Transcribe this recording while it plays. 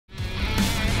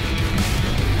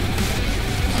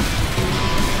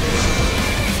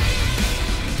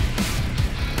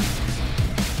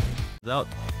Out.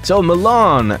 So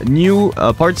Milan, new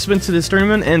participant to this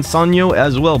tournament, and Sanjho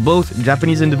as well, both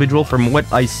Japanese individual from what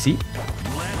I see.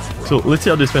 So let's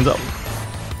see how this pans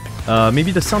out.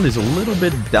 Maybe the sound is a little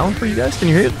bit down for you guys. Can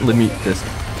you hear it? Let me just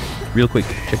real quick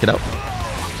check it out.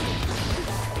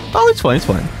 Oh, it's fine, it's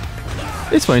fine.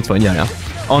 It's fine, it's fine, yeah.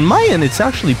 On my end, it's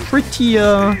actually pretty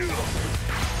low,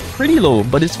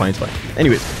 but it's fine, it's fine.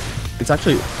 Anyways, it's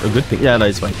actually a good thing. Yeah, no,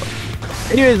 it's fine, it's fine.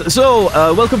 Anyways, so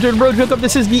welcome to the Brojo Cup.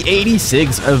 This is the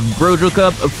 86th of Brojo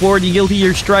Cup for the Guilty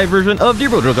Gear Strive version of the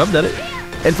Brojo Cup, that is.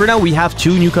 And for now, we have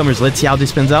two newcomers. Let's see how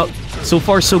this pans out. So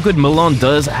far, so good. Milan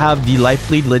does have the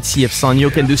life lead. Let's see if Sanjho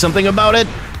can do something about it.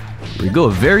 Here we go.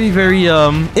 Very, very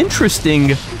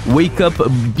interesting wake-up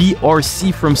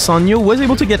BRC from Sanjho. Was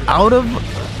able to get out of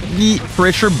the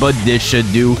pressure, but this should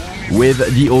do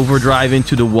with the overdrive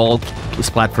into the wall.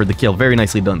 Splat for the kill. Very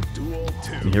nicely done.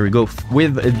 And here we go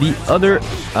with the other,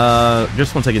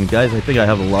 just one second guys, I think I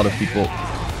have a lot of people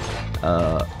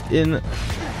in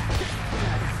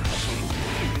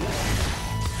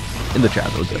the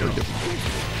chat. Okay, there we go.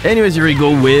 Anyways, here we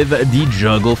go with the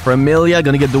juggle from Millia.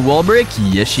 Gonna get the wall break.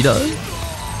 Yes, she does.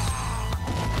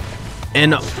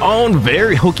 And on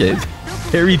very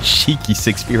cheeky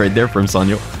 6P right there from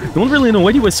Sanjho. Don't really know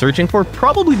what he was searching for.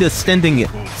 Probably the standing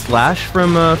slash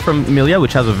from Millia,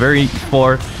 which has a very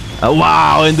far.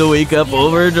 Wow, and the wake-up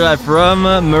overdrive from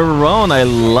Maron. I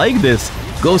like this.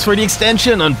 Goes for the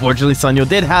extension. Unfortunately, Sanjho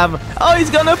did have... Oh,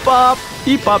 he's gonna pop.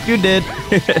 He popped, you did.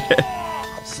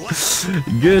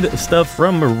 Good stuff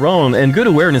from Maron. And good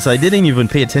awareness. I didn't even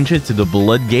pay attention to the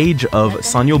blood gauge of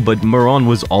Sanjho, but Maron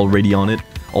was already on it.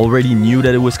 Already knew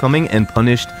that it was coming and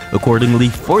punished accordingly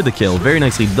for the kill. Very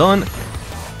nicely done.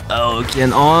 Okay,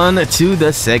 and on to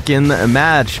the second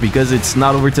match, because it's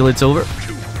not over till it's over.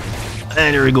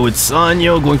 And here we go with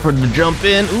Sanjho going for the jump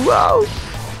in. Whoa!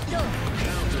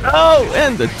 Oh,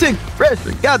 and the tick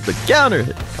pressure got the counter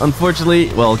hit. Unfortunately,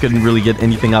 well, couldn't really get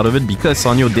anything out of it because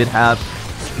Sanjho did have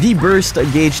the burst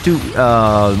gauge to,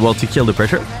 to kill the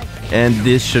pressure. And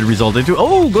this should result into...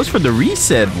 Oh, goes for the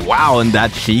reset. Wow, and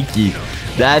that cheeky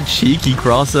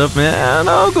cross up, man.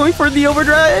 Oh, going for the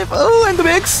overdrive. Oh, and the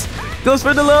mix. Goes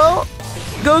for the low.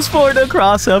 Goes for the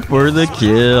cross up for the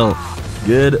kill.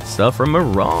 Good stuff from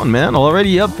Maron, man.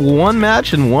 Already up one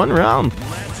match in one round.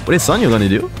 What is Sanjho gonna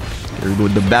do? Here we go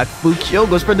with the back Fukyo.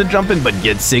 Goes for the jump in, but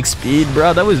gets 6 speed,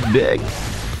 bro. That was big.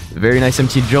 Very nice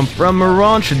empty jump from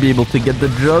Maron. Should be able to get the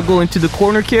juggle into the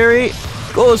corner carry.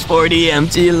 Goes for the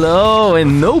empty low.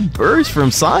 And no burst from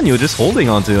Sanjho, just holding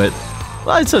onto it.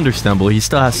 Well, it's understandable. He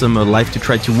still has some life to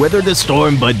try to weather the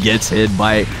storm, but gets hit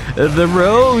by the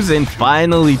rose. And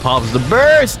finally pops the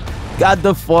burst. Got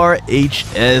the far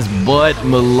HS, but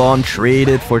Milan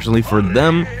traded, fortunately for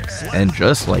them. And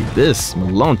just like this,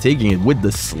 Milan taking it with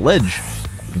the sledge.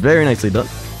 Very nicely done.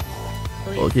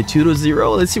 Okay,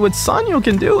 2-0. Let's see what Sanjho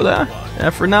can do.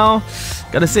 For now,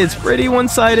 gotta say it's pretty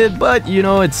one-sided, but you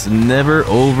know, it's never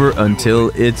over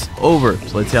until it's over.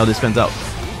 So let's see how this pans out.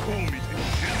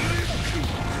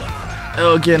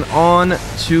 Okay, and on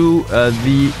to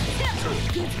the...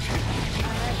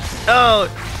 Oh,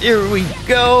 here we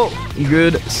go.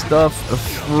 Good stuff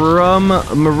from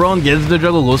Maron. Gets the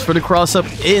juggle, goes for the cross up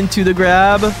into the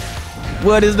grab.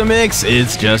 What is the mix?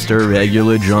 It's just a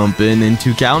regular jump in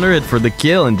into counter it for the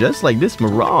kill. And just like this,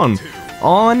 Maron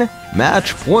on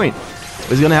match point.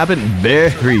 What's gonna happen?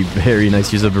 Very, very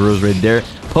nice use of the rose right there.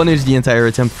 Punish the entire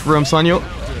attempt from Sanjho.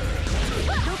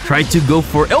 Tried to go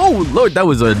for... Oh, Lord, that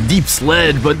was a deep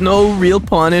sledge, but no real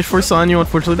punish for Sanjho.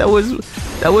 Unfortunately,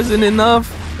 that wasn't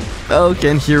enough. Okay,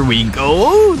 and here we go.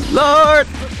 Oh, Lord.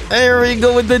 There we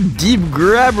go with the deep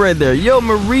grab right there. Yo,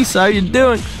 Marisa, how you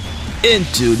doing?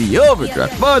 Into the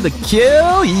overdrive for the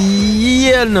kill.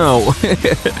 Yeah, no.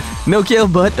 No kill,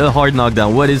 but a hard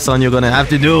knockdown. What is Sanjho gonna have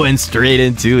to do? And straight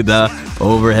into the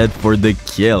overhead for the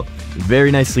kill.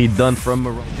 Very nicely done from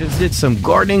Maron. Just did some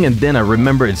guarding, and then I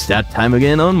remember it's that time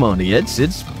again on Monday. It's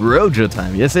Brojo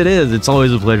time. Yes, it is. It's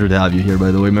always a pleasure to have you here,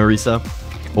 by the way, Marisa.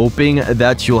 Hoping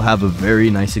that you'll have a very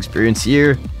nice experience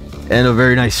here and a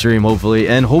very nice stream, hopefully.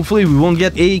 And hopefully we won't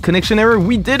get a connection error.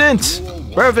 We didn't.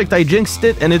 Perfect. I jinxed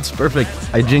it, and it's perfect.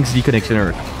 I jinxed the connection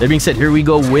error. That being said, here we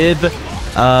go with...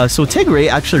 so Tegure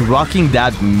actually rocking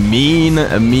that mean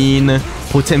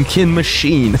Potemkin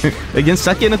machine against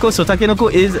Takenoko. So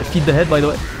Takenoko is feed the head, by the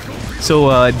way. So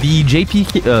the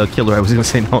JP killer, I was gonna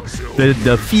say no.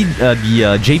 The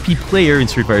JP player in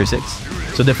Street Fighter 6.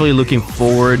 So definitely looking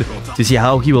forward to see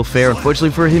how he will fare.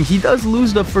 Unfortunately for him, he does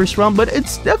lose the first round, but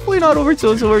it's definitely not over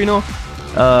till it's over, you know.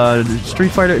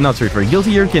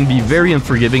 Guilty Gear can be very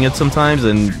unforgiving at sometimes,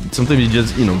 and sometimes you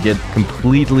just, you know, get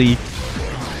completely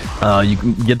you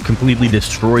can get completely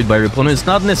destroyed by your opponent. It's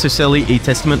not necessarily a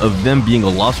testament of them being a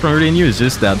lot stronger than you. It's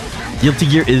just that Guilty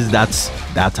Gear is that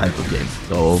type of game.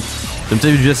 So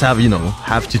sometimes you just have, you know,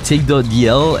 have to take the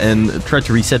L and try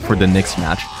to reset for the next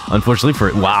match. Unfortunately for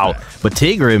it, wow. But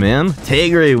Tegure, man,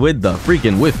 Tegure with the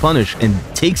freaking whiff punish and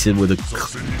takes it with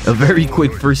a very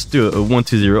quick first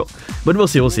 1-2-0. But we'll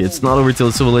see. It's not over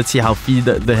till, so let's see how Feed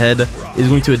the Head is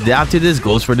going to adapt to this.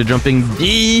 Goes for the jumping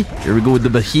D. Here we go with the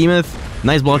Behemoth.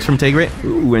 Nice blocks from Tegure.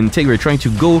 Ooh, and Tegure trying to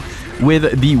go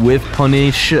with the whiff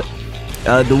punish.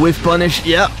 The whiff punish,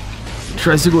 yeah.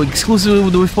 Tries to go exclusively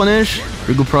with the whiff punish. Here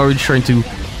we go, probably trying to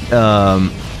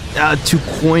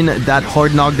coin that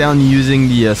hard knockdown using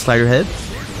the slider head.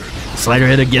 Slider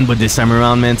head again, but this time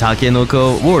around, man,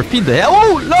 Takenoko, or Feed the Head.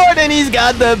 Oh, Lord, and he's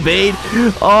got the bait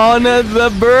on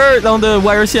the burst, on the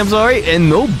YRC, I'm sorry. And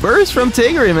no burst from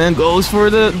Tegure, man. Goes for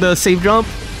the safe jump.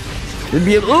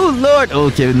 Oh, Lord.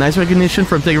 Okay, nice recognition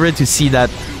from Tegure to see that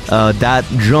that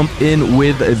jump in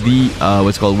with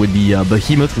the, with the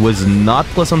Behemoth was not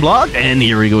plus on block. And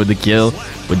here we go with the kill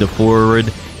with the forward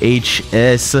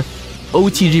HS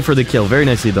OTG for the kill. Very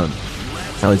nicely done.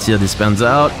 Now let's see how this pans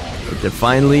out. Okay,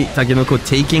 finally, Takenoko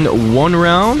taking one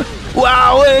round.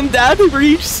 Wow, and that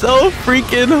reached so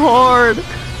freaking hard.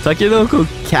 Takenoko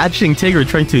catching Tegure,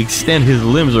 trying to extend his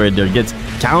limbs right there. Gets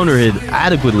counter hit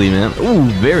adequately, man. Ooh,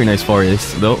 very nice far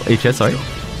S, though. HS, sorry.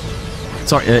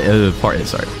 Far S,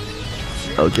 sorry.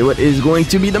 Okay, what is going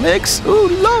to be the mix? Ooh,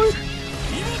 Lord.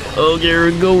 Okay, here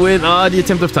we go with the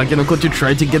attempt of Takenoko to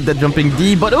try to get that jumping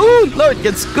D, but ooh, Lord,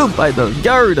 gets scooped by the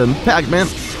Garden Pack, man.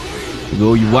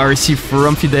 Go YRC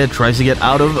from Fide, tries to get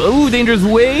out of dangerous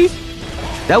way.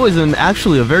 That was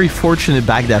actually a very fortunate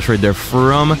backdash right there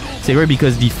from Tegure,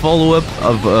 because the follow-up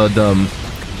of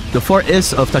the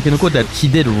 4S of Takenoko that he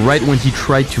did right when he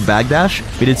tried to backdash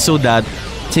made it so that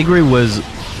Tegure was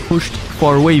pushed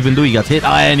far away even though he got hit.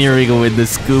 And here we go with the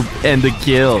scoop and the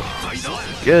kill.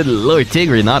 Good Lord,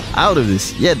 Tegure not out of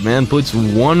this yet, man. Puts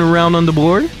one round on the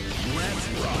board.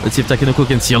 Let's see if Takenoko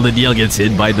can seal the deal. Gets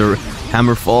hit by the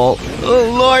Hammerfall.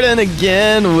 Oh Lord, and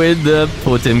again with the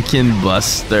Potemkin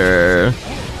Buster.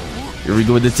 Here we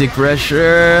go with the tick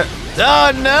pressure.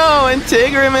 Oh no, and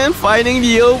Tegure, man, finding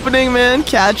the opening, man.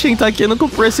 Catching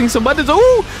Takenoko, pressing some buttons.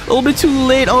 Oh, a little bit too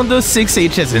late on the 6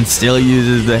 HS and still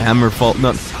uses the Hammerfall.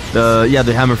 No,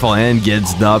 the Hammerfall and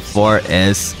gets the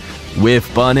 4S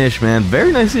with punish, man.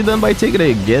 Very nicely done by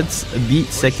Tegure. Gets the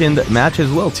second match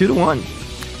as well, 2-1.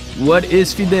 What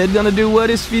is Fide gonna do? What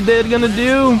is Fide gonna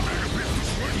do?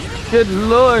 Good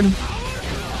Lord.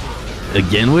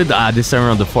 Again with this time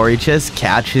around the 4HS.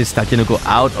 Catches Takenoko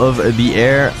out of the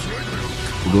air.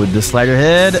 We go with the slider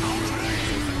head.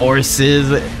 Horses.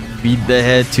 Feed the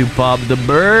head to pop the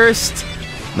burst.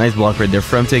 Nice block right there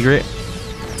from Tegure.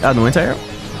 No entire.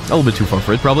 A little bit too far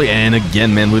for it probably. And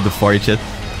again, man, with the 4HS.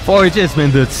 4HS,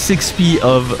 man, the 6P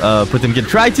of Potemkin.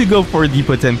 Tried to go for the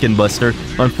Potemkin Buster.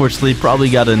 Unfortunately, probably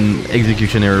got an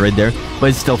execution error right there. But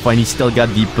it's still fine. He still got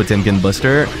the Potemkin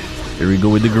Buster. Here we go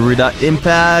with the Garuda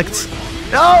Impact.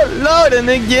 Oh, Lord, and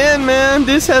again, man,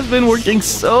 this has been working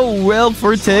so well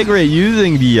for Tegure,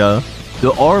 using the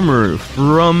armor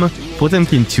from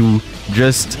Potemkin to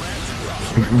just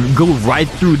go right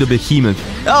through the Behemoth.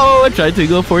 Oh, I tried to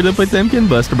go for the Potemkin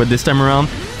Buster, but this time around,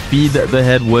 Feed the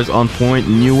Head was on point,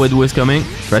 knew what was coming,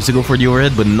 tries to go for the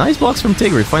overhead, but nice blocks from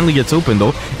Tegure. Finally gets open,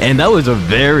 though, and that was a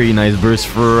very nice burst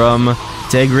from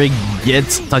Tegure.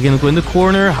 Gets Takenoko in the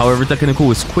corner. However, Takenoko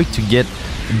was quick to get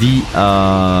the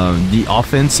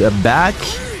offense back.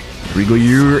 Here we go,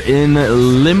 you're in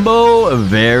limbo. A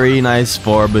very nice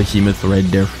far Behemoth right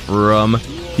there from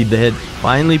Feed the Head.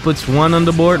 Finally puts one on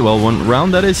the board. Well, one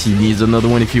round, that is. He needs another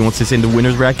one if he wants to stay in the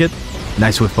winner's bracket.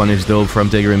 Nice whiff punish, though, from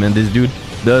Tegure, man. This dude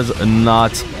does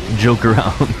not joke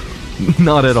around.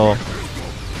 Not at all.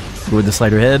 Go with the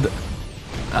slider head.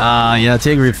 Yeah,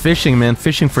 Tegure fishing, man.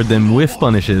 Fishing for them whiff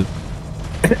punishes.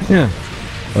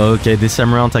 Okay, this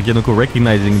time around, Takenoko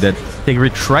recognizing that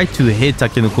Tegure tried to hit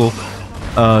Takenoko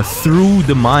through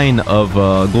the mine of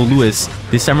Goldlewis.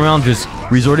 This time around, just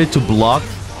resorted to block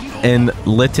and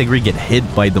let Tegure get hit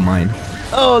by the mine.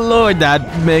 Oh Lord,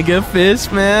 that mega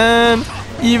fist, man.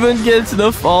 Even gets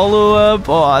the follow-up.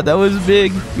 Oh, that was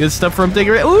big. Good stuff from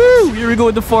Tegure. Ooh, here we go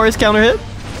with the forest counter hit.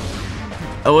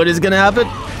 Oh, what is gonna happen?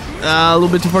 A little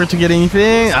bit too far to get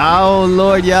anything. Oh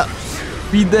Lord, yeah.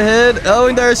 Feed the head. Oh,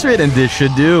 and dire straight, and this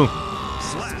should do.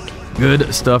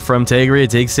 Good stuff from Tegure.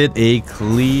 Takes it a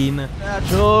clean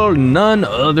battle. None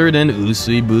other than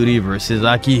Usuiburi versus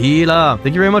Akihira.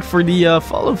 Thank you very much for the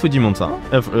follow, Fujimon-san.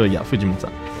 Yeah,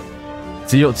 Fujimon-san.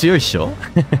 Tsuyoshi.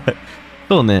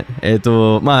 そうね。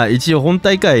まあ一応本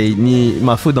大会に、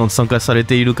まあ普段参加され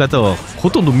ている方はほ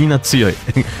とんどみんな強い。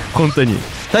本当に。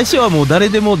最初はもう誰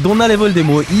でもどんなレベルで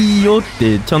もいいよっ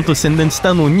てちゃんと宣伝し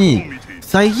たのに、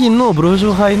最近のブロジ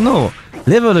ョ杯の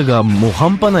レベルがもう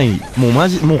半端ない。も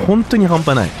う本当に半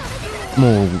端ない。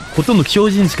もうほとんど強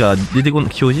人しか出てこない。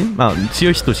強人？まあ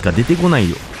強い人しか出てこない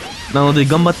よ。なので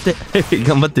頑張って、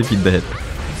頑張ってフィッドヘッド。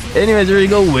Anyways, here we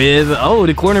go with,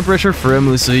 the corner pressure from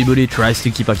Usuiburi tries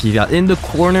to keep Akihira in the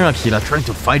corner. Akihira trying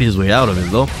to fight his way out of it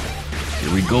though.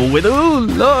 Here we go with, oh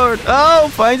lord,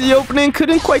 finds the opening,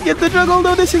 couldn't quite get the juggle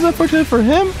though. This is unfortunate for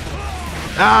him.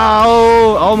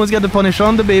 Ow, almost got the punish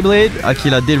on the Beyblade.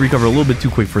 Akihira did recover a little bit too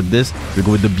quick for this. We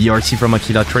go with the BRC from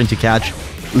Akihira trying to catch.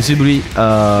 Usuiburi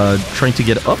trying to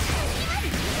get up.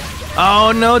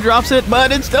 Oh no, drops it,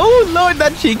 but it's, oh lord,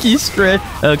 that cheeky stretch.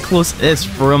 Close S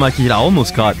from Akihira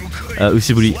almost caught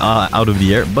Usuiburi out of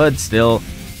the air, but still,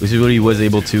 Usuiburi was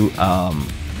able to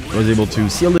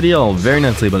seal the deal very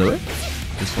nicely, by the way.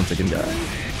 Just 1 second, guys.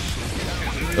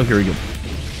 Oh, here we go.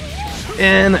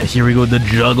 And here we go, the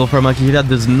juggle from Akihira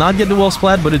does not get the wall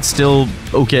splat, but it's still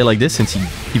okay like this since he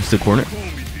keeps the corner.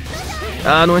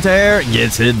 No entire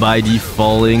gets hit by the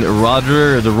falling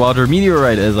Roger, the Roger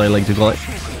meteorite as I like to call it.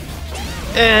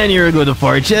 And here we go, the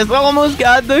far chest almost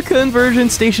got the conversion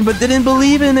station, but didn't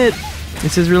believe in it.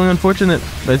 This is really unfortunate,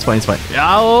 but it's fine, it's fine.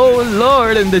 Oh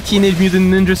lord, and the Teenage Mutant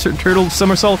Ninja Turtle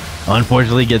somersault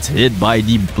unfortunately gets hit by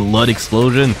the blood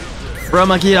explosion from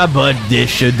Akihira, but this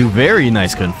should do very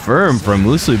nice confirm from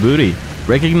Usuiburi.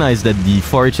 Recognized that the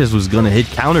far chest was gonna hit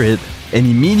counter hit and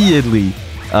immediately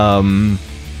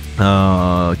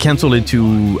cancel it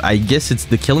to, I guess it's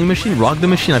the killing machine, rock the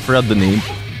machine, I forgot the name.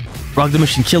 Rock the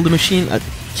machine, kill the machine,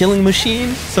 killing machine,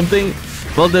 something.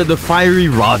 Well, the fiery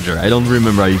Roger, I don't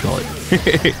remember how you call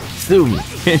it. Sue me.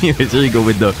 Anyways, here you go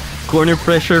with the corner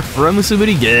pressure from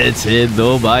Usuiburi. Gets hit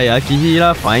though by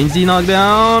Akihira, finds the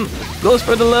knockdown, goes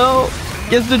for the low,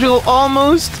 gets the juggle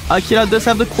almost. Akihira does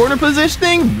have the corner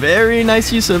positioning. Very nice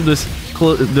use of this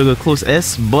the close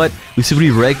S, but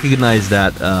Usuiburi recognized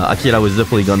that Akihira was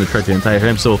definitely gonna try to entire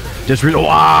him, so just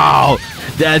wow,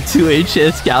 that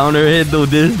 2HS counter hit though,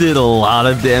 this did a lot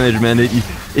of damage, man. It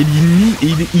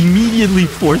immediately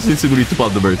forced Usuiburi to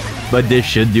pop the burst, but this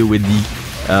should do with the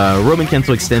Roman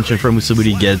cancel extension from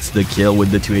Usuiburi. Gets the kill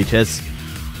with the 2HS.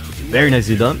 Very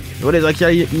nicely done. What is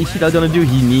Akihira gonna do?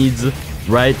 He needs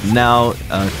right now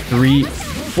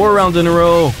 4 rounds in a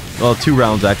row. Well, 2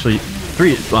 rounds actually.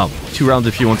 2 rounds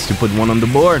if he wants to put 1 on the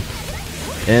board.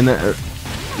 And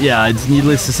yeah, it's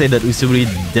needless to say that Usuiburi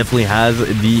definitely has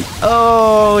the,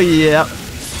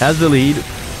 has the lead.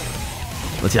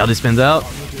 Let's see how this pans out.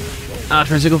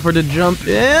 Tries to go for the jump,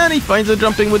 and he finds the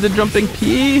jumping with the jumping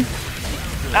P.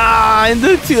 And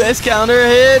the 2S counter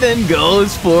hit, and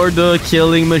goes for the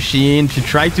killing machine to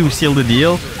try to seal the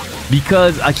deal,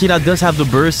 because Akihira does have the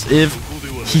burst. If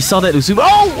he saw that Usuiburi,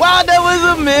 oh wow, that was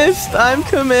a miss. Time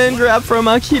command grab from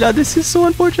Akihira. This is so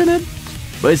unfortunate,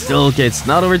 but it's still okay. It's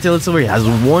not over till it's over. He has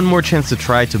 1 more chance to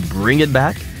try to bring it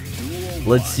back.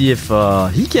 Let's see if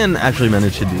he can actually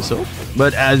manage to do so.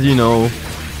 But as you know,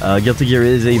 Guilty Gear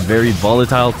is a very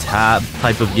volatile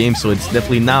type of game, so it's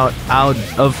definitely now out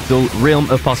of the realm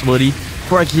of possibility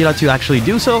for Akihira to actually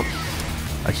do so.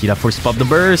 Akihira forced to pop the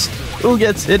burst. Who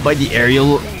gets hit by the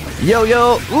aerial? Yo,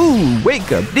 ooh,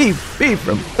 wake up, deep beat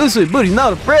from Usuiburi,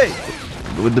 not afraid.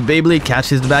 With the Beyblade,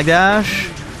 catches the backdash.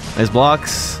 Nice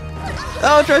blocks.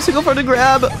 Oh, tries to go for the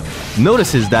grab.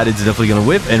 Notices that it's definitely gonna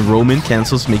whip, and Roman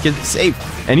cancels, make it safe,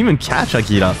 and even catch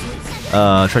Akihira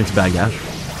trying to backdash.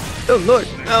 Oh lord,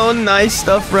 oh nice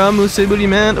stuff from Usuiburi,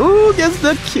 man. Ooh, gets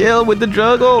the kill with the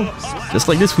juggle. Just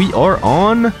like this, we are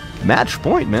on match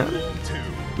point, man.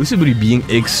 Usuiburi being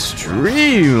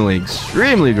extremely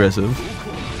aggressive.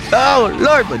 Oh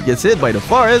lord, but gets hit by the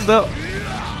forest though.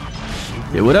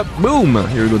 Okay, what up? Boom!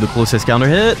 Here we go, the closest counter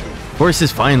hit. Forces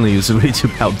finally Usuiburi to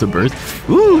pout the burst.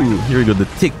 Ooh, here we go, the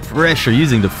tick pressure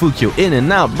using the Fukyo in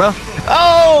and out, bro.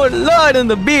 Oh lord, and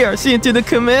the BRC into the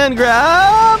command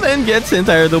grab, and gets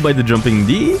entire though by the jumping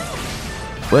D.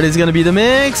 What is gonna be the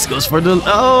mix? Goes for the,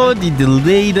 the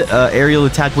delayed aerial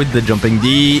attack with the jumping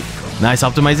D. Nice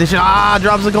optimization.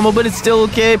 Drops the combo, but it's still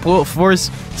okay. Forces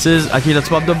Akihira to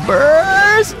pop the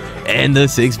burst, and the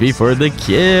 6B for the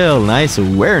kill. Nice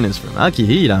awareness from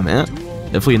Akihira, man.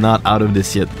 Definitely not out of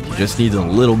this yet. He just needs a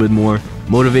little bit more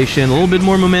motivation, a little bit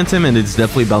more momentum, and it's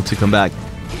definitely about to come back.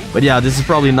 But yeah, this is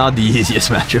probably not the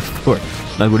easiest matchup for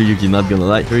Nagoriyuki, not gonna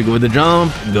lie. Here we go with the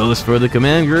jump. Goes for the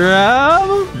command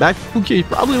grab. Back Fukyo, he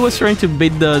probably was trying to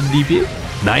bait the DP.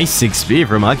 Nice 6B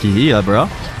from Akihira, bro.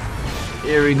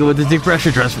 Here we go with the tick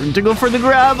pressure, tries to go for the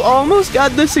grab. Almost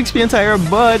got the 6B entire,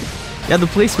 but Yeah, the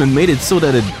placement made it so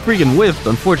that it freaking whiffed.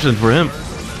 Unfortunate for him.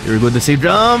 Here we go with the safe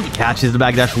jump. Catches the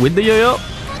backdash with the yo-yo.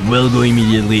 Will go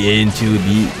immediately into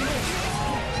the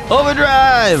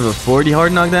overdrive for the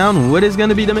hard knockdown. What is going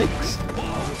to be the mix?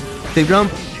 Safe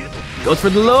jump. Goes for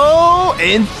the low.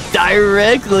 And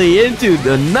directly into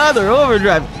another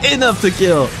overdrive. Enough to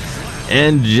kill.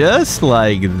 And just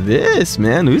like this,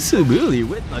 man, Usuiburi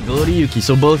with Nagoriyuki.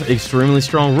 So both extremely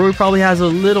strong. Roy probably has a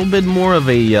little bit more of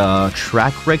a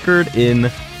track record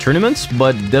in tournaments,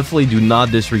 but definitely do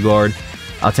not disregard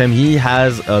Atemu. He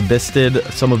has bested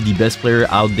some of the best players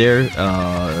out there,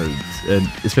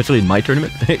 especially in my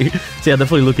tournament. So yeah,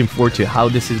 definitely looking forward to how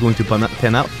this is going to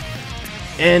pan out.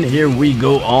 And here we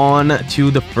go on to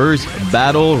the first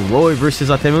battle, Roy versus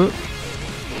Atemu.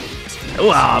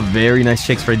 Wow, very nice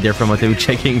checks right there from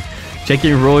Atemu,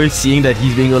 checking Roy, seeing that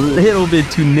he's being a little bit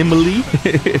too nimbly,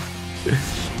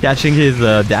 catching his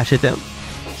dash attempt.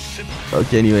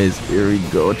 Okay, anyways, here we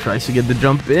go. Tries to get the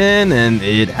jump in, and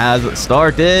it has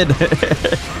started.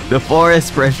 The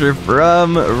forest pressure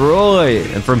from Roy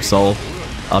and from Sol.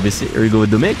 Obviously, here we go with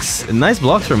the mix. Nice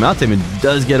blocks from Atemu. It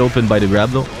does get opened by the grab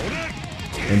though.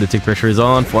 And the tick pressure is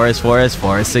on.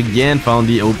 Forest again found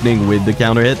the opening with the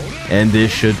counter hit. And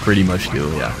this should pretty much do,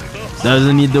 yeah.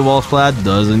 Doesn't need the wall flat,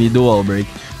 doesn't need the wall break.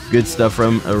 Good stuff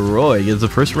from Roy. Gets the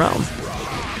first round.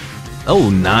 Oh,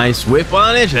 nice whip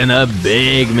punish and a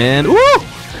big man. Woo!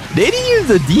 They didn't use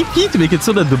the DP to make it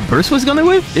so that the burst was gonna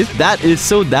whip. If that is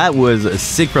so, that was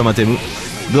sick from Atemu.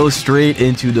 Goes straight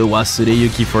into the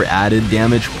Wasureyuki for added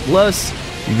damage plus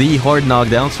the hard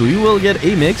knockdown. So we will get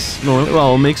a mix. No,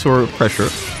 well, mix or pressure.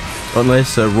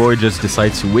 Unless Roy just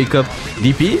decides to wake up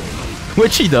DP.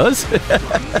 Which he does.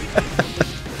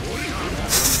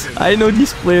 I know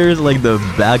these players like the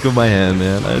back of my hand,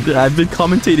 man. I've been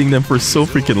commentating them for so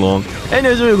freaking long. And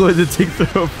here's where we go to take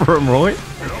throw from Roy.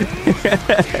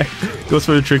 Goes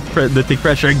for the tick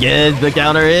pressure, gets the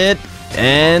counter hit.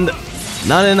 And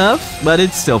not enough, but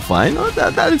it's still fine. Oh,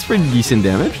 that is pretty decent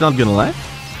damage, not gonna lie.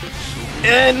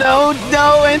 And no,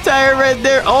 entire red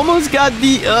there. Almost got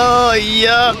the, oh,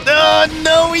 yeah. Oh,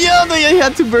 no, yeah, he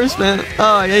had to burst, man.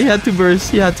 Oh, yeah, he had to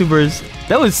burst.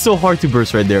 That was so hard to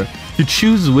burst right there. To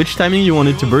choose which timing you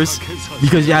wanted to burst,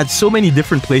 because you had so many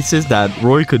different places that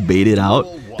Roy could bait it out.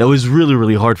 That was really,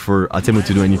 really hard for Atemu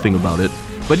to do anything about it.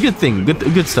 But good thing,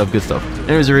 good stuff. And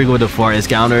here's where we go with the forest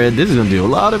counter. This is going to do a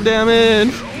lot of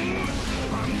damage.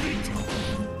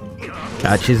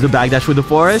 Catches the backdash with the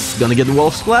forest. Gonna get the wall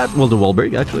splat. Well, the wall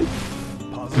break, actually.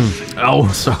 Oh,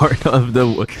 sorry.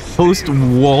 The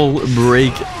post-wall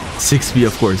break 6B,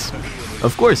 of course.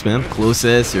 Of course, man.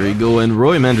 Closest. Here we go. And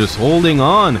Roy, man, just holding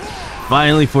on.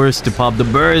 Finally forced to pop the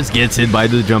burst. Gets hit by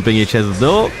the jumping HS,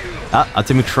 though.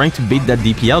 Atemu trying to bait that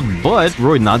DP out, but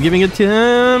Roy not giving it to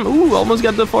him. Ooh, almost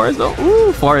got the forest, though.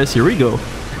 Ooh, forest. Here we go.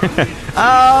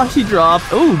 He dropped.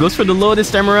 Oh, goes for the low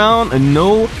this time around. And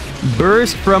no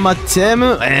burst from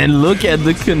Atemu, and look at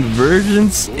the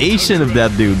conversion station of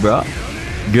that dude, bro.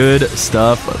 Good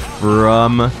stuff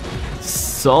from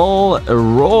Sol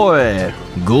Roy.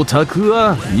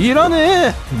 Gotakua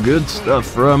Irane. Good stuff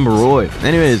from Roy.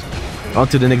 Anyways, on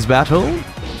to the next battle.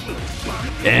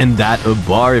 And that a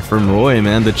bar from Roy,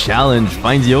 man. The challenge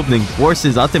finds the opening,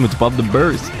 forces Atemu to pop the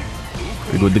burst.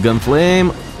 We go with the gun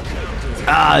flame.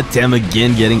 Atemu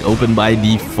again getting opened by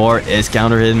the far S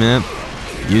counter hit, man.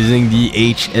 Using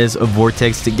the HS of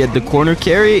Vortex to get the corner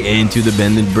carry into the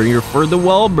bend and bringer for the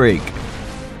wall break.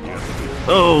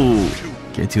 Oh,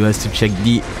 K2 has to check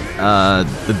the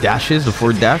dashes, the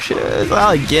 4 dashes.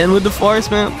 Again with the force,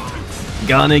 man.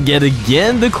 Gonna get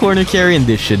again the corner carry, and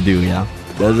this should do, yeah.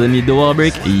 Doesn't need the wall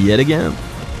break yet again.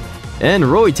 And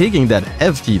Roy taking that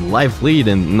hefty life lead,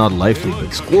 and not life lead,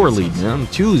 like score lead, man.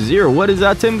 2-0. What is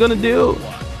Atemu gonna do?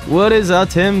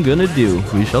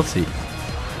 We shall see.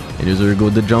 And here's where we go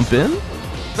with the jump in.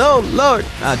 No, Lord!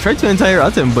 I tried to entire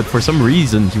Atemu, but for some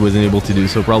reason he wasn't able to do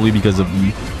so. Probably because of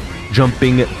the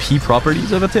jumping P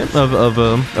properties of Atemu,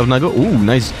 of Nago. Ooh,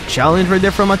 nice challenge right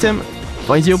there from Atemu.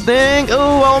 Finds the opening.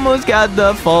 Oh, almost got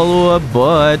the follow-up,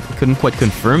 but couldn't quite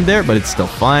confirm there, but it's still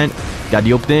fine. Got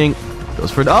the opening.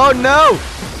 Goes for the... Oh, no!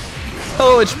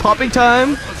 Oh, it's popping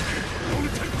time.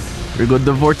 Here we go with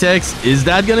the Vortex. Is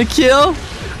that gonna kill?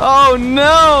 Oh,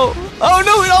 no! Oh,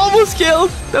 no, it almost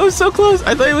killed! That was so close.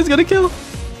 I thought it was gonna kill.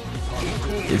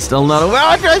 It's still not over.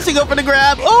 Oh, tries to go for the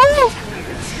grab. Oh!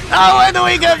 Oh, and the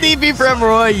wake up DP from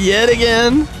Roy yet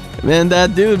again. Man,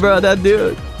 that dude, bro, that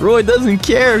dude. Roy doesn't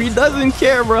care. He doesn't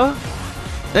care, bro.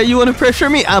 Hey, you want to pressure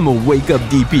me? I'm a wake up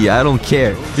DP. I don't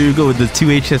care. Here we go with the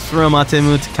 2 HS from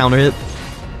Atemu to counter hit.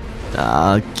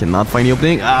 Cannot find the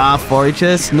opening. 4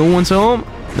 HS. No one's home.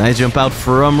 Nice jump out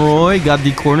from Roy. Got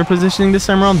the corner positioning this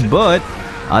time around, but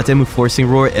Atemu forcing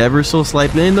Roy ever so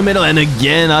slightly in the middle. And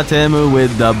again, Atemu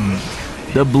with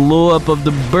the blow up of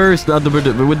the burst, not the burst,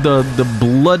 with the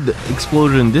blood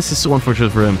explosion. This is so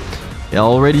unfortunate for him. Yeah,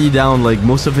 already down like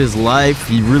most of his life.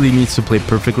 He really needs to play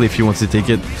perfectly if he wants to take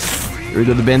it. Here we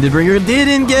go, the Bandit Bringer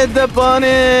didn't get the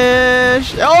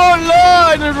punish. Oh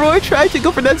Lord! And Roy tried to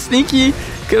go for that sneaky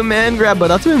command grab,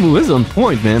 but Atemu was on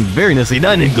point, man. Very nicely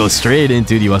done. And go straight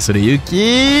into the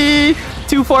Usuiburi.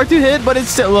 Too far to hit, but it's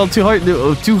still, well,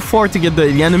 too far to get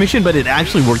the animation, but it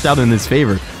actually worked out in his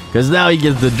favor. Because now he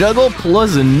gets the juggle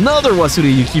plus another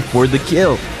Usuiburi for the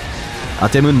kill.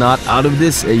 Atemu not out of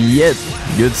this yet.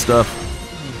 Good stuff.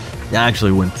 That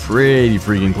actually went pretty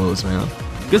freaking close, man.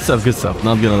 Good stuff,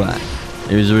 not gonna lie.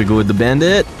 Here's where we go with the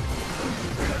Bandit.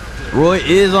 Roy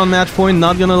is on match point,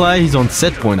 not gonna lie. He's on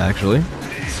set point, actually.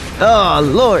 Oh,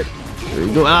 Lord. There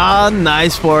we go. Ah,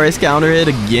 nice forest counter hit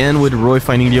again with Roy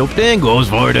finding the opening. Goes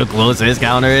for the closest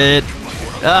counter hit.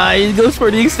 Ah, he goes for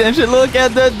the extension. Look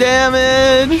at the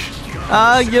damage.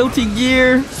 Ah, guilty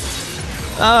gear.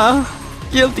 Ah,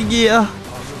 guilty gear.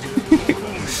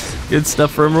 Good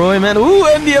stuff from Roy, man. Ooh,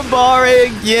 and the Abare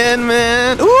again,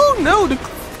 man. Ooh, no, the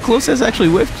closest actually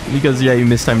whiffed because, yeah, he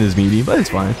mistimed his meaty, but it's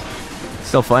fine.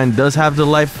 Still fine. Does have the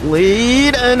life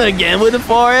lead, and again with the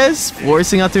forest,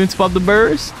 forcing Atemu to pop the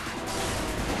burst.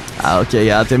 Okay,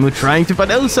 Atemu trying to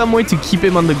find out some way to keep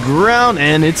him on the ground,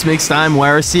 and it's mixed time.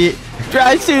 YRC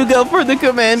tries to go for the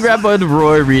command grab, but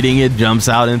Roy reading it, jumps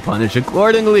out and punish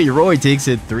accordingly. Roy takes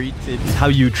it 3. It's how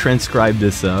you transcribe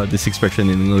this this expression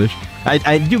in English.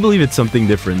 I do believe it's something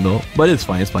different though, but it's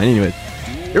fine, Anyway,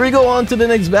 here we go on to the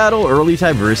next battle, Early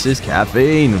Type versus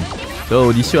Caffeine.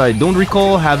 So these two, I don't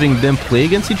recall having them play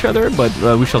against each other, but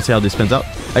we shall see how this pans out.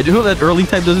 I do know that Early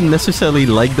Type doesn't necessarily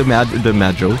like the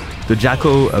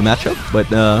Jacko matchup, but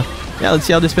yeah, let's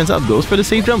see how this pans out. Goes for the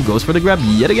safe jump, goes for the grab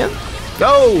yet again.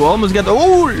 Oh, almost got the,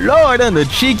 oh Lord, and the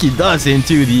cheeky dust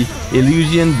into the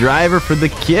illusion driver for the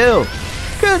kill.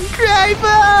 Good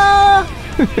driver!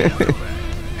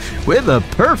 With a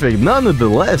perfect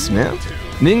nonetheless, man.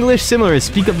 In English, similar is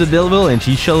speak of the devil and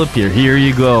she shall appear. Here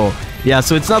you go. Yeah,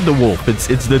 so it's not the wolf, it's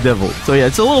the devil. So yeah,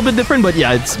 it's a little bit different, but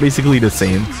yeah, it's basically the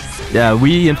same. Yeah,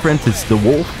 we in French, it's the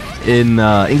wolf. In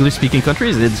English-speaking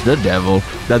countries, it's the devil.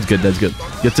 That's good, that's good.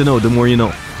 Get to know, the more you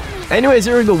know. Anyways,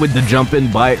 here we go with the jump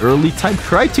in by Early Type.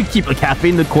 Try to keep a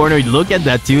Caffeine in the corner. Look at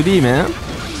that 2D, man.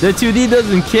 The 2D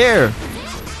doesn't care.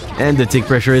 And the tick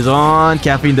pressure is on.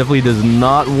 Caffeine definitely does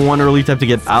not want Early Type to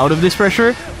get out of this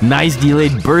pressure. Nice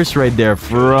delayed burst right there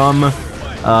from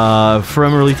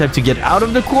Early Type to get out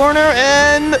of the corner.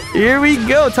 And here we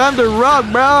go. Time to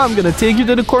rock, bro. I'm gonna take you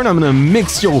to the corner. I'm gonna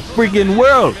mix your freaking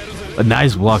world. A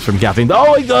nice block from Caffeine.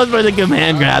 Oh, he goes for the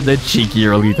command grab. The cheeky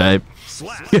Early Type.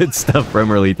 Good stuff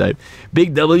from Early Type.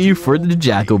 Big W for the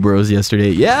Jacko bros yesterday.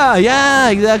 Yeah,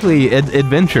 exactly.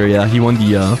 Adventure, yeah. He won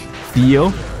the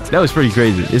Theo. That was pretty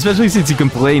crazy. Especially since he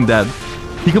complained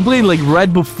like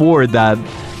right before that,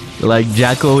 like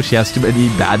Jacko, she has too many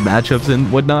bad matchups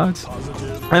and whatnot.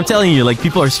 I'm telling you, like,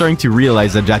 people are starting to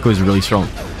realize that Jacko is really strong.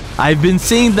 I've been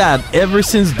saying that ever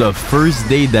since the first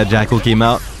day that Jacko came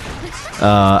out.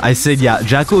 I said, yeah,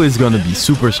 Jacko is gonna be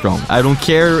super strong. I don't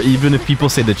care even if people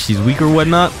say that she's weak or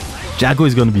whatnot. Jacko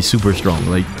is gonna be super strong.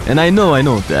 Like, and I know.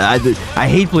 I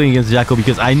hate playing against Jacko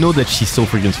because I know that she's so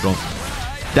freaking strong.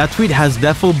 That tweet has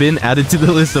definitely been added to the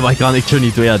list of iconic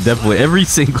Trinity. Yeah, definitely. Every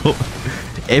single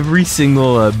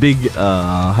big,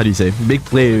 how do you say, big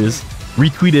players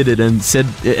retweeted it and said,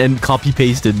 and copy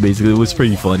pasted basically. It was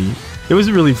pretty funny. It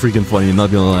was really freaking funny, not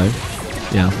gonna lie.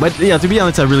 Yeah, but yeah, to be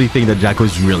honest, I really think that Jacko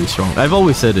is really strong. I've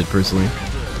always said it personally.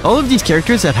 All of these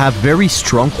characters that have very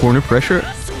strong corner pressure,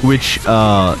 which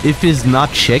if is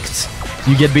not checked,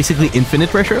 you get basically infinite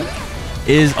pressure,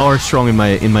 are strong in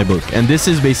my book. And this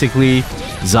is basically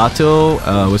Zato,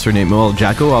 what's her name? Well,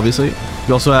 Jacko, obviously.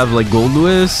 You also have like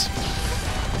Goldlewis.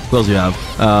 Who else do you have?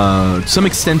 To some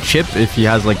extent Chipp, if he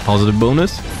has like positive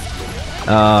bonus.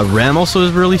 Ram also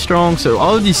is really strong. So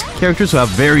all of these characters who have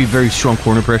very, very strong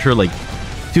corner pressure, like,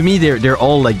 to me, they're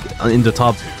all like in the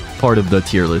top part of the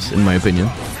tier list, in my opinion.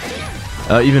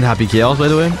 Even Happy Chaos, by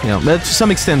the way. Yeah, but to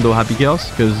some extent though, Happy Chaos,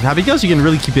 because Happy Chaos you can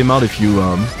really keep him out if you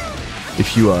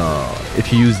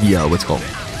use the what's it called,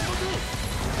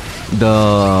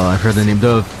 I forgot the name,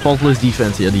 the faultless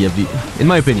defense. Yeah, the FD. In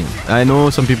my opinion, I know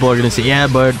some people are gonna say, yeah,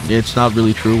 but it's not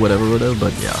really true, whatever.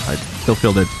 But yeah, I still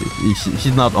feel that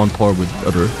she's not on par with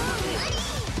other.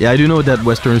 Yeah, I do know that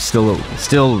Westerners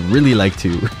still really like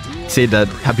to say that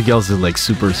Happy Chaos is like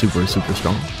super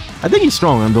strong. I think he's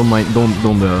strong, and don't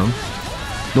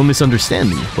misunderstand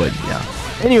me, but yeah.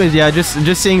 Anyways, yeah,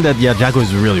 just saying that, yeah, Jacko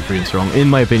is really pretty strong, in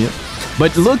my opinion.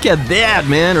 But look at that,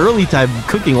 man. Early time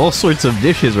cooking all sorts of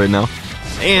dishes right now.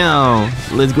 Damn.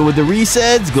 Let's go with the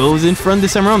resets. Goes in front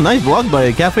this time around. Nice block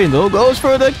by Caffeine, though. Goes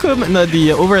for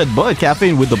the overhead butt.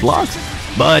 Caffeine with the blocks.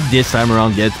 But this time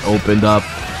around gets opened up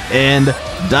and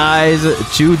dies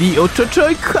to the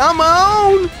Otochoi. Come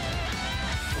on!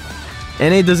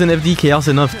 NA doesn't FD chaos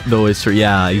enough, though. It's true.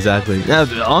 Yeah, exactly. Now,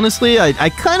 honestly, I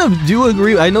kind of do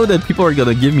agree. I know that people are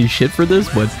gonna give me shit for this,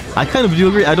 but I kind of do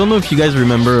agree. I don't know if you guys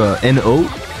remember NO.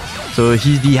 So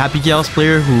he's the Happy Chaos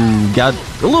player who got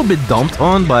a little bit dumped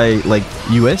on by like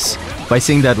US by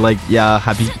saying that like, yeah,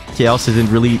 Happy Chaos isn't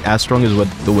really as strong as what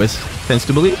the West tends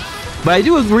to believe. But I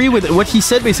do agree with what he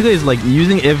said. Basically, is like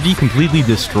using FD completely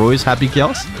destroys Happy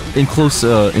Chaos in close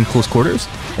quarters.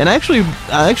 And I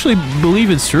actually believe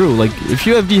it's true. Like, if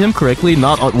you FD him correctly,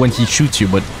 not when he shoots you,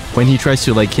 but when he tries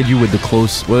to like hit you with the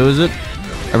close, what was it?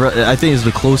 I think it's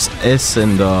the close S,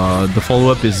 and the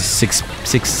follow-up is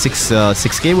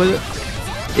 6K with it.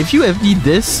 If you FD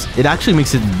this, it actually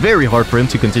makes it very hard for him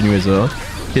to continue his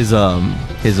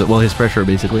pressure,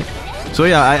 basically. So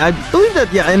yeah, I believe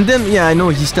that. Yeah, and then yeah, I know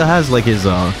he still has like his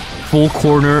full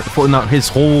corner, his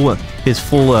full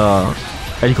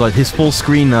how do you call it? His full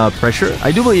screen pressure.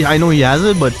 I know he has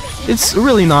it, but it's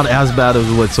really not as bad as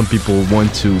what some people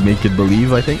want to make it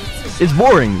believe, I think. It's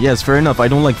boring, yes, fair enough. I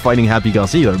don't like fighting Happy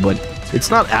Chaos either, but it's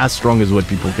not as strong as what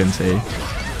people can say.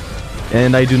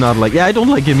 And I do not like... Yeah, I don't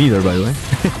like him either, by the way.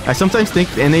 I sometimes think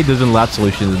NA doesn't lap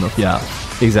solutions enough. Yeah,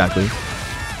 exactly.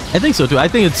 I think so too. I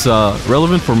think it's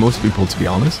relevant for most people, to be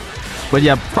honest. But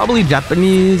yeah, probably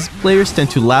Japanese players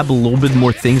tend to lab a little bit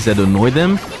more things that annoy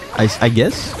them, I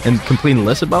guess, and complain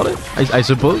less about it, I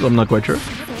suppose. I'm not quite sure.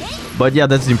 But yeah,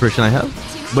 that's the impression I have.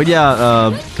 But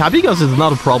yeah, Happy Chaos is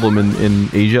not a problem in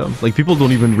Asia. Like, people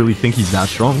don't even really think he's that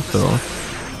strong, so...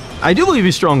 I do believe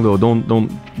he's strong, though.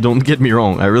 Don't get me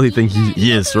wrong. I really think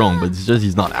he is strong, but it's just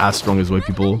he's not as strong as what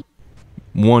people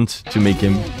want to make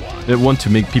him... want to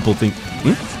make people think...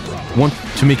 want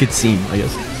to make it seem, I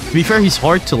guess. To be fair, he's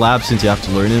hard to lab since you have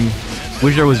to learn him.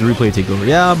 Wish there was a replay takeover.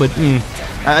 Yeah, but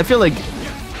I feel like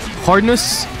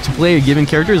hardness to play a given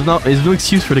character is no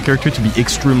excuse for the character to be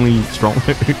extremely strong.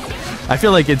 I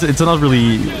feel like it's not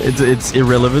really... It's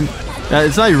irrelevant.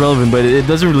 It's not irrelevant, but it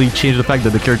doesn't really change the fact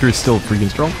that the character is still freaking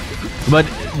strong. But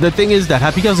the thing is that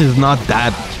Happy Chaos is not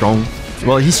that strong.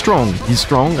 Well, he's strong. He's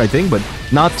strong, I think, but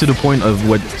not to the point of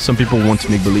what some people want to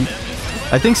make believe.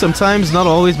 I think sometimes, not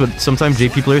always, but sometimes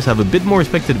JP players have a bit more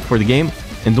respect for the game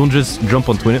and don't just jump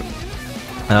onto it.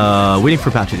 Waiting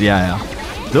for patches, yeah.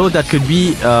 Though that could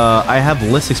be, I have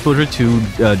less exposure to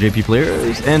JP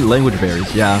players and language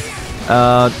barriers, yeah.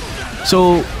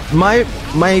 So my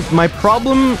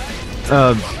problem,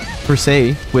 per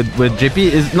se, with JP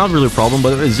is not really a problem,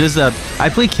 but it's just that I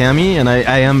play Cammy and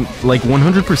I am like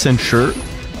 100% sure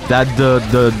that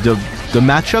the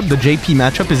matchup, the JP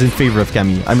matchup, is in favor of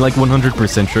Cammy. I'm like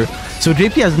 100% sure. So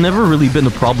JP has never really been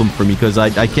a problem for me because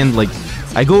I can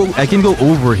go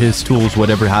over his tools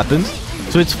whatever happens,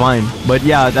 so it's fine. But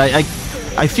yeah,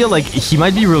 I feel like he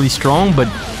might be really strong, but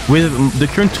with the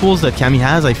current tools that Cammy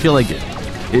has, I feel like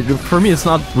for me it's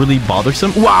not really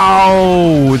bothersome.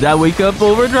 Wow, that wake up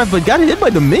overdrive, but got hit by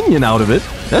the minion out of it.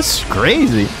 That's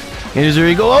crazy. And here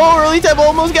we go. Oh, early tap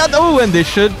almost got... Oh, and they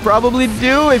should probably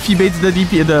do if he baits the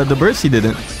DP, the burst. He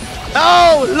didn't.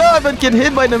 Oh, Lord, but get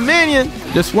hit by the minion.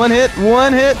 Just one hit.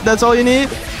 That's all you need.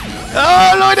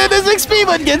 Oh, Lord, it is XP,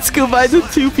 but gets scooped by the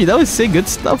 2P. That was sick. Good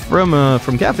stuff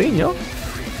from Caffeine, yo.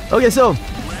 Okay, so...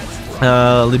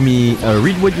 let me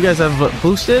read what you guys have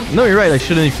posted. No, you're right. I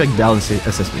shouldn't affect balance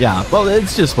assessment. Yeah, well,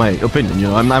 it's just my opinion. You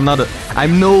know, I'm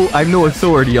no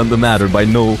authority on the matter by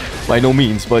no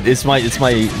means. But it's my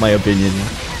opinion.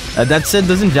 That said,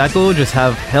 doesn't Jacko just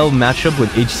have hell matchup with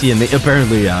HC and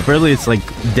apparently, yeah. Apparently, it's like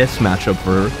death matchup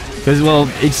for her because well,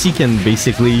 HC can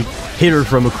basically hit her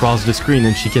from across the screen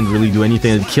and she can't really do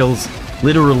anything. It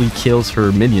literally kills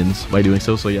her minions by doing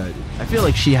so. So yeah, I feel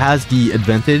like she has the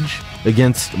advantage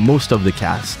against most of the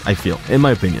cast, I feel, in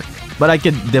my opinion. But I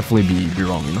could definitely be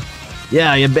wrong, you know?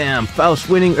 Yeah, bam! Faust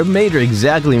winning a major,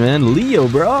 exactly, man. Leo,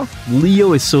 bro!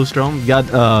 Leo is so strong.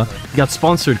 Got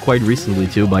sponsored quite recently,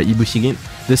 too, by Ibushi Game.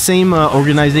 The same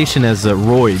organization as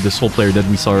Roy, the Soul player that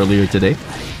we saw earlier today.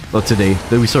 Well,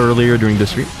 that we saw earlier during the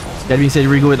stream. That being said,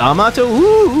 here we go with Amato.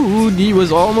 Ooh, he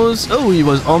was almost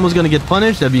gonna get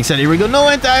punished. That being said, here we go. No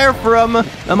entire from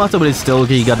Amato, but it's still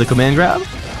okay. He got the command grab.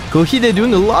 Kouhide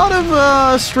doing a lot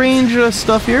of strange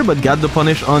stuff here, but got the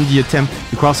punish on the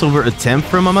crossover attempt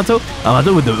from Amato.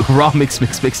 Amato with the raw mix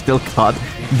still caught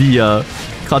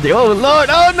caught the... Oh, Lord.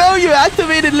 Oh, no. You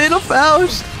activated Little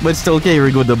Faust. But still okay. Here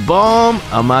we go. The bomb.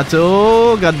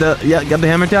 Amato. Got the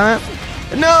hammer time.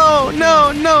 No.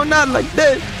 Not like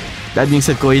this. That being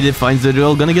said, Kouhide finds the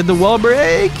drill. Gonna get the wall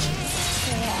break.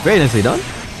 Very nicely done.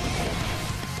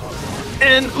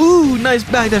 And, ooh, nice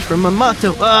backdash from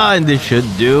Amato. And this should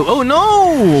do. Oh,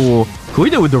 no.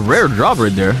 Kouhide with the rare drop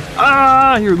right there.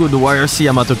 Here we go. The YRC.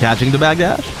 Amato catching the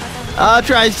backdash.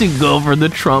 Tries to go for the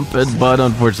trumpet, but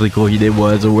unfortunately Kouhide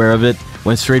was aware of it.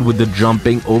 Went straight with the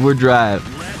jumping overdrive.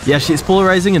 Yeah, she's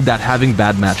polarizing and that having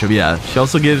bad matchup. Yeah, she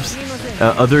also gives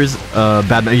others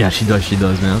bad. Yeah, she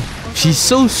does, man. She's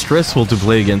so stressful to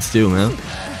play against too, man.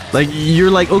 Like,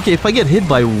 you're like, okay, if I get hit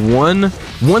by one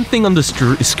thing on the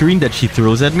screen that she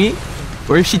throws at me,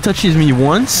 or if she touches me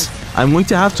once, I'm going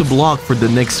to have to block for the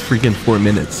next freaking 4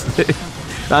 minutes.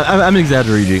 I'm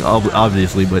exaggerating,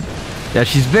 obviously, but yeah,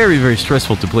 she's very, very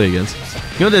stressful to play against.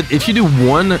 You know that if you do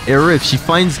one error, if she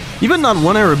finds, even not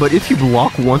one error, but if you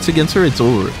block once against her, it's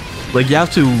over. Like,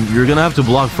 you're gonna have to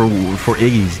block for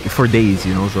days,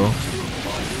 you know, so.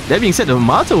 That being said,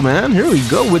 Amato, man, here we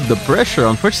go with the pressure.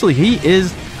 Unfortunately, he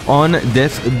is on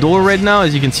death's door right now,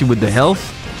 as you can see with the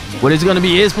health. What is gonna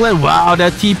be his plan? Wow,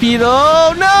 that TP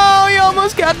though. No, he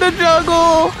almost got the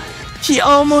juggle. He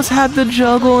almost had the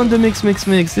juggle on the mix.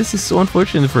 This is so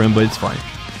unfortunate for him, but it's fine.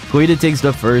 Kouhide takes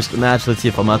the first match. Let's see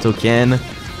if Amato can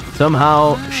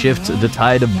somehow shift the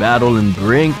tide of battle and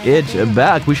bring it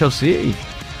back. We shall see.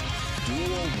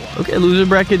 Okay, loser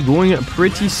bracket going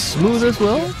pretty smooth as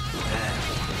well.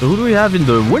 So who do we have in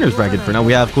the winners bracket for now?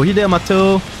 We have Kouhide,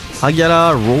 Amato,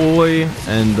 Hagyaara, Roy,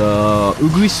 and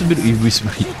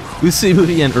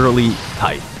Usuiburi and early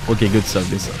tight. Okay, good stuff.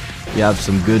 We have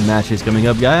some good matches coming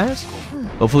up, guys.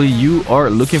 Hopefully you are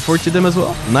looking forward to them as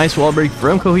well. Nice wall break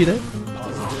from Kouhide.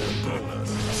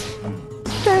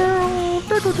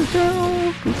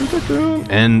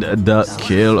 And the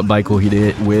kill by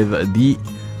Kouhide with the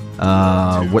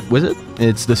what was it?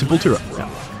 It's the Sepultura. Yeah.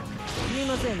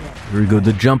 Here we go,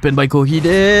 the jump in by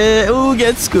Kouhide. Ooh,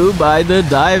 gets scooped by the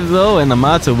dive though, and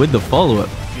Amato with the follow-up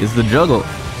is the juggle.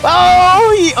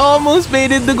 Oh, he almost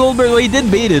baited the gold burst. Well, he did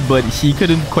bait it, but he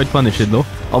couldn't quite punish it though.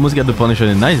 Almost got the punish on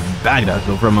a nice backdash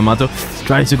though from Amato.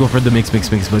 Tries to go for the mix, but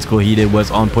Kouhide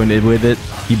was on point with it.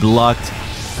 He blocked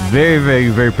very, very,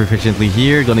 very proficiently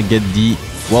here. Gonna get the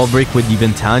wall break with the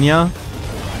Ventania.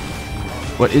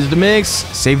 What is the mix?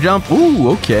 Safe jump. Ooh,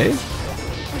 okay.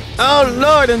 Oh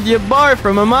lord, and the bar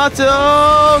from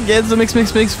Amato gets the mix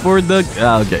for the...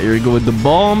 Okay, here we go with the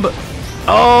bomb.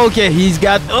 Okay, he's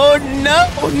got... Oh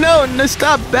no,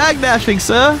 stop backdashing,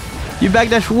 sir. You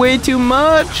backdash way too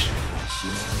much.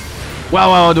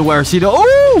 Wow, the YRC though.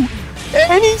 Oh!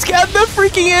 And he's got the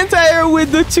freaking anti-air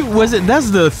with the 2. Was it? That's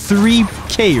the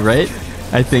 3K, right?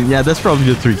 I think. Yeah, that's probably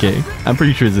the 3K. I'm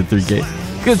pretty sure it's the 3K.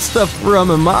 Good stuff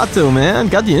from Amato, man.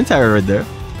 Got the anti-air right there.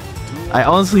 I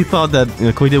honestly thought that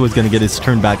Kouhide was going to get his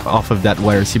turn back off of that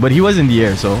YRC, but he was in the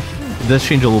air, so it does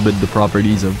change a little bit the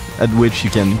properties of at which you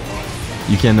can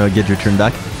get your turn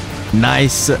back.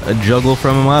 Nice juggle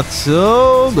from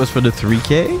Amato. Goes for the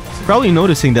 3K. Probably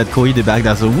noticing that Kouhide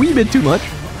backdash a wee bit too much.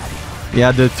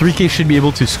 Yeah, the 3K should be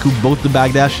able to scoop both the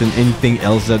backdash and anything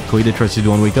else that Kouhide tries to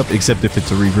do on wake up, except if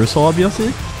it's a reversal,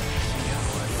 obviously.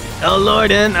 Oh lord,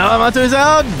 and Amato is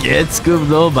out. Gets scooped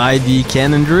though by the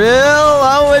cannon drill.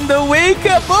 Oh, and the wake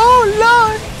up. Oh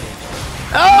lord.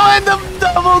 Oh, and the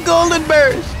double golden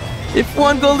burst. If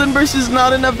one golden burst is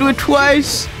not enough, do it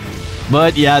twice.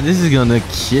 But yeah, this is gonna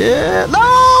kill.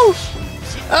 No!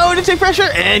 Oh, to take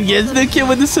pressure and gets the kill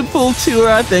with the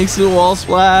Sepultura thanks to the wall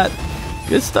splat.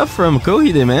 Good stuff from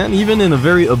Kouhide, man. Even in a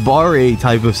very Abare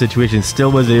type of situation,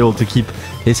 still was able to keep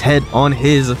his head on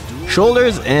his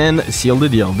shoulders and seal the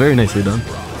deal. Very nicely done.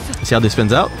 Let's see how this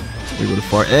spins out. We go to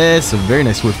 4S. A very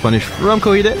nice swift punish from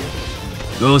Kouhide.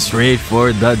 Go straight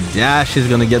for the dash. Is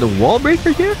gonna get a wall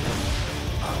breaker here.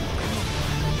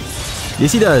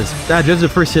 Yes, he does. Just the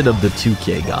first hit of the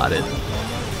 2K. Got it.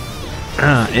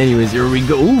 Anyways, here we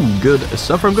go. Ooh, good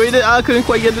stuff from Kouhide. I couldn't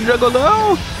quite get the juggle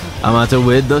though. Amato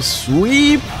with the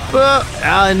sweep.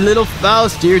 And little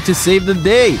Faust here to save the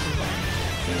day.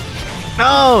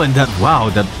 Oh, and that, wow,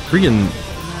 that freaking,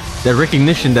 that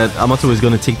recognition that Amato is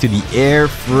going to take to the air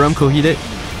from Kouhide.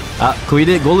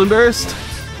 Kouhide, golden burst.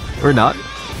 Or not.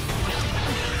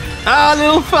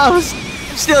 Little Faust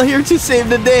still here to save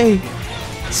the day.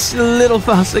 Little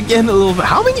Faust, again, a little.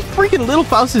 How many freaking little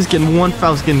Faustes can one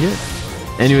Faust can get?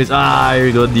 Anyways, here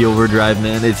we go, the overdrive,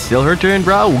 man. It's still her turn,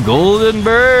 bro. Golden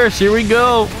burst, here we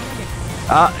go.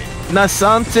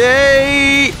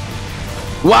 Nasante.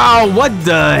 Wow, what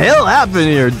the hell happened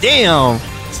here? Damn.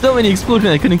 So many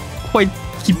explosions, I couldn't quite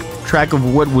keep track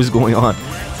of what was going on.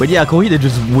 But yeah, Kouhide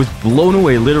just was blown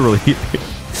away, literally.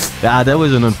 Ah, that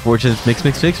was an unfortunate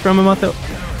mix from Amato.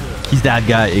 He's that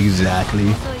guy,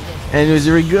 exactly. Anyways,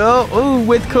 here we go. Oh,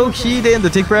 with Kouhide and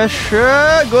the take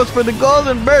pressure. Goes for the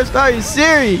golden burst. Are you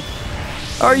serious?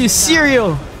 Are you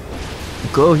serial?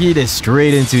 Kouhide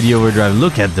straight into the overdrive.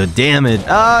 Look at the damage.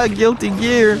 Ah, guilty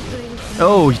gear.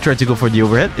 Oh, he tried to go for the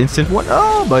overhead. Instant one.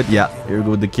 Oh, but yeah, here we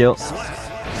go with the kill.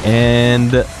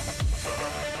 And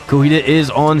Kouhide is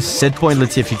on set point.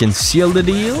 Let's see if he can seal the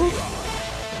deal.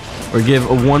 Or give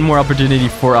one more opportunity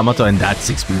for Amato. And that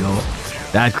 6P though.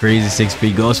 That crazy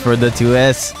 6P goes for the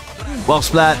 2S. Wall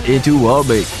splat into wall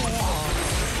break.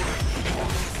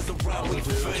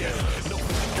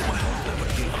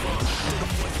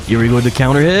 Here we go with the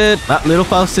counter hit. Little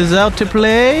Faust is out to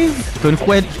play. Couldn't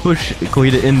quite push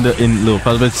Kouhide in Little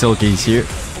Faust, but still case here.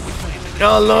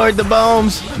 Oh lord, the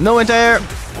bombs. No entire.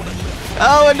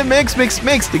 Oh, and the mix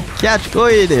to catch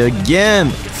Kouhide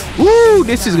again. Woo,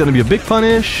 this is gonna be a big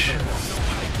punish.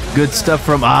 Good stuff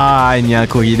from and yeah,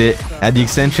 Kouhide had the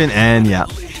extension, and yeah.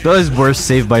 That was worst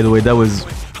save, by the way. That was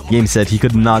game set. He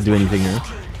could not do anything here.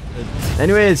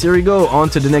 Anyways, here we go. On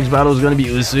to the next battle. Is going to be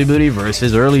Usuiburi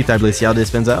versus early type. Let's see how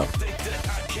this pans out.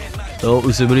 So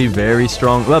Usuiburi very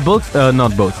strong. Well, both,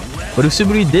 not both. But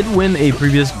Usuiburi did win a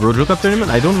previous Brojo Cup tournament.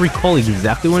 I don't recall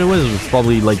exactly when it was. It was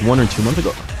probably like 1 or 2 months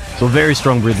ago. So very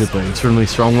strong Bridget player. Extremely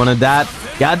strong one at that.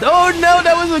 Yeah. Oh no,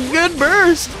 that was a good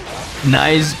burst.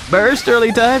 Nice burst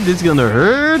early type. This is gonna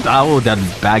hurt. Oh, that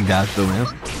backdash though, man.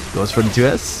 Goes for the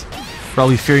 2S.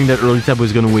 Probably fearing that early type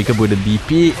was going to wake up with a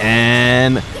DP.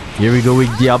 And here we go with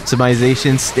the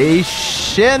optimization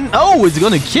station. Oh, it's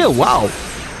going to kill. Wow.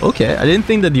 Okay. I didn't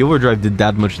think that the overdrive did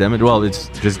that much damage. Well, it's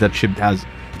just that Chipp has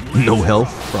no health,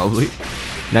 probably.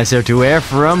 Nice air to air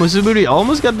from Usuiburi.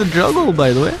 Almost got the juggle,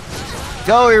 by the way.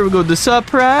 Oh, here we go. The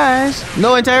surprise.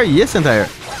 No entire. Yes, entire.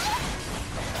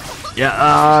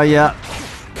 Yeah. Yeah.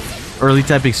 Early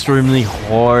type extremely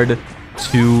hard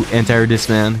to entire this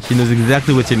man. He knows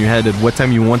exactly what's in your head at what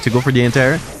time you want to go for the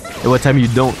entire and what time you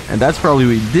don't, and that's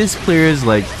probably this player's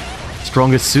like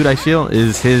strongest suit. I feel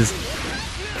is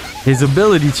his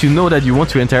ability to know that you want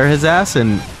to entire his ass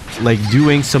and like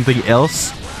doing something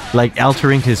else, like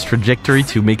altering his trajectory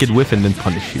to make it whiff and then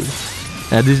punish you,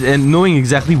 and knowing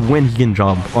exactly when he can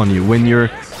jump on you when your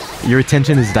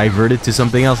attention is diverted to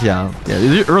something else. Yeah,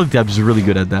 early type is really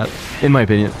good at that, in my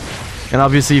opinion. And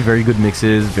obviously, very good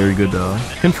mixes, very good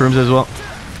confirms as well.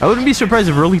 I wouldn't be surprised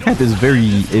if early type is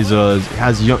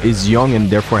young and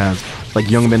therefore has like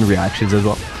young men reactions as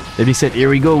well. That being said, here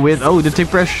we go with the take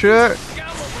pressure.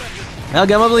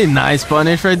 Gamma Blade, nice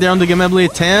punish right there on the Gamma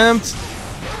Blade attempt.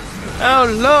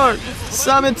 Oh lord,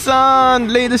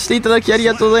 Samet-san,レイドしていただきあり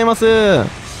がとうございます。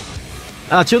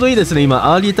ちょうどいいですね。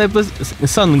今アーリータイプ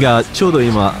さんがちょうど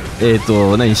今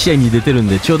試合に出てるん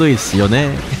でちょうどいいですよ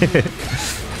ね。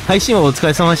配信はお疲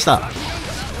れ様でした。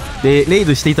で、レイ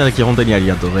ドしていただき本当にあり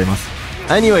がとうございます。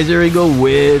Anyways, here we go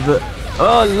with...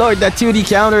 Oh lord, that 2D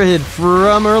counter hit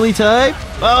from early type.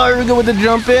 Oh, here we go with the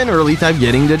jump in. Early type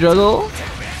getting the juggle.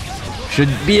 Should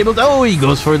be able to... Oh, he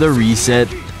goes for the reset.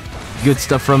 Good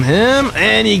stuff from him.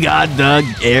 And he got the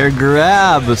air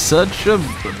grab. Such a...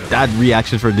 That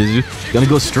reaction for Dizu. Gonna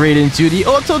go straight into the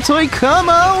Ototoi. Come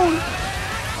on!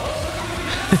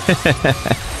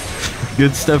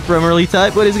 Good stuff from early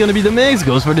type. What is going to be the mix?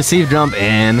 Goes for the safe jump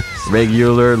and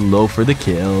regular low for the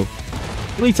kill.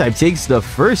 Early type takes the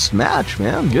first match,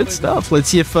 man. Good stuff. Let's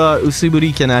see if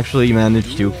Usuiburi can actually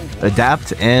manage to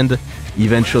adapt and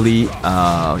eventually,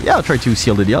 try to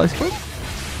seal the deal, I suppose.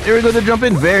 Here we go, the jump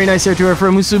in. Very nice air to air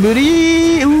from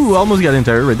Usuiburi. Ooh, almost got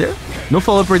entire right there. No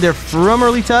follow-up right there from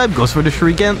early type. Goes for the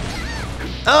shuriken.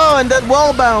 Oh, and that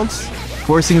wall bounce.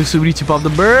 Forcing Usuiburi to pop the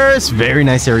burst. Very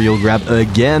nice aerial grab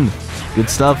again. Good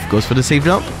stuff. Goes for the safe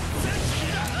jump.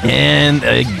 And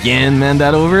again, man,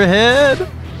 that overhead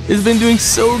has been doing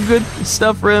so good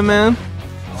stuff for him, man.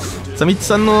 サミット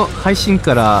さんの配信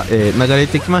から、流れ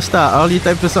てきました。アーリー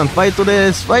タイプさん、ファイト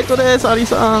です。ファイトです、アリ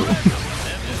さん。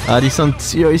アリさん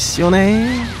強いっすよ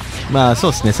ね。まあそ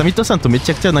うですね。サミットさんとめち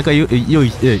ゃくちゃ仲良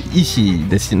いし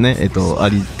ですね。アー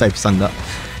リータイプさんが。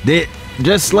で、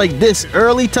just like this,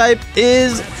 early type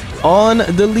is on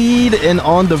the lead and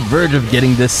on the verge of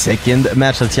getting the second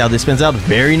match. Let's see how this spins out.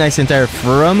 Very nice entire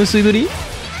from Usuiburi.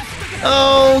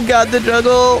 Oh, got the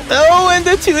juggle. Oh, and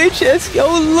the 2HS.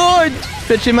 Oh, Lord.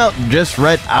 Pitch him out just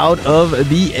right out of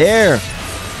the air.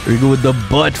 Here we go with the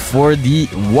butt for the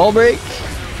wall break.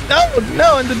 Oh,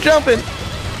 no, and the jumping.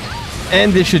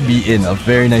 And this should be enough.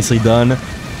 Very nicely done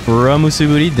from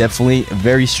Usuiburi. Definitely a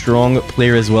very strong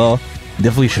player as well.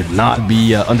 Definitely should not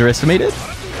be underestimated.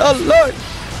 Oh, Lord.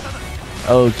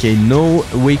 Okay, no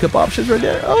wake-up options right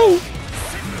there. Oh!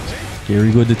 Here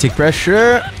we go to take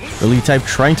pressure. Early type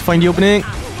trying to find the opening.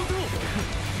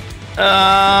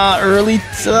 Early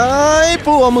type.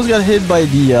 Oh, almost got hit by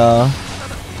the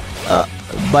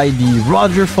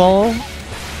Roger fall.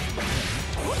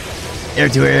 Air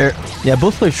to air. Yeah,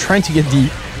 both players trying to get the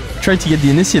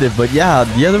initiative, but yeah,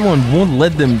 the other one won't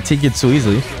let them take it so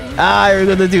easily. Here we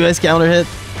go the 2S counter hit.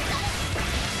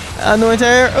 No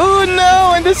entire. Oh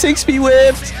no, and the 6P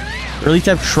whipped. Early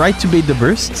type tried to bait the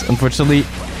burst. Unfortunately,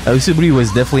 Usuiburi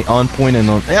was definitely on point and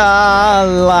on.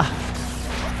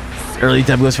 Early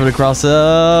type goes for the cross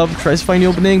up. Tries to find the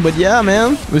opening, but yeah,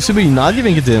 man. Usuiburi not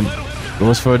giving it to him.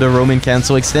 Goes for the Roman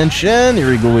cancel extension. Here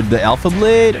we go with the Alpha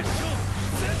Blade.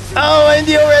 Oh, and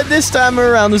the overhead this time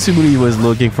around. Usuiburi was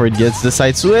looking for it. Gets the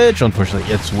side switch. Unfortunately,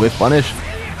 gets whiff punish.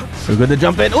 We're going to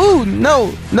jump in. Ooh,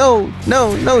 no,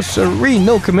 sorry.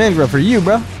 No command grab for you,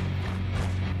 bro.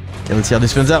 Okay, let's see how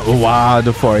this spins out. Oh, wow,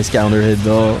 the forest counter hit,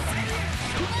 though.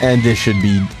 And this should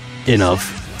be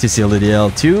enough to seal the deal.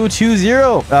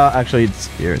 2-2-0. Actually, it's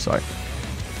here, sorry.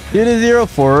 2-0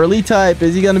 for early type.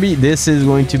 Is he going to be? This is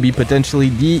going to be potentially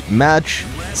the match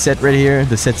set right here.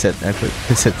 The set, actually.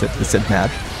 The set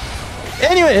match.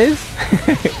 Anyways.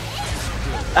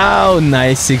 Oh,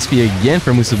 nice 6P again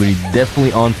from Usuiburi.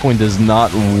 Definitely on point. Does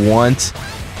not want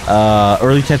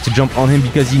early type to jump on him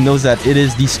because he knows that it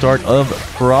is the start of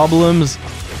problems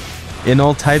in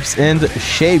all types and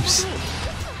shapes.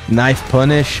 Nice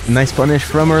punish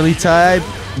from early type.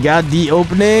 Got the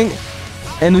opening.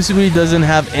 And Usuiburi doesn't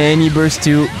have any burst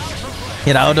to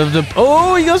get out of the...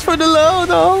 Oh, he goes for the low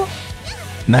though.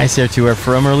 Nice air to air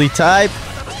from early type.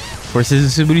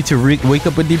 Forces Usuiburi to wake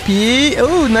up with DP.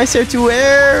 Oh, nice air to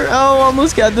air. Oh,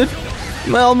 almost got the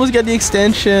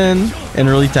extension. And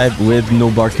early type with no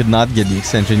bar could not get the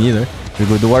extension either. We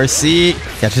go to RC.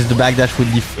 Catches the backdash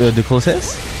with the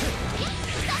closest.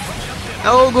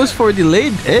 Oh, goes for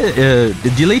delayed.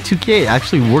 The delayed 2K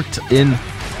actually worked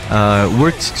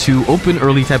to open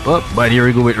early type up. But here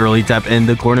we go with early type and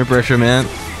the corner pressure, man.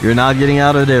 You're not getting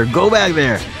out of there. Go back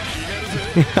there.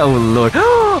 Oh lord.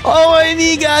 Oh, and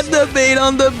he got the bait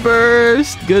on the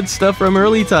burst. Good stuff from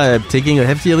early type. Taking a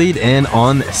hefty lead and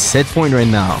on set point right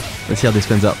now. Let's see how this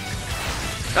spins up.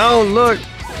 Oh lord.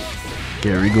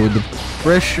 Here we go with the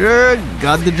pressure.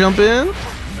 Got the jump in.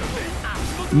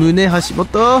 Mune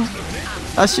Hashimoto.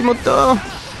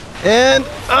 And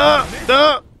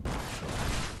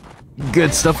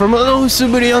good stuff from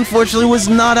Usuiburi. Unfortunately was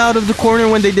not out of the corner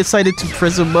when they decided to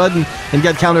press a button and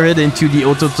got counter hit into the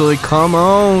Ototoi. Come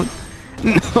on.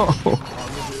 No.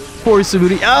 Poor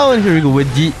Usuiburi. Oh, and here we go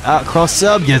with the cross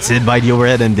sub. Gets hit by the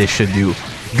overhead and this should do.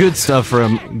 Good stuff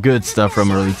from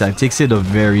early type. Takes it a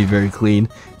very, very clean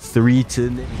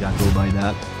 3-0. Got go by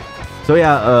that. So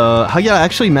yeah, Hagyaara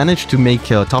actually managed to make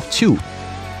top 2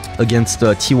 against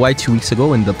TY 2 weeks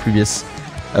ago in the previous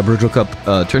Brojo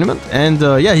Cup tournament, and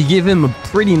yeah, he gave him a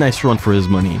pretty nice run for his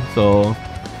money. So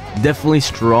definitely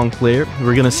strong player.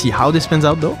 We're gonna see how this spins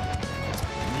out though.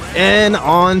 And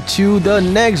on to the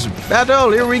next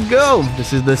battle. Here we go.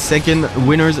 This is the second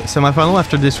winners semifinal.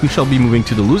 After this, we shall be moving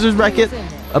to the losers bracket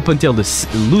up until the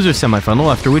losers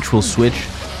semifinal. After which we'll switch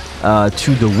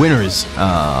to the winners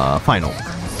final.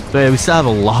 So yeah, we still have a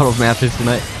lot of matches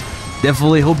tonight.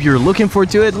 Definitely hope you're looking forward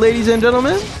to it, ladies and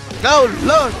gentlemen. Oh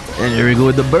lord! And here we go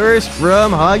with the burst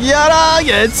from Hagyaara.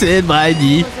 Gets hit by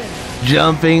the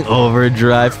jumping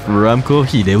overdrive from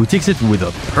Kouhide, who takes it with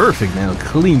a perfect, man, a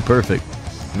clean perfect.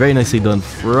 Very nicely done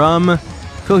from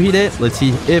Kouhide. Let's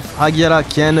see if Hagyaara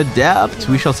can adapt.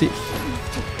 We shall see.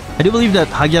 I do believe that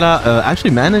Hagyaara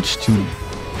actually managed to...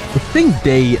 I think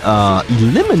they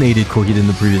eliminated Kouhide in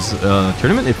the previous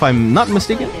tournament, if I'm not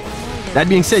mistaken. That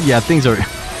being said, yeah, things are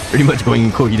pretty much going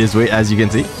in Kouhide's way, as you can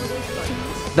see.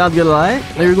 Not gonna lie.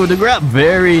 There we go, the grab.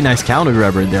 Very nice counter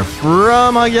grab right there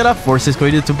from Hagyaara. Forces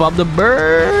Kouhide to pop the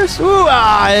burst. Ooh,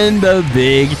 and the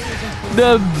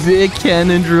big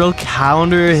cannon drill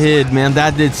counter hit. Man,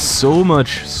 that did so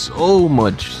much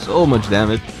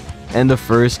damage. And the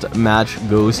first match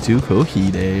goes to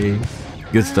Kouhide.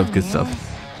 Good stuff, good stuff.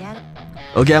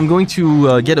 Okay, I'm going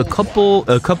to get a cup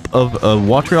of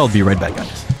water. I'll be right back,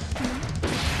 guys.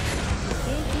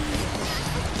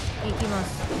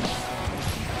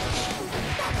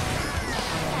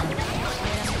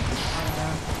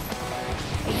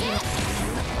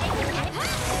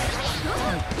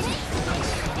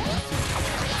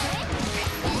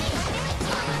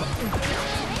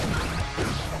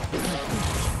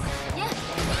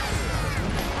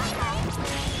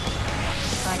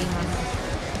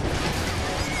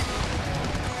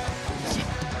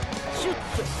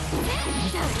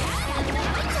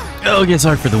 Okay,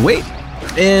 sorry for the wait.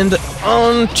 And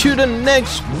on to the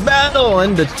next battle,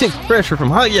 and the tick pressure from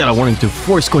Hagyaara wanting to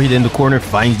force Kouhide in the corner,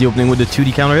 finds the opening with the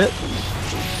 2D counter hit.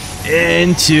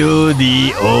 Into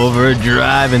the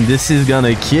overdrive, and this is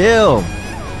gonna kill.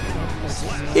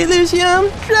 Illusion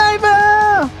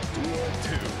driver!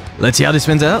 Let's see how this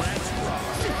spins out.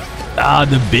 Ah,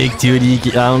 the big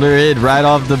 2D counter hit right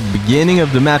off the beginning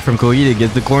of the match from Kouhide,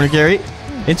 gets the corner carry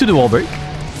into the wall break.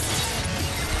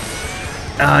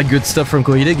 Ah, good stuff from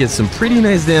Kouhide, gets some pretty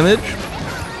nice damage.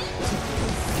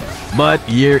 But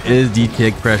here is the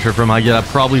kick pressure from Hagyaara,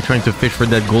 probably trying to fish for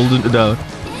that golden, the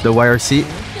YRC.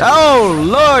 Oh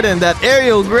lord, and that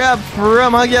aerial grab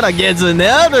from Hagyaara gets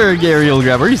another aerial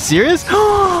grab. Are you serious?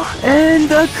 And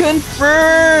the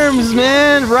confirms,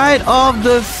 man, right off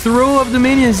the throw of the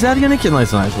minion. Is that gonna kill?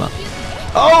 Nice.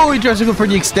 Oh, he tries to go for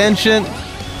the extension.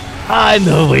 And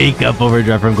the wake up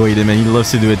overdrive from Kouhide, man. He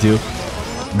loves to do it too.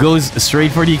 Goes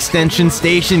straight for the extension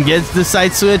station, gets the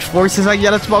side switch, forces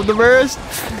Hagyaara to pop the burst.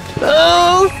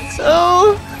 Oh,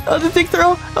 the tick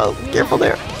throw. Oh, careful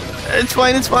there. It's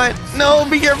fine. No,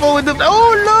 be careful with the...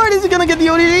 Oh, lord, is he gonna get the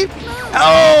ODD?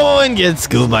 Oh, and gets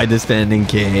scooped by the standing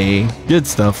K. Good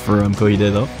stuff from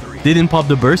Kouhide, though. Didn't pop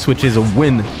the burst, which is a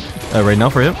win right now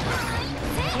for him.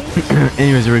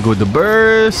 Anyways, here we go with the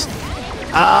burst.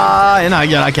 And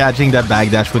Hagyaara catching that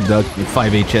backdash with the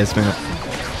 5 HS, man.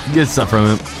 Good stuff from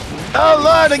him. Oh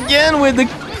lord, again with the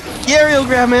aerial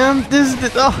grab, man. This is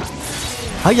the... Oh.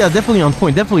 Hagyaara definitely on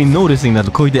point. Definitely noticing that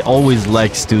Kouhide always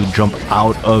likes to jump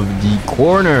out of the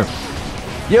corner.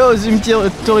 Yo,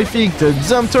 Terrific,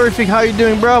 Terrific, how you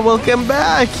doing, bro? Welcome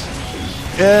back.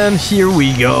 And here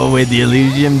we go with the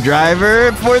Elysium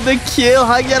driver for the kill.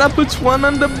 Hagyaara puts one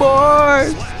on the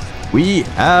board. We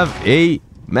have a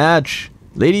match,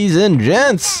 ladies and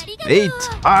gents.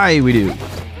 8-eye we do.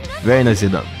 Very nicely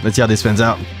done. Let's see how this pans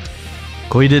out.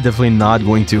 Kouhide definitely not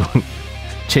going to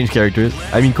change characters.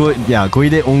 I mean,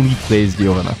 Kouhide only plays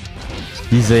Giovanna.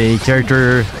 He's a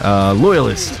character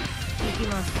loyalist.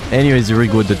 Anyways, here we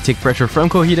go with the tick pressure from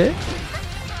Kouhide.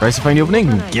 Tries to find the opening.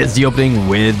 Gets the opening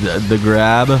with the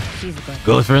grab.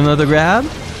 Goes for another grab.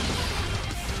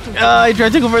 He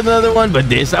tried to go for another one, but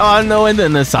this... Oh no, and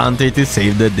then Asante to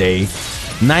save the day.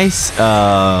 Nice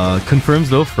confirms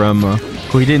though from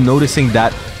Kouhide, noticing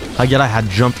that Hagyaara had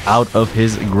jumped out of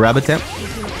his grab attempt.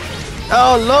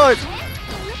 Oh lord!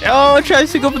 Oh,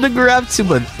 tries to go for the grab too,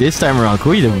 but this time around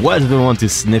Kouhide was the one to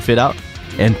sniff it out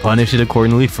and punish it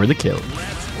accordingly for the kill.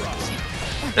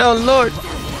 Oh lord!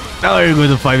 Oh, here goes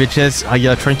the 5 HS.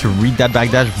 Hagyaara trying to read that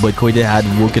backdash, but Kouhide had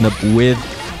woken up with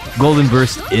Golden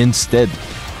Burst instead.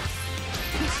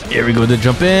 Here we go to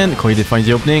jump in. Kouhide finds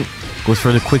the opening. Goes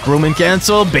for the quick Roman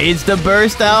cancel. Baits the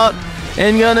burst out.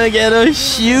 And gonna get a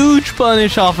huge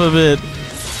punish off of it.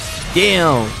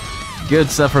 Damn. Good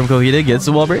stuff from Kouhide. Gets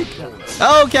the wall break.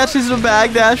 Oh, catches the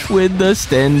backdash with the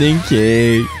standing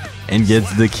K. And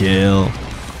gets the kill.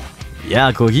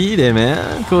 Yeah, Kouhide,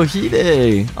 man.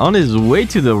 Kouhide on his way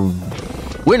to the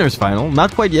winner's final.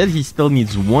 Not quite yet. He still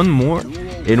needs one more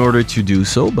in order to do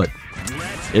so, but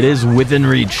it is within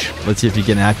reach. Let's see if he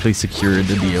can actually secure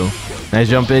the deal. Nice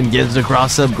jump in, gets the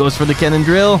cross up, goes for the cannon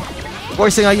drill.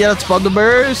 Forcing Hagyaara to spot the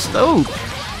burst. Oh.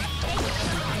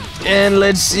 And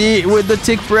let's see with the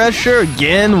tick pressure.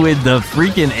 Again with the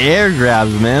freaking air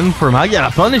grabs, man. From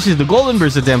Hagyaara punishes the golden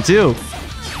burst attempt too.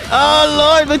 Oh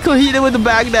lord, but Kouhide with the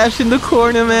backdash in the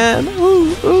corner, man.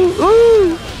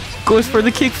 Ooh. Goes for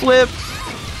the kick flip.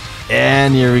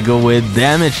 And here we go with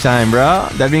damage time, bro.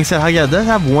 That being said, Hagyaara does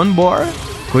have one bar.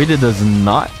 Kouhide does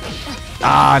not.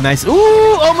 Ah, nice.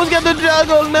 Ooh, almost got the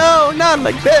juggle. No, not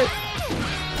like that.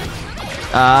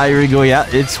 Here we go. Yeah,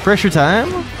 it's pressure time.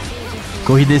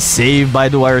 Kouhide is saved by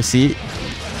the YRC.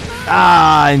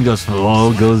 And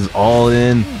goes all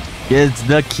in. Gets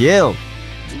the kill.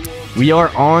 We are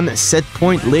on set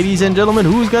point, ladies and gentlemen.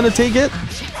 Who's gonna take it?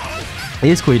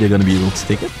 Is Kouhide gonna be able to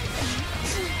take it?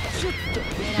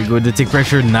 We go with the tick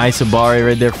pressure. Nice Abari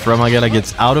right there from Hagyaara.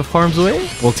 Gets out of harm's way.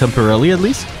 Well, temporarily at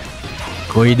least.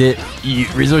 Kouhide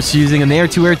resorts to using an air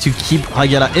to air to keep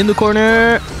Hagyaara in the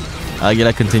corner.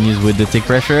 Hagyaara continues with the tick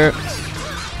pressure.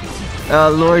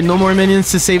 Lord, no more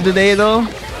minions to save the day though.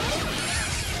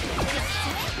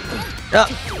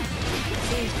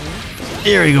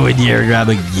 Here we go with the air grab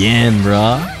again,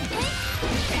 bruh.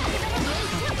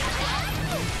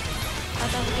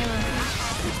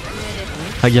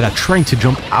 Hagyaara trying to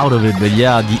jump out of it, but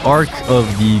yeah, the arc of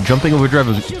the jumping overdrive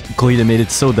of Kouhide made it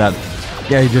so that,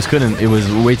 yeah, he just couldn't. It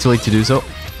was way too late to do so.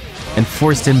 And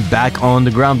forced him back on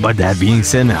the ground. But that being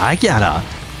said, Hagyaara,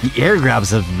 the air grabs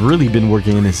have really been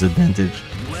working in his advantage.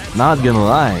 Not gonna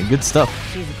lie, good stuff.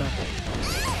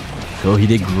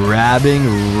 Kouhide grabbing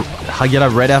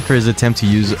Hagyaara right after his attempt to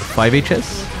use 5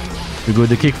 HS. We go with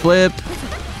the kick flip.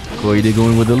 Kouhide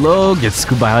going with the low. Gets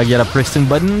scooped by Hagyaara, pressing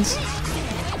buttons.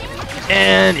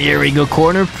 And here we go.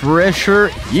 Corner pressure.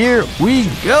 Here we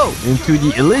go. Into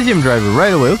the Elysium driver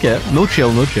right away. Okay. No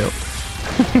chill, no chill.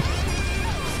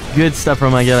 Good stuff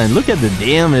from Hagyaara. And look at the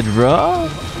damage, bro.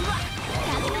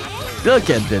 Look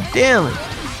at the damage.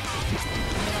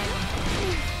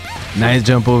 Nice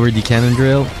jump over the cannon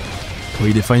drill.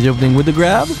 Kouhide finds the opening with the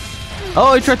grab.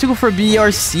 Oh, he tried to go for a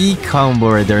BRC combo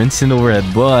right there. Instant overhead.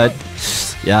 But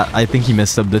yeah, I think he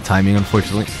messed up the timing,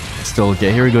 unfortunately. Still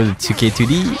okay. Here we go to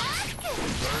 2K2D.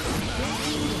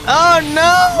 Oh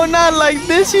no, not like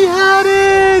this. He had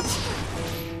it.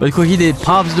 But Kouhide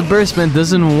pops the burst, man.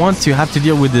 Doesn't want to have to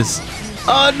deal with this.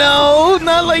 Oh no,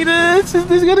 not like this. Is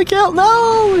this gonna count?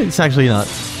 No, it's actually not.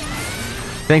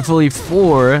 Thankfully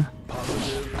for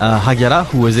Hagyaara,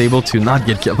 who was able to not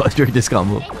get killed during this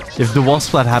combo. If the wall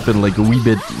splat happened like a wee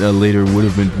bit later, it would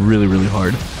have been really, really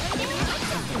hard.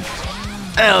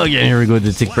 Oh yeah, here we go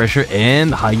to take pressure,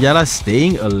 and Hagyaara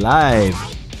staying alive.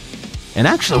 And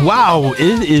actually, wow,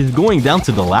 it is going down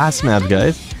to the last match,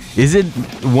 guys. Is it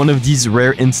one of these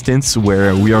rare instances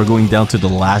where we are going down to the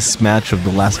last match of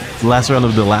the last round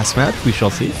of the last match? We shall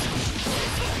see.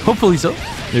 Hopefully so.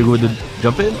 Here we go with the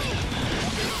jump in.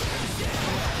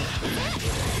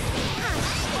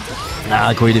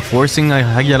 Kouhide forcing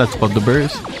Hagyaara to pop the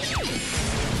burst.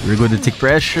 Here we go to take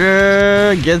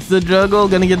pressure. Gets the juggle.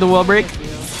 Gonna get the wall break.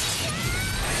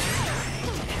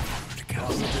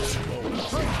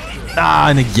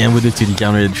 And again with the 2D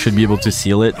counter, it should be able to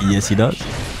seal it. Yes, he does.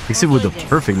 Takes it with a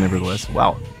perfect, nevertheless.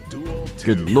 Wow.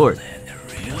 Good lord.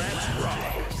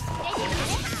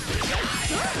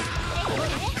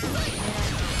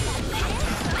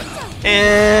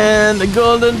 And the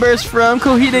golden burst from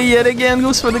Kouhide yet again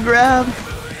goes for the grab.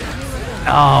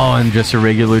 Oh, and just a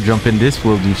regular jump in. This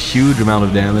will do huge amount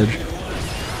of damage.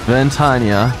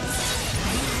 Ventania.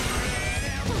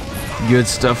 Good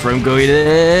stuff from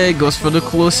Kouhide. Goes for the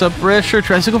close-up pressure.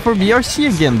 Tries to go for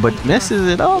BRC again, but messes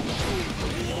it up.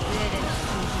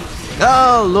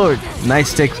 Oh, lord.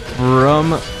 Nice take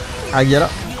from Hagyaara.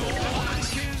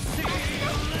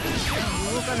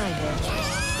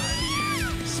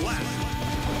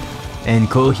 And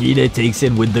Kouhide takes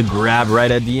it with the grab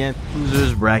right at the end.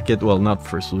 Losers bracket. Well, not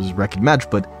first losers bracket match,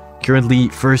 but currently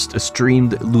first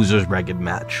streamed losers bracket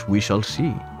match. We shall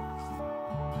see.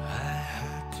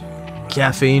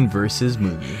 Caffeine versus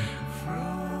Mugi.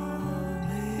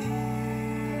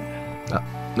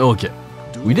 Okay.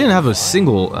 We didn't have a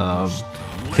single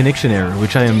connection error,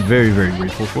 which I am very, very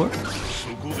grateful for.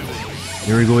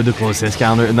 Here we go with the closest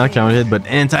counter, not counter hit, but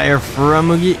anti-air from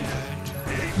Mugi.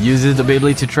 Uses the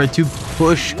Beyblade to try to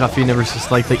push Caffeine ever so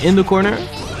slightly in the corner.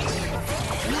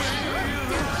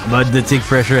 But the tick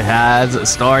pressure has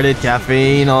started.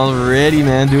 Caffeine already,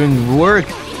 man, doing work.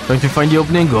 Trying to find the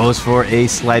opening, goes for a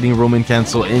sliding Roman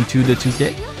cancel into the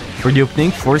 2K. For the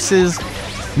opening, forces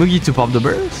Mugi to pop the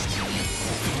burst.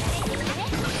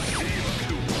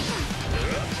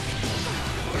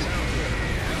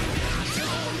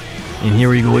 And here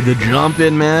we go with the jump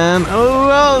in, man. Oh,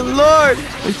 well, lord!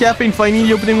 The Caffeine finding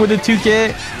the opening with the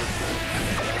 2K.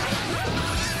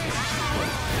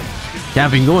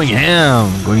 Caffeine going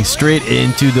ham, going straight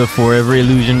into the Forever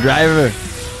Illusion driver.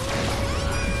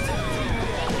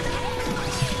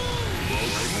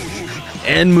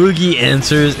 And Mugi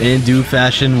answers in due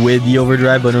fashion with the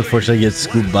overdrive, but unfortunately gets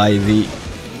scooped by the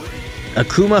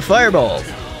Akuma Fireball.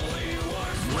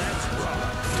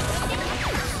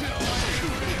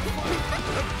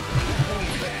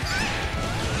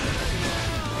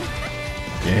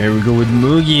 Here we go with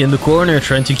Mugi in the corner,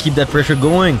 trying to keep that pressure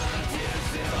going.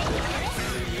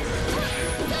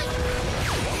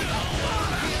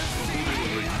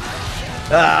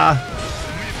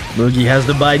 Mugi has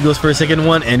the bite, goes for a second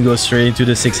one, and goes straight into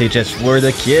the 6HS for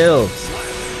the kill.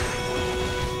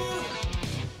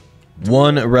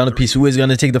 One round apiece. Who is going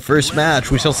to take the first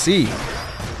match? We shall see.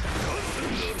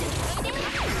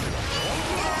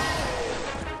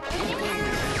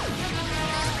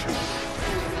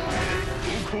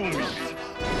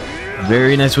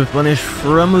 Very nice with punish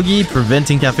from Mugi,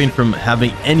 preventing Caffeine from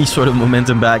having any sort of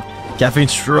momentum back. Caffeine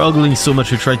struggling so much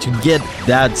to try to get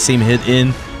that same hit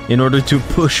in order to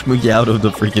push Mugi out of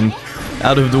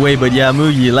the way. But yeah,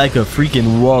 Mugi, like a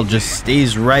freaking wall, just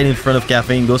stays right in front of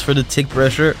Caffeine, goes for the tick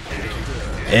pressure,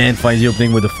 and finds the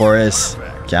opening with the 4S.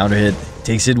 Counter hit,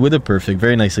 takes it with a perfect.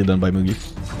 Very nicely done by Mugi.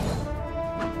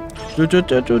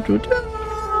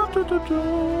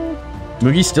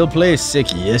 Mugi still plays sick.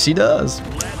 Yes, he does.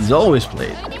 He's always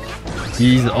played.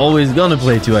 He's always gonna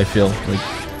play too, I feel. Like,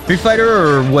 Street Fighter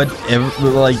or whatever,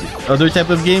 like other type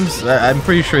of games, I'm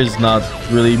pretty sure it's not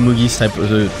really Mugi's type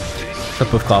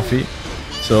of coffee.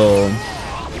 So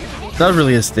it's not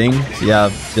really his thing. So yeah,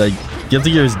 like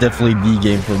Guilty Gear is definitely the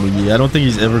game for Mugi. I don't think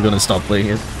he's ever gonna stop playing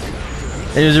it.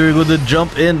 And here's where we go to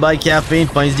jump in by Caffeine,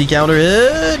 finds the counter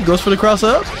hit, goes for the cross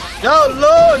up. Oh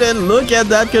lord, and look at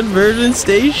that conversion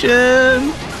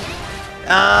station.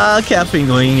 Caffeine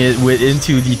going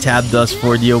into the tab dust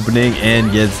for the opening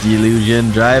and gets the illusion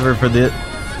driver for the...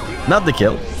 Not the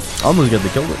kill. Almost got the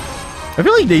kill. I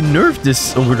feel like they nerfed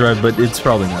this overdrive, but it's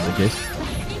probably not the case.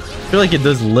 I feel like it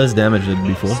does less damage than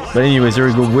before. But anyways, here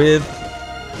we go with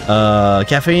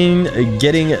Caffeine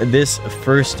getting this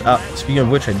first... speaking of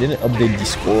which, I didn't update the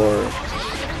score.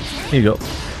 Here you go.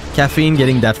 Caffeine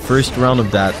getting that first round of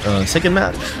that second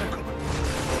match.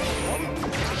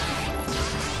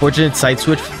 Fortunate side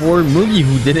switch for Mugi,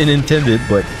 who didn't intend it,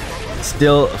 but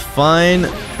still fine.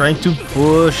 Trying to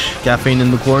push Caffeine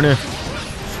in the corner.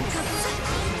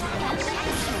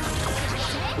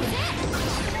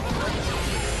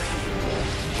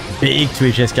 Big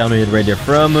 2HS counter hit right there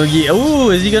from Mugi.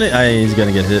 Oh, is he gonna... he's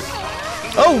gonna get hit.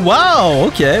 Oh, wow.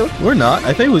 Okay, we're not.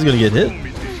 I think he was gonna get hit.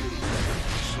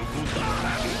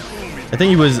 I think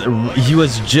he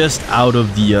was just out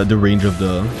of the range of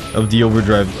the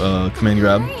overdrive command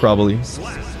grab, probably.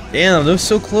 Damn, that was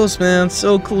so close, man.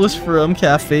 So close from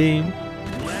Caffeine.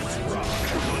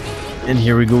 And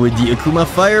here we go with the Akuma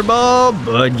Fireball,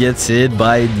 but gets hit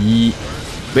by the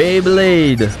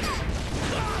Beyblade.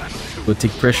 Go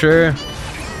take pressure.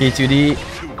 K2D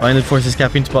finally forces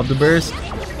Caffeine to pop the burst.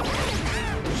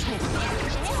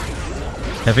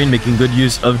 Caffeine making good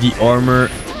use of the armor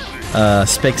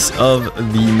specs of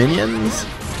the minions.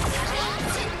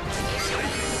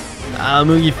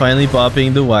 Mugi finally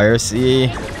popping the wire. See,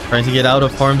 trying to get out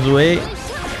of harm's way.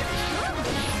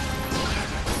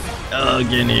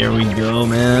 Again, here we go,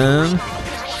 man.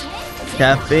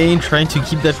 Caffeine trying to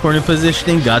keep that corner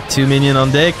positioning. Got 2 minion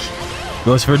on deck.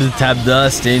 Goes for the tap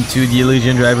dust into the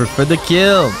illusion driver for the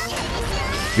kill.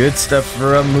 Good stuff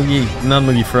from Mugi. Not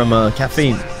Mugi, from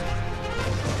Caffeine.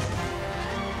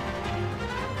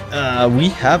 We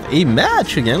have a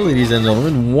match again, ladies and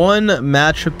gentlemen. 1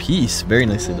 match apiece. Very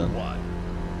nicely done.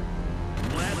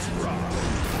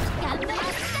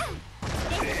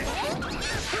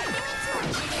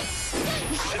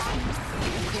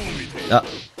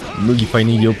 Mugi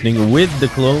finding the opening with the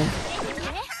clone.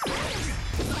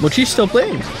 Which he's still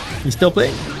playing. He's still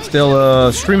playing.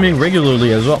 Still streaming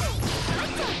regularly as well.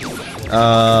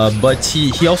 But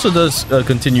he also does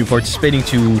continue participating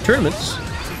to tournaments.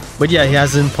 But yeah, he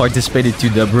hasn't participated to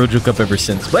the Brojo Cup ever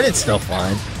since. But it's still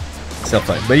fine. Still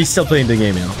fine. But he's still playing the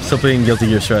game, you know. Still playing Guilty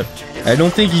Gear Strive. I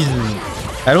don't think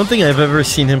I've ever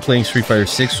seen him playing Street Fighter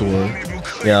 6 or...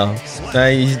 Yeah.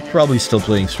 He's probably still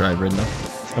playing Strive right now.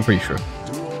 I'm pretty sure.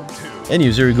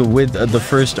 Anyways, here we go with the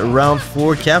first round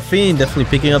for Caffeine. Definitely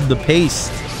picking up the pace.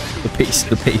 The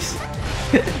pace.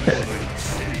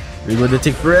 We're going to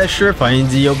take pressure.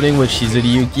 Finds the opening with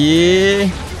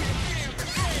Usuiburi.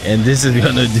 And this is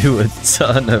gonna do a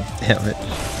ton of damage.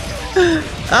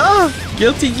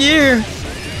 Guilty Gear!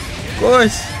 Of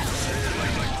course.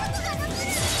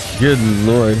 Good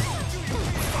lord.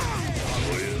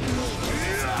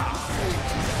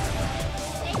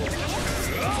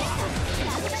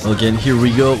 Again, here we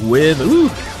go with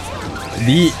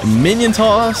the minion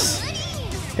toss.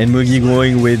 And Mugi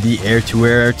going with the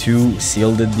air-to-air to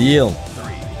seal the deal.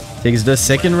 Takes the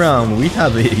second round. We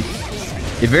have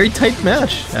a very tight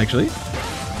match, actually.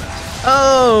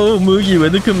 Oh, Mugi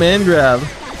with the command grab.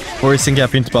 Forcing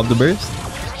Caffeine to pop the burst.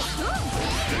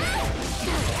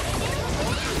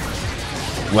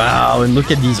 Wow, and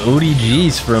look at these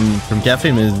ODGs from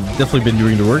Caffeine. Has definitely been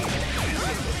doing the work.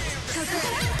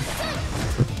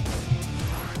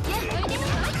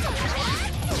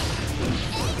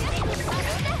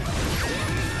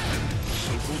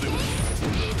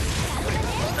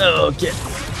 Okay.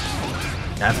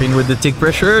 Caffeine with the take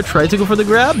pressure. Try to go for the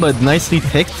grab, but nicely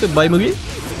picked by Mugi.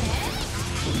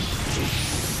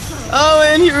 Oh,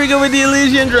 and here we go with the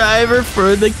illusion driver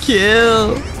for the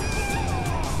kill.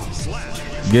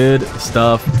 Good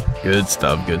stuff. Good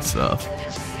stuff. Good stuff.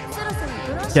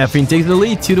 Caffeine takes the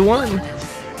lead 2-1.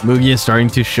 Mugi is starting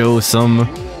to show some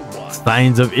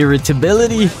signs of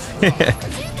irritability.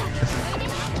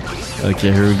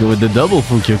 Okay, here we go with the double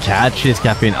full kill. Catches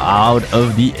Caffeine out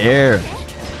of the air.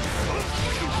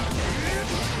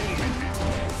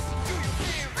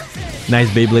 Nice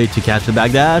Beyblade to catch the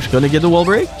backdash. Gonna get the wall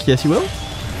break. Yes, you will.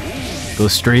 Go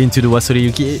straight into the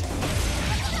Usuiburi.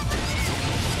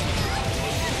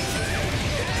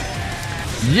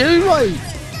 Yeah, right.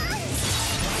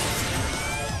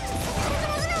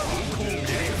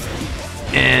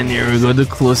 And here we go, the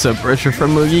close-up pressure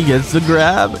from Mugi gets the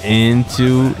grab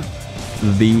into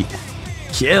the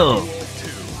kill.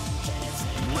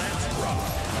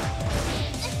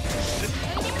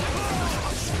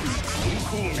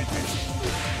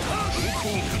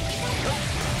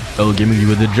 Oh, Mugi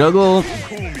with the juggle.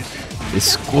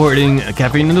 Escorting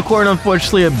Caffeine in the corner.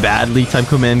 Unfortunately, a badly timed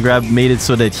command grab made it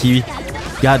so that he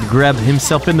got grabbed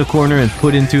himself in the corner and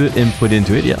put into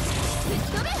it, yeah.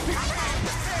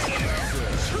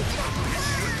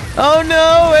 Oh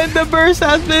no, and the burst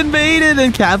has been baited,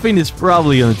 and Caffeine is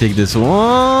probably gonna take this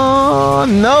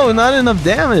one. No, not enough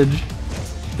damage.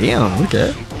 Damn,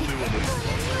 okay.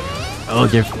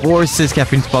 Okay, forces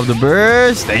Caffeine to pop the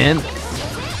burst, and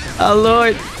oh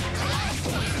lord.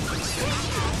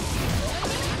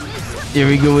 Here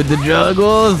we go with the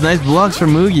juggles. Nice blocks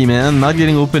from Mugi, man. Not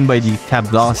getting opened by the tap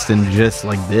blast, and just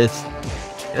like this.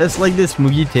 Just like this,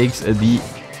 Mugi takes the...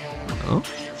 Oh?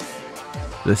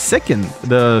 The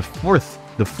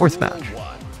fourth match.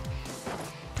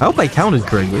 I hope I counted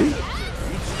correctly.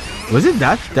 Was it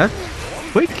that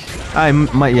quick?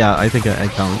 Yeah, I think I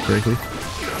counted correctly.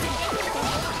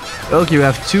 Okay, we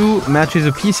have 2 matches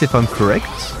apiece if I'm correct.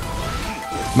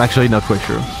 I'm actually not quite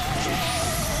sure.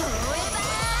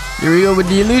 Here we go with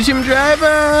the Illusion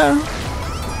Driver.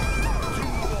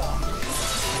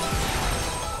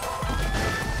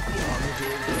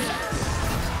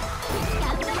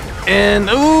 And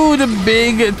ooh, the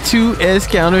big 2S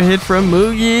counter hit from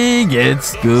Mugi gets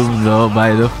scooped up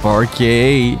by the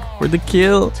 4K for the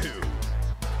kill.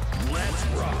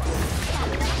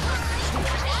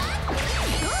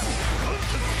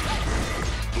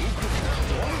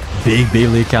 Big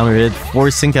Beyblade counter hit,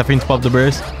 forcing Caffeine to pop the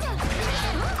burst.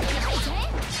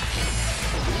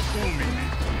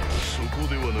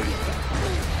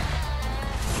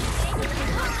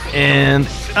 And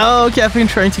oh, Caffeine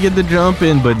trying to get the jump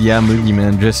in, but yeah, Mugi,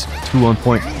 man, just 2 on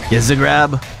point. Gets the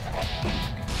grab.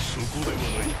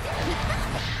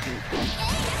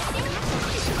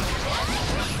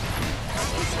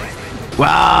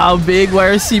 Wow, big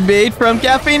YRC bait from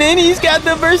Caffeine, and he's got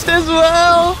the burst as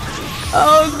well.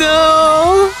 Oh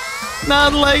no,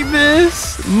 not like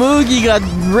this. Mugi got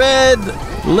red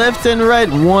left and right.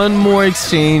 One more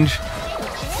exchange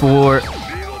for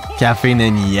Caffeine,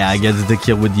 and yeah, gets the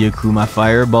kill with the Akuma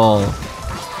Fireball.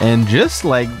 And just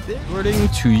like this, according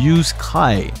to use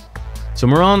Kai. So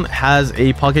Maron has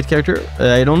a pocket character.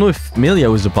 I don't know if Millia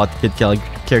was a pocket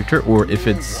character or if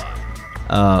it's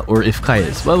or if Kai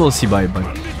is. But we'll see by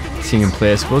seeing him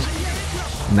play, I suppose.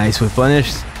 Nice with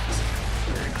punish.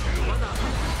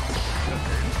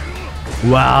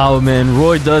 Wow, man,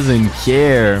 Roy doesn't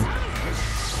care.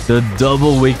 The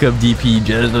double wake up DP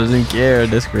just doesn't care.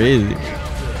 That's crazy.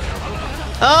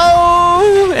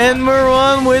 Oh, and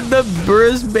Maron with the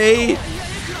burst bait.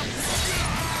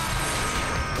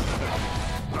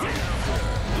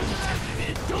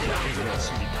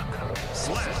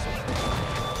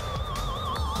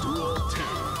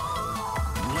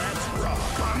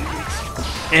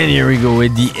 And here we go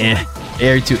with the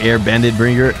air-to-air bandit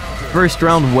bringer. First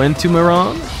round went to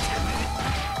Maron.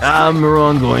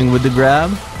 Maron going with the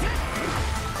grab.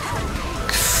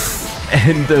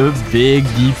 And the big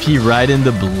DP right in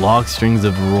the block strings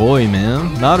of Roy,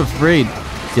 man. Not afraid.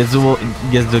 Gets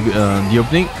the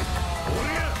opening.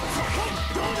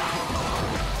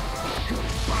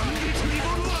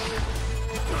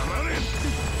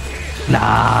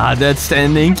 Nah, that's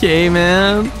standing K,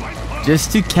 man.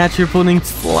 Just to catch your opponent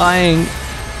flying.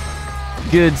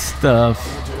 Good stuff.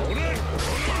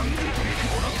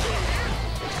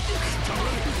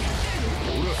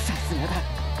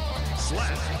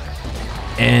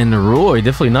 And Roy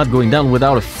definitely not going down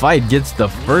without a fight. Gets the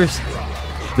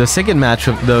second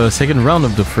round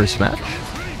of the first match.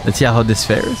 Let's see how this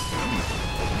fares.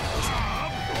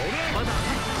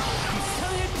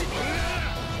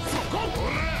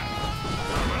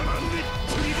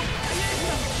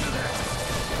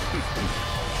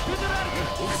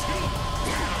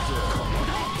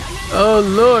 Oh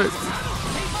lord.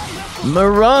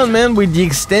 Maron, man, with the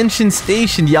extension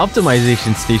station, the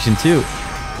optimization station too.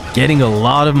 Getting a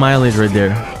lot of mileage right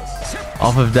there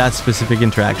off of that specific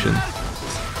interaction.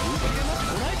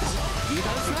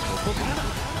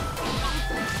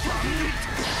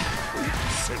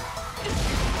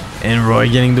 And Roy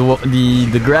getting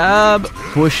the grab,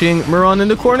 pushing Maron in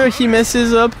the corner. He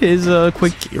messes up his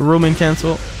quick Roman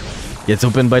cancel. Gets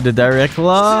opened by the direct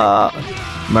law.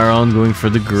 Maron going for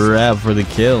the grab for the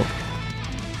kill.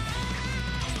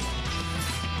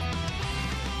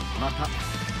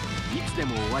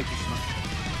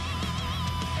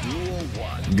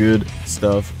 Good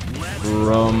stuff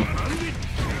from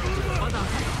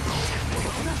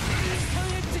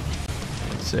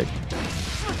Sick.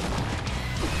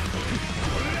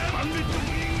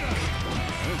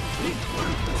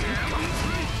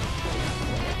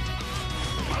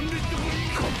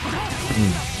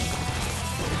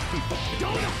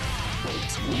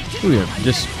 Oh yeah,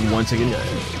 just 1 second, guys.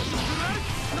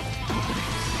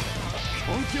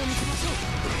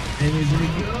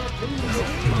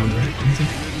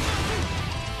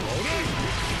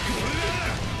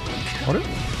 What?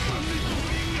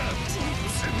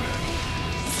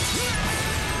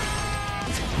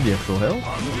 The actual hell?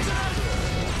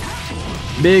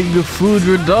 Big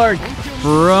food dark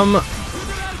from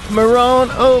Maron.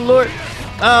 Oh lord.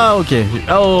 Oh, okay.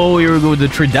 Oh, here we go with the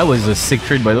trade. That was a sick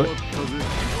trade, by the way.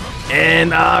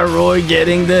 And Roy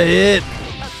getting the hit.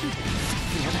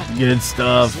 Good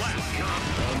stuff.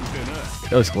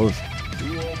 That was close.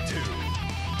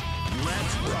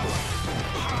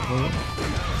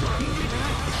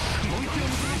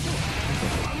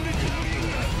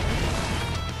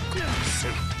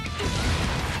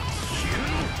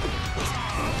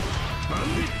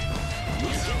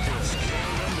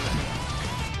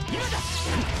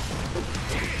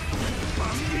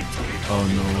 Oh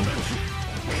no.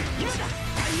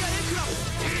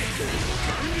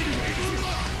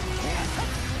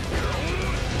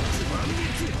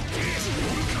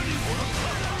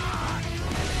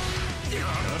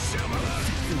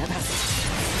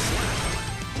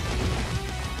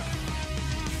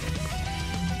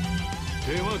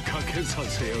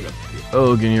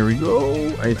 Okay, here we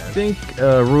go. I think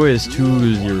Roy is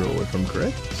 2-0 if I'm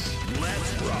correct.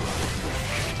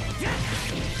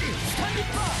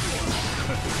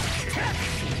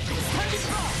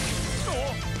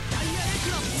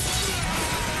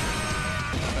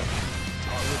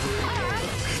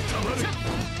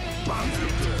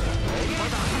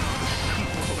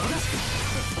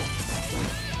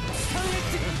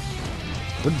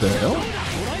 What the hell?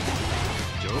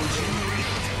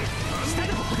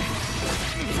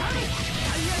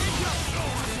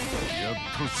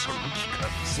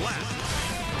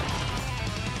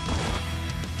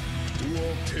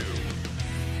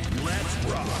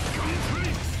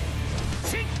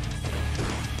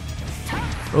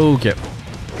 Okay.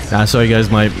 Sorry guys,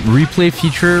 my replay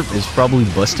feature is probably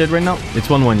busted right now. It's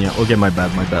 1-1, yeah. Okay, my bad.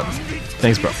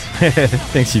 Thanks, bro.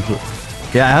 Thanks, you.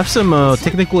 Yeah, I have some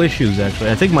technical issues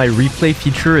actually. I think my replay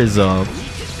feature is a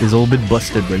little bit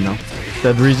busted right now.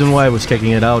 That's the reason why I was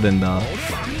checking it out, and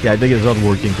yeah, I think it's not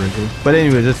working correctly. But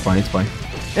anyways, it's fine.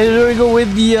 And here we go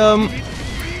with the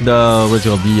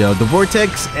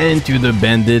vortex and to the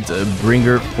bandit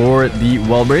bringer for the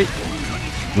wall break.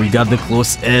 We got the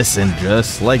close S, and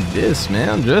just like this,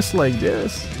 man, just like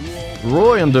this,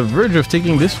 Roy on the verge of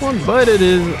taking this one, but it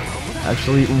is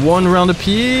actually 1 round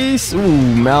apiece.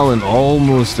 Ooh, Malin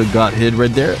almost got hit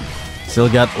right there. Still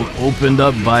got opened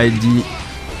up by the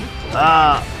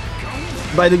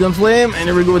gunflame, and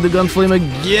here we go with the gunflame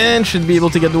again. Should be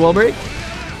able to get the wall break.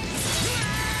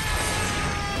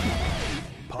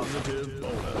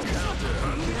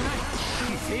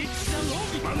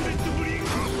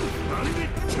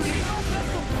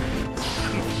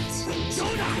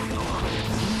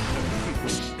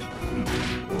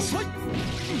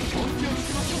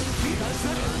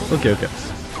 Okay.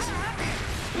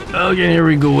 Okay, here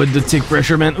we go with the tick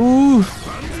pressure, man. Ooh.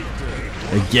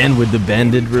 Again with the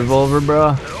bandit revolver,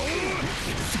 bro.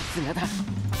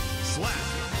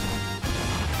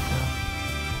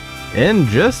 And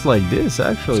just like this,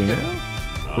 actually, man.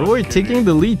 Roy taking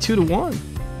the lead 2-1.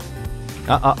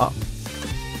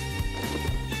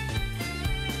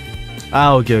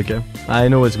 Okay. I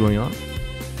know what's going on.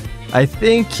 I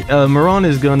think Maron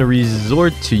is gonna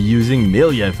resort to using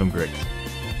Millia, if I'm correct.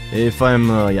 If I'm,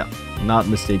 not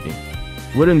mistaken.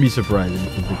 Wouldn't be surprising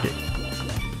if it's the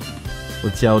case.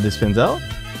 Let's see how this spins out.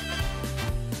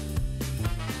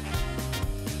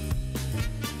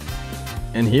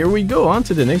 And here we go, on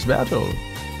to the next battle.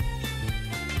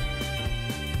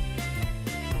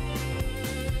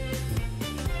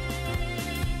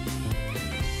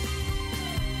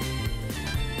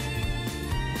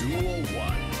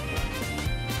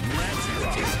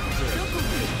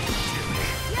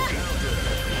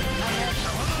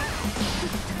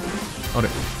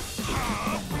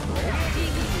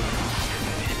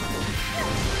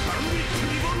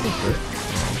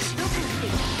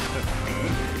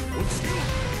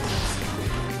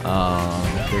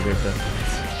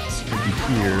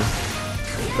 Here.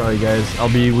 Sorry guys,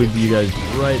 I'll be with you guys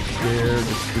right there.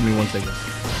 Just give me 1 second.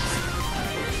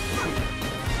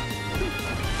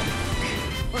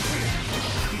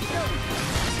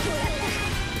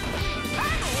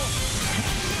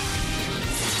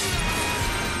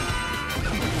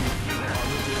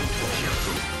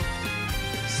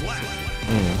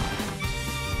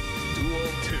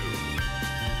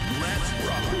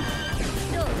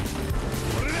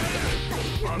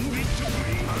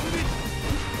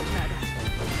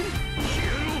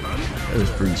 That was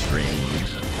pretty strange.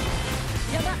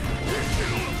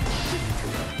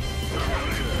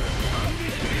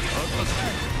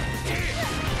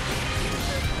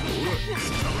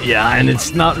 Yeah, and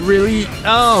it's not really.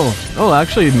 Oh,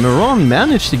 actually, Maron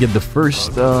managed to get the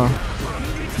first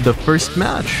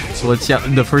match. So let's see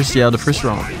the first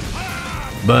round.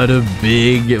 But a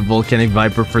big volcanic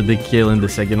viper for the kill in the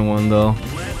second one, though.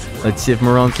 Let's see if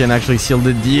Maron can actually seal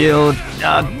the deal.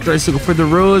 Tries to go for the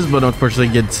rose, but unfortunately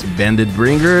gets banded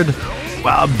bringered.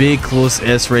 Wow, big close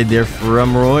S right there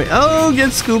from Roy. Oh,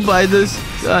 gets scooped by this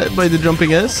by the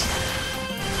jumping S.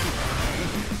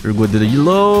 We're good to the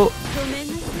low.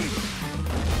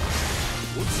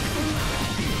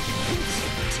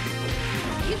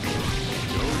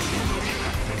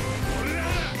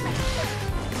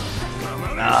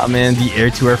 Ah man, the air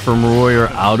to air from Roy are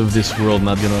out of this world,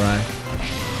 not gonna lie.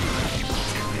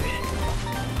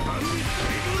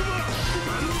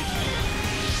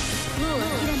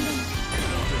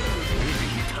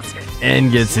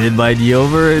 And gets hit by the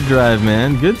overdrive,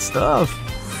 man. Good stuff.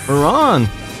 Maron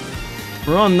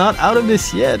not out of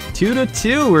this yet.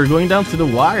 2-2. We're going down to the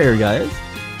wire, guys.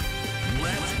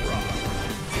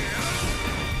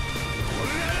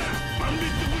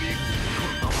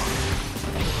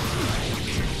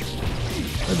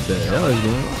 What the hell is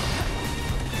going on?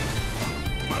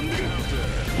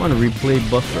 Come on, replay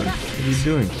buffer. What are you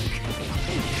doing?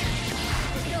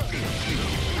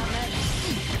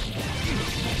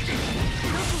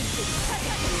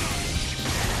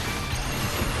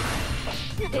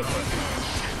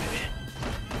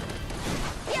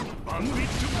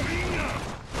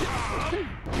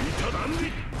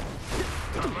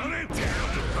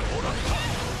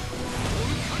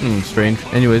 Strange.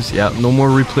 Anyways, yeah, no more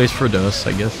replays for us,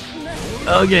 I guess.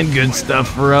 Again, good stuff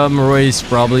from Roy's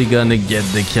probably gonna get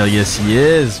the kill. Yes, he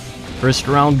is. First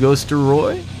round goes to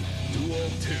Roy.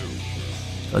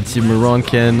 Let's see, Maron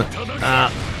can.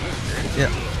 Yeah.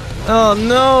 Oh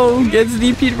no! Gets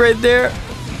DP'd right there.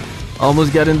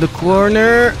 Almost got in the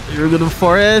corner. You're gonna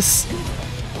forest.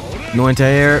 No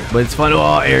anti-air, but it's fun.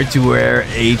 Oh, air to air.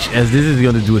 HS. This is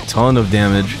gonna do a ton of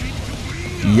damage.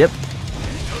 Yep.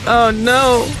 Oh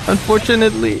no!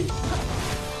 Unfortunately.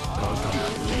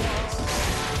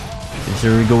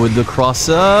 Here we go with the cross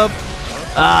up.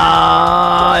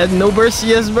 No burst.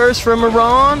 Yes, burst from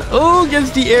Maron. Oh, gets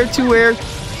the air to air.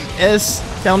 S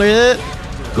counter hit.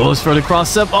 Goes for the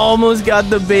cross up. Almost got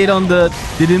the bait on the.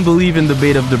 Didn't believe in the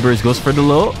bait of the burst. Goes for the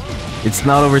low. It's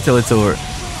not over till it's over.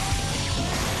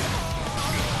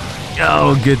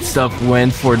 Oh, good stuff.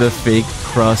 Went for the fake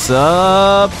cross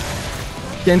up.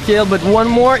 Can kill, but one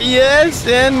more. Yes,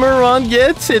 and Maron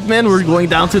gets it, man. We're going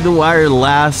down to the wire.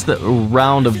 Last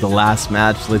round of the last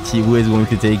match. Let's see who is going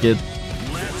to take it.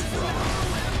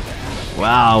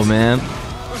 Wow, man.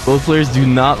 Both players do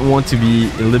not want to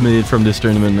be eliminated from this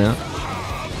tournament, man.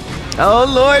 Oh,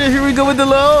 Lord. Here we go with the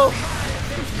low.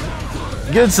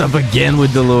 Good stuff again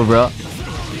with the low, bro.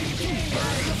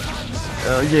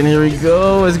 Again, here we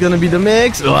go. It's going to be the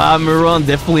mix. Wow, Maron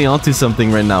definitely onto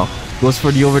something right now. Goes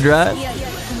for the overdrive.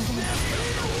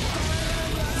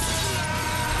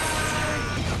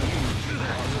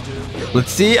 Let's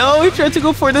see. Oh, he tried to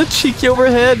go for the cheeky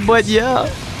overhead, but yeah.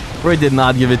 Roy did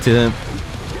not give it to him.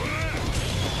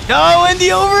 Oh, and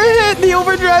the overhead, the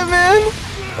overdrive, man.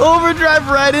 Overdrive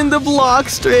right in the block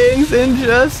strings. And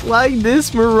just like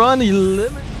this, Maron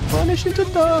eliminates punish into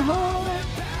the heart.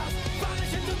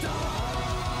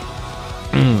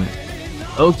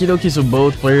 Okie dokie, so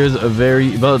both players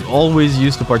are always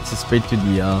used to participate to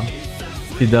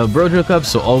the Brojo Cup,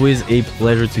 so always a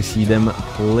pleasure to see them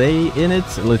play in it.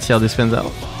 Let's see how this pans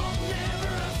out.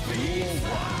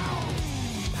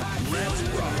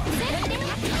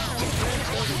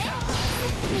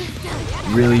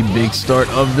 Really big start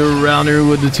of the rounder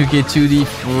with the 2K2D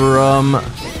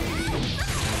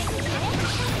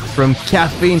from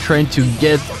Caffeine, trying to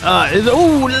get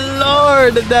oh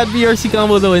lord, that BRC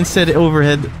combo though. Instead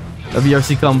overhead a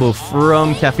BRC combo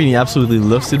from Caffeine. He absolutely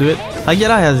loves to do it.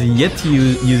 Hagyaara has yet to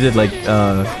use it like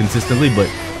consistently, but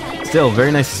still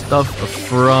very nice stuff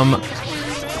from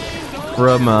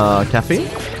Caffeine.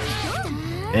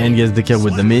 And gets the kill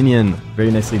with the minion.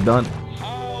 Very nicely done.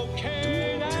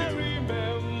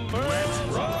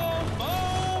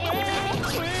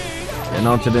 And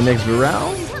on to the next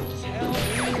round.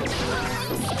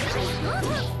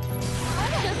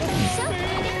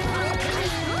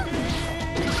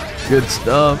 Good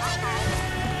stuff.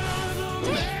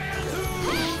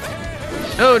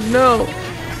 Oh no.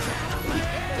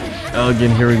 Oh,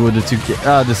 again, here we go with the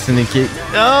 2K. The syndicate.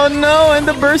 Oh no, and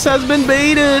the burst has been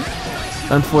baited.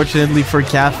 Unfortunately for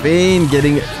Caffeine,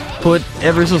 getting put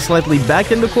ever so slightly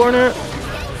back in the corner.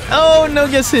 Oh no,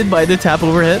 gets hit by the tap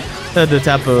overhead. The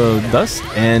tap of dust.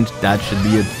 And that should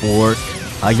be it for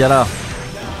Hagyaara.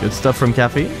 Good stuff from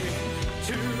Caffeine.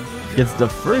 Gets the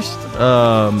first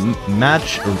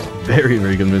match very,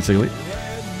 very convincingly.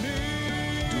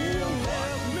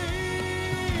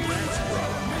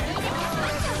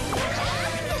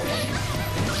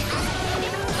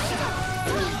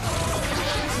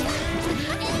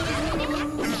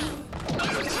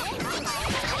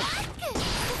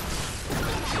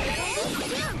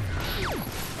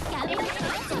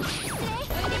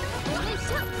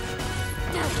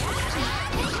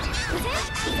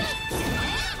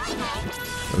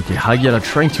 Okay, Hagyaara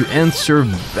trying to answer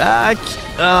back.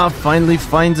 Finally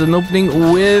finds an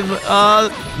opening with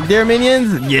their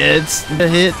minions. Gets the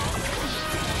hit.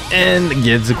 And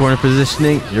gets the corner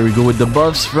positioning. Here we go with the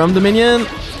buffs from the minion.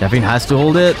 Caffeine has to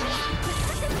hold it.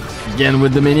 Again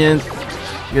with the minion.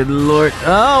 Good lord.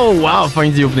 Oh, wow.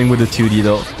 Finds the opening with the 2D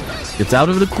though. Gets out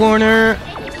of the corner.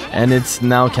 And it's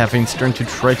now Caffeine's turn to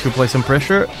try to apply some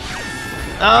pressure.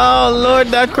 Oh, lord.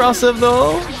 That cross-up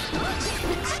though.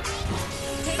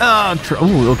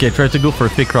 Okay, tried to go for a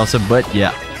fake cross-up, but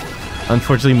yeah.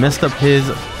 Unfortunately messed up his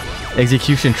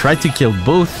execution. Tried to kill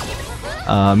both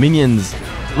minions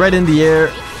right in the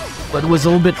air, but was a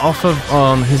little bit off of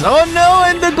his... Oh no,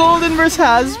 and the golden burst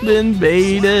has been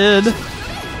baited.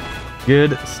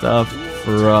 Good stuff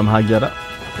from Hagyaara.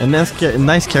 And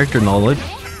nice character knowledge.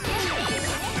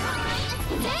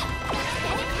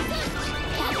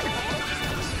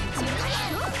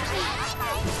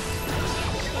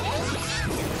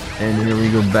 And here we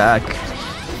go back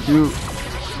to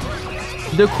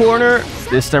the corner.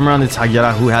 This time around, it's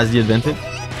Hagyaara who has the advantage.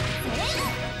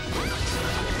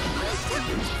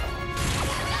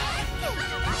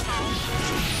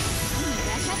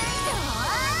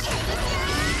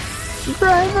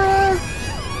 Driver!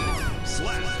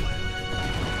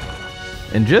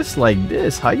 And just like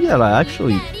this, Hagyaara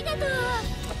actually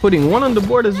putting one on the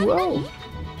board as well.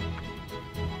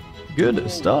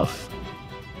 Good stuff.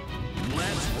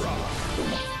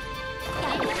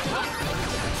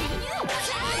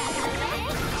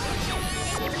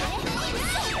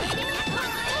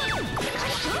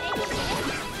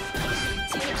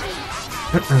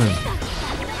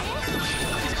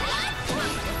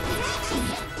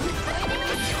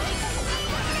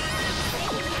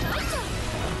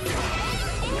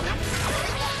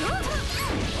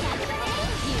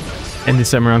 And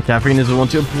this time around, Caffeine is the one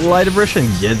to apply the pressure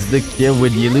and gets the kill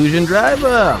with the illusion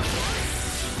driver.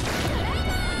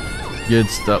 Good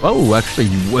stuff. Oh, actually,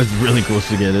 he was really close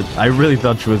to get it. I really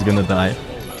thought she was gonna die.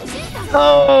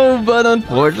 Oh, but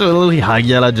unfortunately,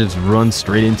 Hagyaara just runs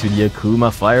straight into the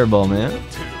Akuma fireball, man.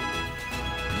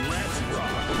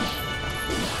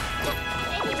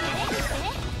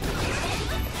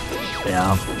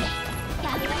 Yeah.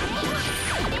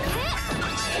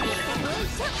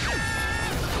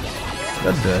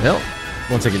 What the hell?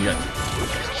 1 second, guys.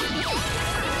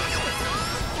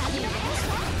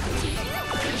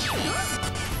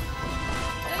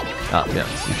 Ah, yeah.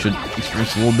 You should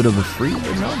experience a little bit of a freeze,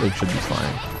 but now they should be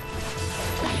fine.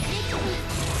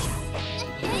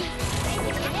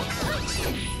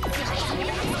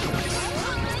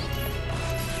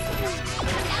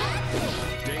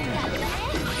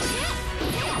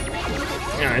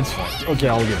 Yeah, it's fine. Okay,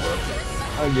 I'll give up.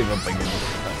 I'll give up again.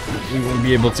 We won't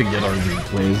be able to get our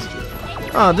replays.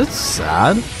 Ah, that's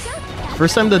sad.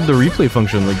 First time that the replay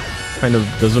function like kind of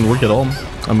doesn't work at all.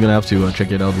 I'm gonna have to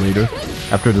check it out later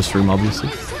after the stream, obviously.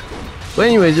 But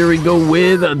anyways, here we go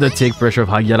with the take pressure of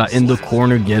Hagyaara in the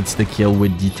corner, gets the kill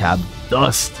with the tab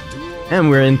dust, and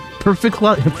we're in perfect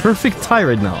tie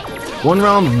right now. 1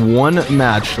 round, 1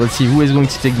 match. Let's see who is going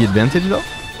to take the advantage though.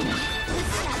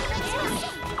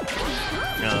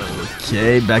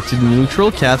 Okay, back to the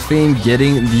neutral. Caffeine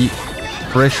getting the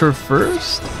pressure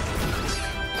first.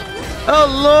 Oh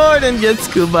lord, and gets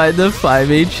scooped by the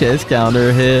 5 chest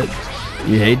counter hit.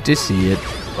 You hate to see it.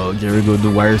 Oh, there we go, the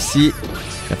wire C.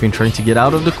 Caffeine trying to get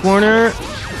out of the corner.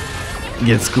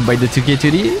 Gets scooped by the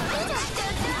 2K2D.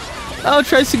 Oh,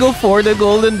 tries to go for the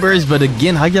golden burst, but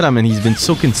again, Hagyaara, man, he's been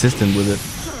so consistent with it.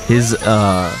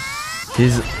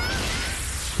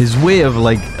 His way of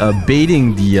like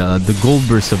baiting the gold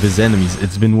burst of his enemies,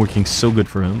 it's been working so good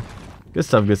for him. Good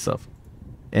stuff, good stuff.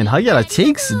 And Hagyaara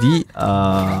takes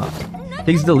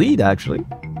the lead actually.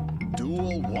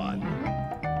 Duel 1.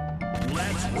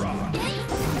 Let's rock.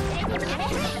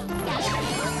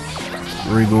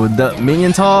 Here we go with the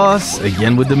minion toss.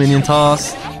 Again with the minion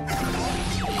toss.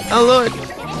 Oh lord.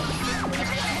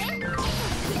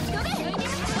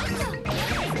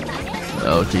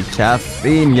 Okay,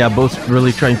 Caffeine. Yeah, both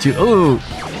really trying to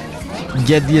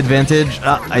get the advantage.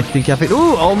 I think Caffeine.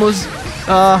 Ooh, almost.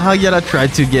 Hagyaara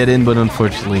tried to get in, but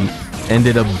unfortunately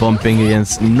ended up bumping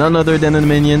against none other than a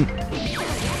minion.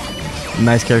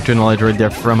 Nice character knowledge right there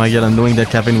from Hagyaara, knowing that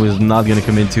Caffeine was not going to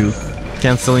come into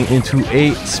canceling into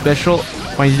a special.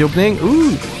 Finds the opening.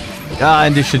 Ooh.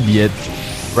 And this should be it.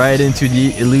 Right into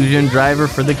the illusion driver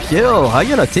for the kill.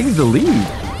 Hagyaara takes the lead.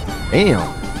 Damn.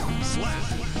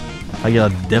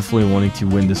 Hagyaara definitely wanting to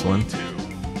win this one.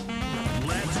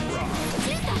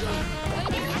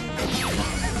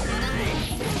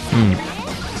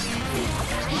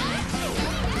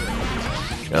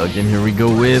 Again, here we go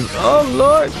with... Oh,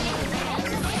 Lord!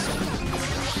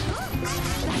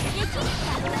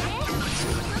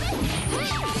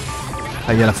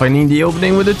 Hagyaara finding the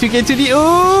opening with a 2k to the...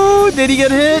 Oh! Did he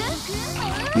get hit?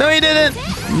 No, he didn't!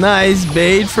 Nice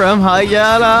bait from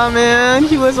Hagyaara, man!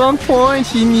 He was on point!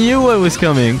 He knew what was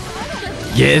coming!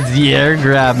 Gets the air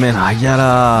grab, man!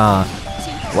 Hagyaara!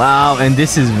 Wow, and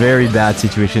this is very bad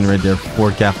situation right there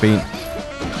for Caffeine.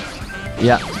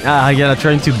 Yeah, Hagyaara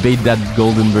trying to bait that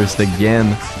golden burst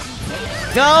again.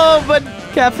 No, but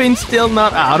Caffeine still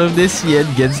not out of this yet.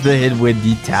 Gets the hit with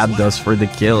the tab dust for the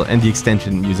kill and the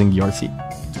extension using the RC.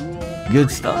 Good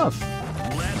stuff.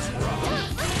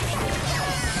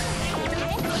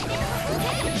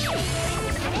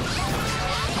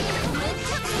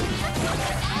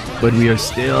 But we are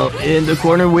still in the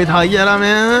corner with Hagyaara,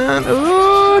 man.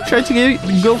 Ooh, tried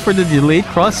to go for the delayed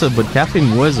cross-up, but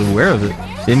Caffeine was aware of it.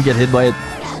 Didn't get hit by it.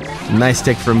 Nice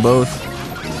tech from both.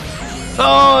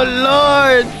 Oh,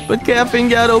 Lord! But Caffeine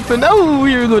got open. Oh,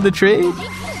 here we go, the trade.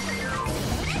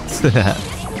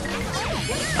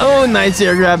 Oh, nice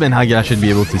air grab, and Hagyaara should be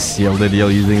able to seal the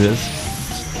deal using this.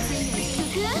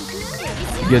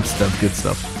 Good stuff, good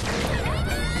stuff.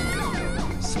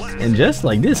 And just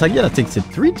like this, Hagyaara takes it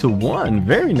 3-1.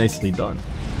 Very nicely done.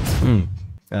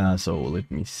 So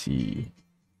let me see.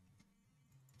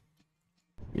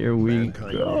 Here we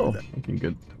go. Okay,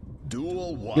 good.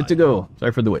 Good to go.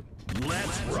 Sorry for the wait.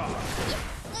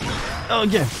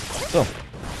 Okay. So.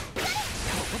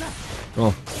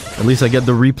 Well, at least I get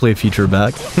the replay feature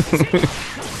back.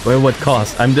 But at what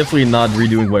cost? I'm definitely not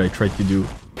redoing what I tried to do.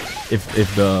 If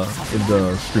the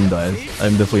stream dies,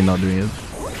 I'm definitely not doing it.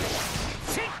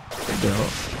 Yeah.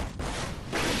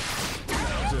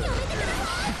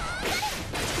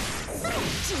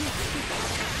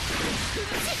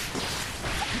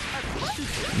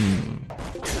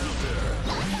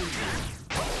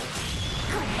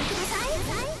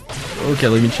 Okay,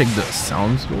 let me check the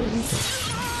sounds.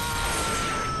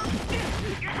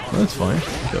 That's fine.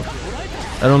 Okay.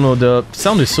 I don't know, the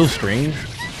sound is so strange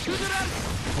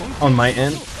on my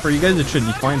end. For you guys it should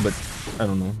be fine, but I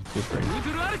don't know, it's so strange.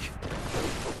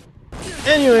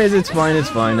 Anyways, it's fine,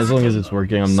 as long as it's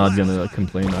working. I'm not gonna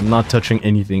complain. I'm not touching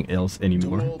anything else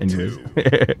anymore. Anyways.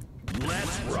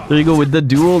 There you go with the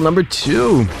duel number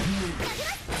 2.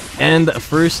 And the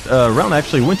first round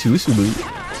actually went to Usuiburi.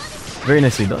 Very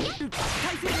nicely done.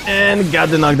 And got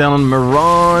the knockdown on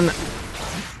Maron.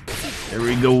 There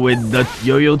we go with the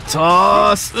yo-yo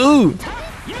toss. Ooh!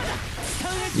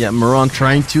 Yeah, Maron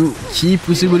trying to keep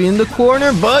Usuiburi in the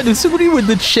corner, but Usuiburi with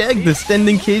the check, the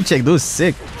standing K check. That was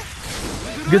sick.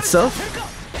 Good stuff.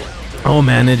 Oh,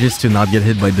 manages to not get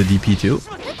hit by the DP too.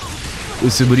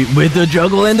 Usuiburi with the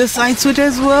juggle and the side switch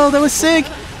as well. That was sick.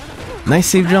 Nice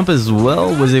safe jump as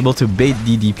well. Was able to bait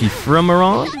the DP from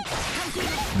Maron.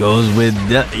 Goes with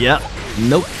the... Yeah.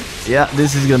 Nope. Yeah,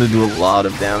 this is gonna do a lot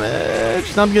of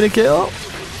damage. Not gonna kill.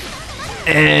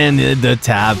 And the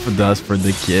tab does for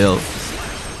the kill.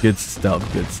 Good stuff,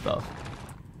 good stuff.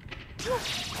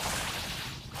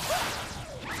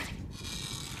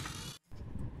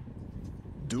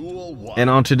 And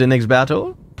on to the next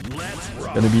battle.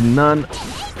 Gonna be none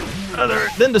other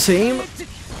than the same.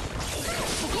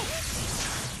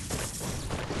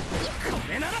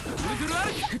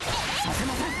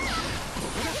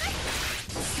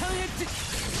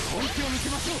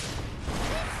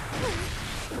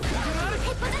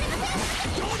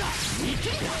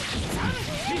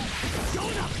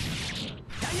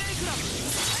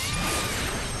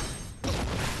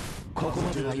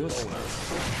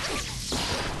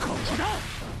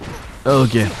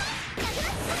 Okay.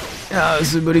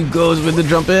 Somebody goes with the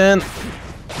jump in.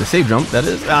 The safe jump, that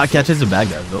is. Catches the bad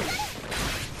guy though.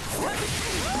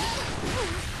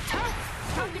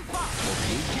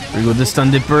 Here we go, the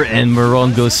stun dipper, and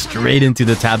Maron goes straight into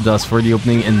the tab dust for the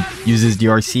opening and uses the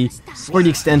RC for the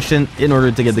extension in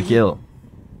order to get the kill.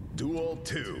 Duel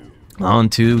 2. On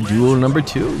to duel number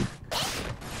 2.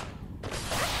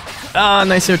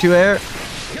 Nice air to air.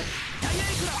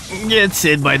 Gets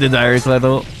hit by the direct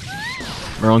level.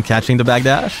 Maron catching the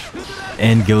backdash.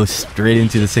 And goes straight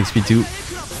into the 6v2.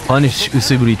 Punish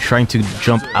Usuiburi trying to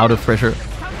jump out of pressure.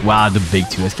 Wow, the big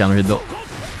 2S counter hit though.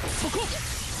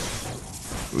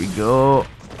 Here we go.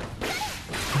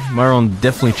 Maron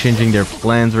definitely changing their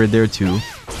plans right there to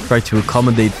try to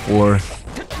accommodate for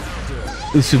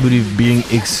Usuiburi being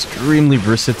extremely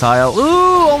versatile.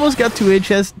 Ooh, almost got 2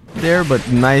 HS there, but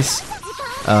nice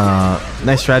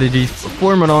nice strategy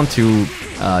for Maron to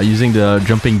using the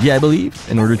jumping D, I believe,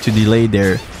 in order to delay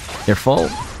their fall.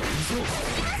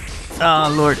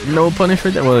 Ah, Lord, no punish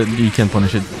right there. Well, you can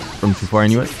punish it from too far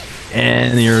anyway.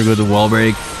 And here we go, the wall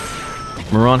break.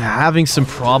 Maron having some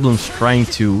problems trying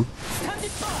to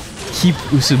keep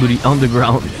Usuiburi on the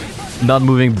ground. Not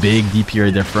moving. Big DP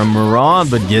right there from Maron,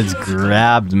 but gets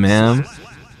grabbed, man.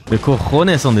 The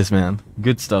cojones on this man.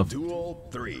 Good stuff.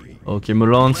 Okay,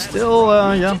 Maron still,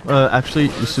 actually,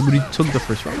 Usuiburi took the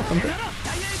first round or something.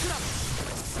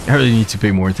 I really need to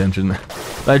pay more attention, man.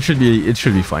 But it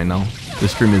should be fine now. The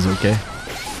stream is okay.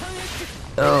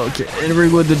 Okay, and we're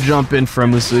with the jump in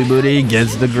from Usuiburi.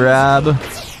 Gets the grab.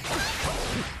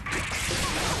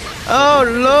 Oh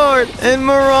Lord! And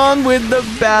Maron with the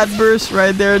bad burst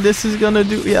right there. This is gonna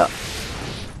do, yeah.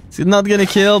 It's not gonna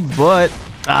kill, but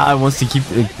wants to keep.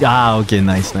 Okay,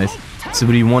 nice.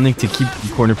 Usuiburi wanting to keep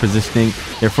the corner positioning,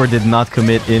 therefore did not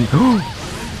commit in.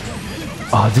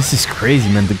 Oh, this is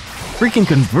crazy, man. The freaking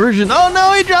conversion. Oh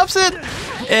no, he drops it!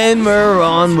 And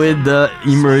Maron with the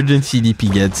emergency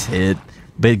DP gets hit.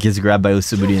 But gets grabbed by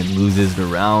Usuiburi and loses the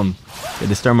round. Okay,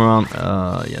 this time around,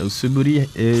 yeah, Usuiburi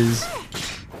is...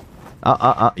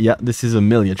 yeah, this is a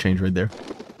Millia change right there.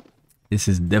 This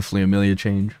is definitely a Millia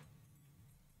change.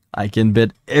 I can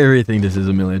bet everything this is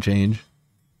a Millia change.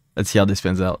 Let's see how this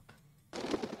pans out.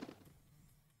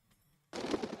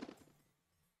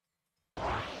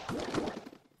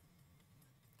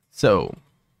 So,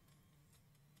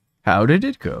 how did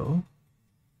it go?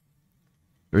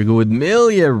 Here we go with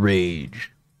Millia Rage.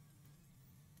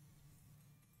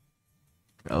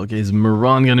 Okay, is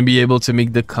Maron gonna be able to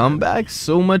make the comeback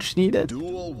so much needed?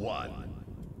 Duel 1.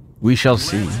 We shall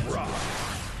see.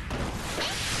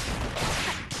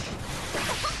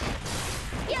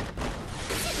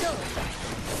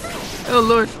 Oh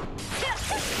Lord.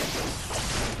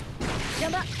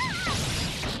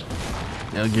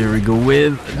 Now here we go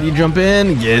with the jump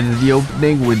in, get the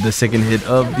opening with the second hit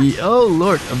of the, oh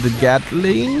Lord, of the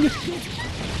Gatling.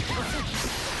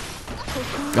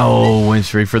 Oh, went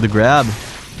straight for the grab.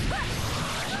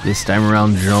 This time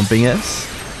around jumping S.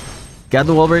 Got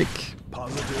the wall break.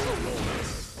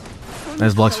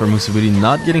 Nice blocks for Usuiburi,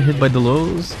 not getting hit by the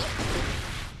lows.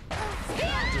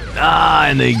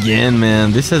 And again,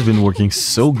 man, this has been working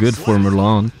so good for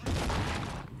Maron.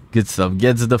 Good stuff.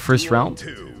 Gets the first round.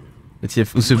 Let's see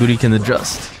if Usuiburi can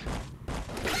adjust.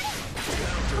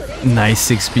 Nice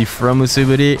 6p from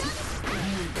Usuiburi.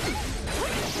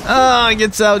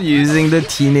 Gets out using the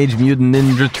Teenage Mutant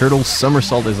Ninja Turtle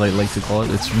somersault, as I like to call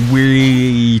it. It's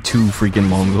way too freaking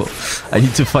long though. I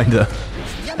need to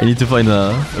find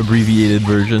a abbreviated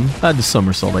version. The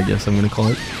somersault, I guess I'm gonna call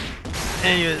it.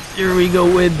 Anyways, here we go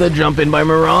with the jump in by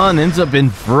Maron. Ends up in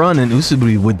front, and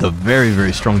Usuiburi with the very,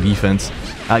 very strong defense.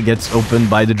 Gets opened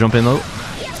by the jump in low.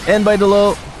 And by the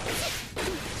low.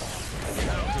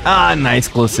 Nice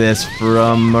close S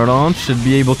from Maron. Should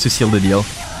be able to seal the deal.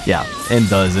 Yeah, and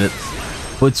does it.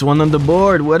 Puts one on the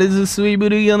board. What is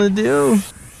Usuiburi gonna do?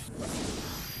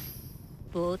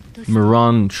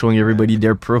 Maron showing everybody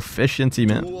their proficiency,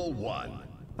 man.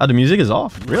 The music is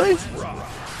off. Really?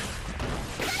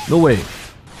 No way.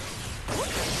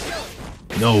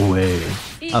 No way.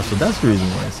 So that's the reason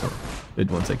why I said. Wait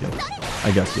 1 second.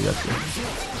 I got you.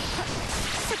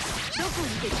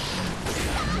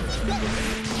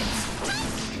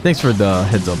 Thanks for the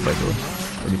heads up, by the way.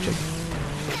 Let me check.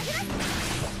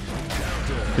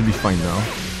 Should be fine now.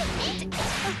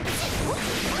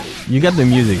 You got the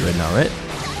music right now, right?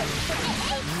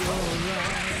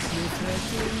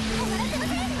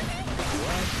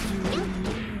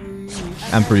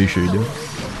 I'm pretty sure you do.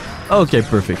 Okay,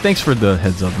 perfect. Thanks for the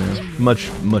heads up, man. Much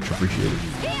appreciated.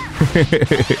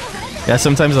 Yeah,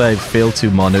 sometimes I fail to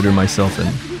monitor myself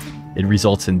and it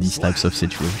results in these types of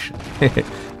situations.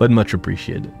 But much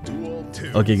appreciated.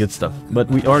 Okay, good stuff. But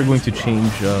we are going to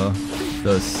change the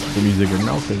music right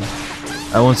now because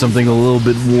I want something a little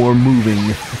bit more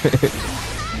moving.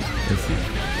 Let's see.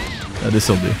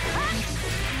 This'll do.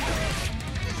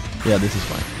 Yeah, this is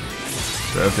fine.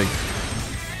 Perfect.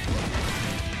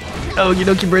 Okie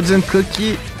dokie, breads and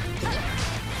cookie.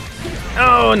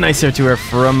 Oh, nice air to air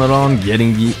from Maron,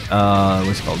 getting the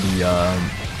what's it called,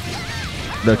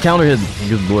 The counter hit.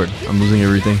 Good lord. I'm losing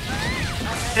everything.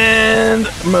 And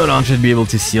Maron should be able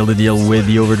to seal the deal with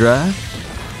the overdrive.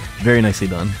 Very nicely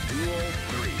done.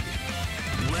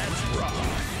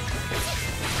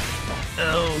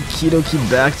 Okie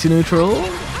dokie, back to neutral.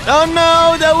 Oh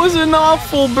no, that was an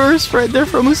awful burst right there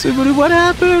from Usuiburi. What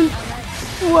happened?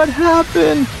 What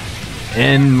happened?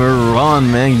 And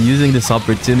Maron, man, using this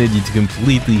opportunity to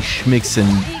completely schmix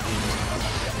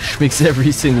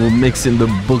every single mix in the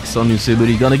books on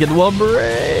Usuiburi. Gonna get the wall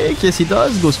break. Yes, he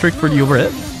does. Go straight for the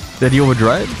overhead. The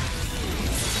overdrive.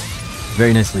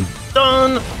 Very nicely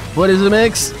done. What is the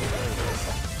mix?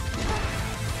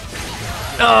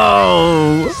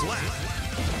 Oh!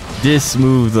 This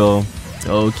move, though.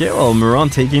 Okay, well, Maron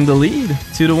taking the lead.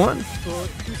 2-1.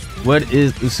 What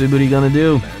is Usuiburi gonna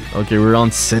do? Okay, we're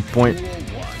on set point.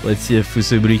 Let's see if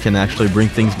Usuiburi can actually bring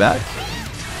things back.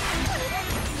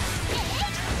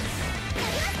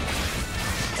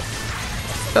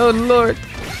 Oh lord.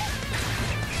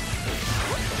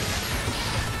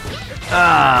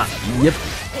 Ah, yep.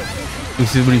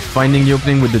 Usuiburi finding the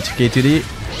opening with the 2K2D.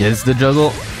 Gets the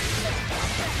juggle.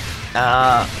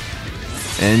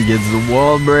 And gets the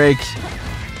wall break.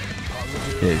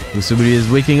 Okay, Usuiburi is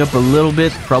waking up a little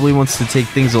bit. Probably wants to take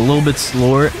things a little bit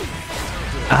slower.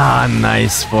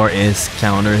 Nice for his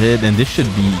counter hit. And this should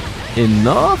be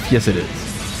enough. Yes, it is.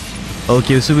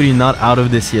 Okay, Usuiburi not out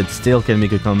of this yet. Still can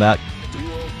make a comeback.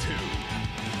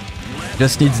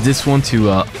 Just needs this one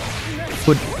to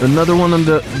put another one on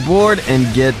the board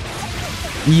and get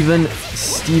even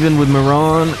Steven with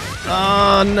Maron.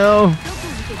 Oh no.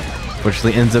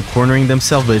 Fortunately ends up cornering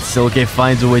themselves, but it's still okay.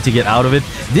 Finds a way to get out of it.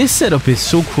 This setup is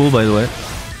so cool, by the way.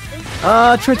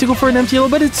 Tried to go for an empty yellow,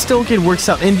 but it's still okay. It works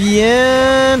out in the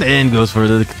end. And goes for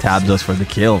the tab, does for the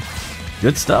kill.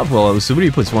 Good stuff. Well,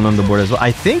 Usuiburi puts one on the board as well.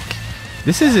 I think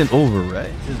this isn't over,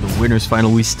 right? This is the winner's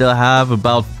final. We still have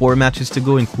about 4 matches to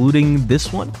go, including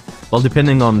this one. Well,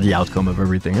 depending on the outcome of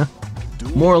everything, huh?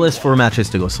 More or less 4 matches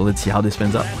to go, so let's see how this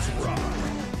pans out.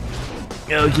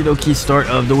 Okie dokie, start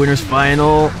of the winner's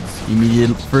final.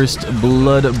 Immediate first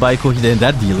blood by Kouhide, and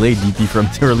that delayed DP from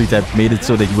the early tap made it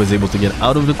so that he was able to get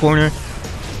out of the corner.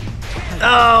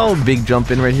 Oh, big jump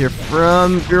in right here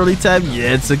from early tap.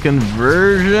 Gets a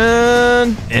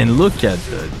conversion. And look at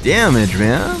the damage,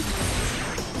 man.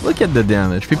 Look at the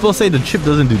damage. People say the chip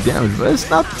doesn't do damage, but it's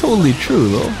not totally true,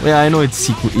 though. Yeah, I know it's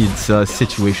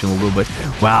situational a little bit.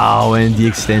 Wow, and the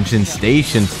extension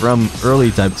station from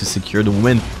early type to secure the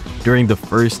win during the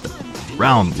first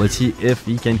round. Let's see if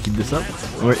he can keep this up,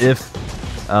 or if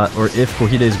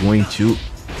Kouhide is going to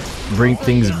bring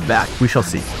things back. We shall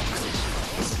see.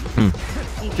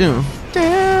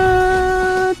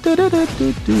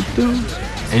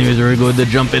 Anyways, we're going to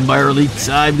jump in by early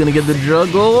time. Gonna get the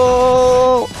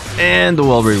juggle and the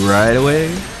wall break right away.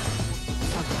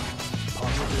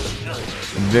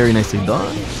 Very nicely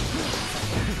done.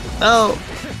 Oh.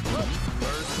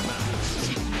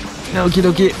 Okie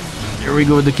dokie. Here we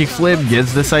go with the kick flip.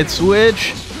 Gets the side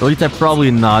switch. Lolita probably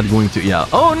not going to. Yeah.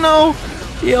 Oh no.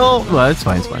 Yo. Well, it's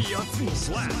fine. It's fine.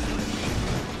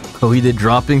 Kouhide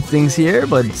dropping things here,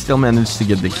 but still managed to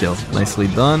get the kill. Nicely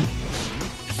done.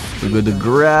 We go to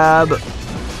grab.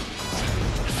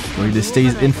 Kouhide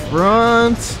stays in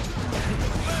front.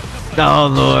 Oh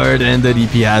lord, and the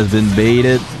DP has been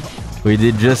baited.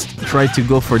 Kouhide just tried to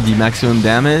go for the maximum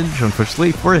damage.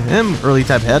 Unfortunately for him, early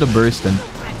type had a burst and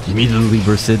immediately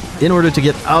bursted in order to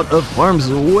get out of harm's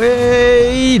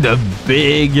way. The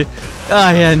big...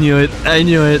 I knew it. I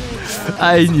knew it.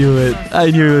 I knew it.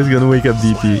 I knew he was gonna wake up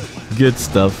DP. Good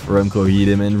stuff from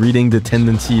Kouhide, man. Reading the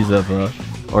tendencies of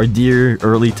our dear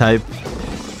early type,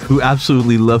 who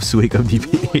absolutely loves to wake up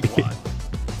DP.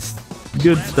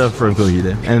 Good stuff from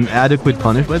Kouhide. And adequate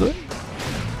punish, by the way.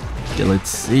 Okay, let's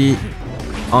see.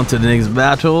 On to the next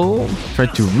battle. Try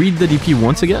to read the DP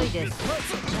once again.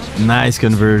 Nice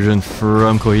conversion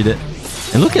from Kouhide.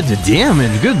 And look at the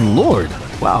damage. Good lord.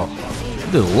 Wow.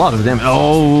 Did a lot of damage.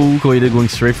 Oh, Kouhide going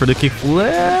straight for the kick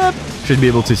flip. Should be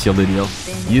able to seal the deal.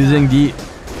 Using the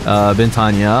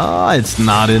Bentania. It's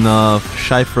not enough.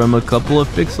 Shy from a couple of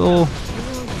pixels.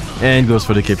 And goes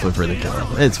for the kick flip for the kill.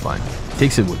 It's fine.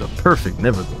 Takes it with a perfect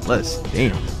nevertheless.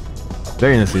 Damn.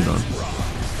 Very nicely done.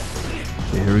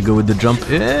 Okay, here we go with the jump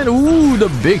in. Ooh, the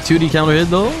big 2D counter hit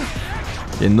though.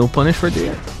 Okay, no punish right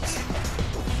there.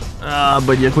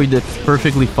 But Jacko did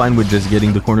perfectly fine with just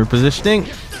getting the corner positioning.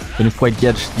 Couldn't quite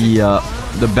get the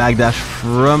backdash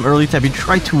from early tap. He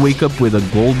tried to wake up with a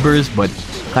gold burst, but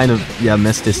kind of, yeah,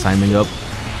 messed his timing up.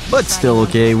 But still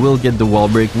okay. We'll get the wall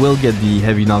break. We'll get the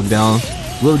heavy knockdown.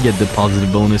 will get the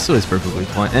positive bonus, so it's perfectly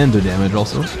fine. And the damage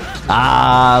also.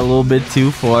 Ah, a little bit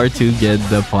too far to get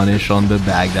the punish on the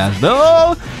backdash.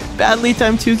 No! Badly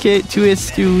timed 2K,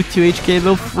 2S2, 2HK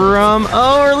though from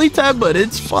early time, but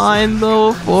it's fine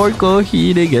though for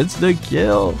Kouhide gets the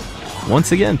kill.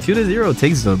 Once again, 2-0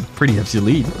 takes a pretty hefty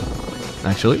lead,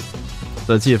 actually.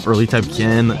 So let's see if early type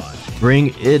can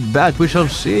bring it back. We shall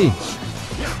see.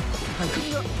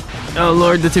 Oh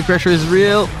lord, the tip pressure is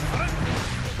real.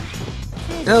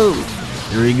 Oh,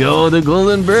 here we go, the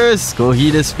golden burst.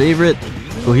 Kouhide's favorite.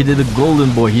 Kouhide the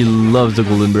golden boy, he loves the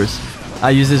golden burst. I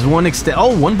use this one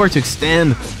bar to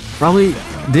extend. Probably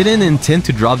didn't intend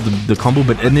to drop the combo,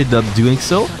 but ended up doing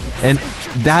so. And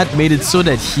that made it so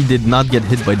that he did not get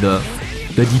hit by the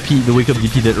DP, the wake up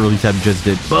DP that early type just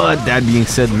did. But that being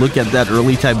said, look at that,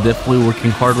 early type definitely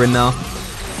working hard right now.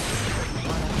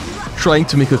 Trying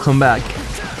to make a comeback.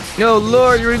 Oh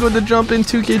lord, here we go, the jump in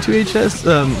 2K, 2HS.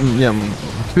 Yeah,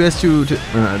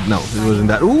 2S2, no, it wasn't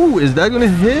that. Ooh, is that gonna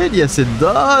hit? Yes, it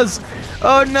does.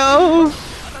 Oh no.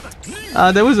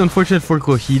 That was unfortunate for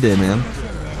Kouhide, man.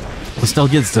 Still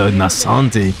gets the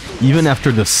Nasante, even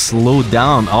after the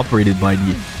slowdown operated by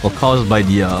caused by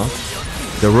the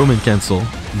Roman cancel.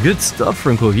 Good stuff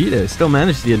from Kouhide. Still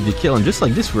managed to get the kill, and just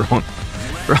like this, we're on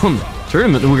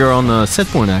tournament. We are on set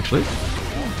point actually.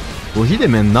 Kouhide,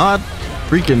 man, not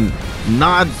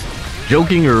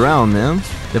joking around, man.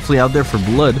 Definitely out there for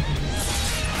blood.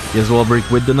 He has wall break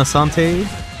with the Nasante.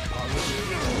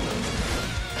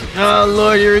 Oh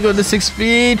lord, here we go, the 6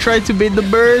 feet. Tried to bait the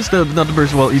burst. Not the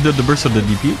burst, well, either the burst or the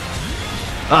DP.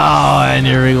 Oh, and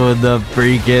here we go with the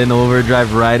freaking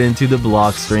overdrive right into the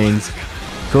block strings.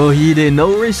 Kouhide,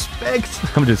 no respect.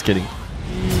 I'm just kidding.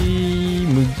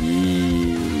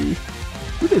 Mugi.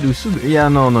 Who did Usuiburi? Yeah,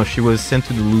 no, she was sent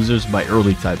to the losers by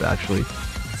early type actually.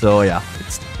 So yeah,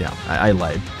 I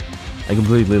lied. I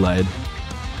completely lied.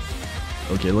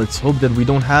 Okay, let's hope that we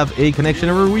don't have a connection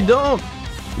error. We don't.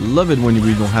 Love it when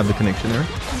we don't have the connection error.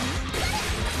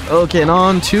 Okay, and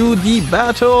on to the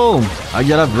battle.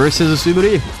 Hagyaara versus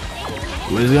Usuiburi.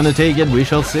 Who is gonna take it? We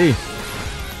shall see.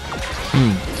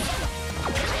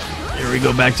 Here we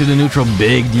go, back to the neutral.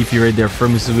 Big DP right there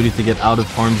from Usuiburi to get out of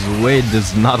harm's way.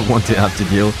 Does not want to have to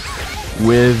deal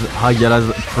with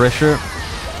Hagyaara's pressure.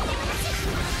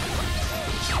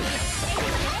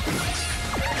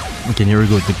 Okay, here we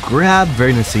go with the grab.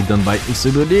 Very nicely done by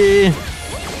Usuiburi.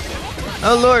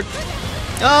 Oh lord.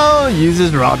 Oh,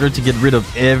 uses Roger to get rid of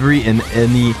every and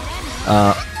any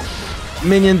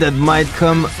minion that might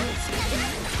come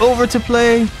over to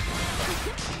play.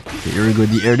 Okay, here we go,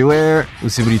 the air to air.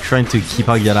 Usuiburi trying to keep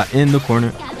Hagyaara in the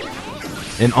corner.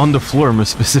 And on the floor more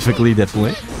specifically,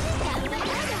 definitely.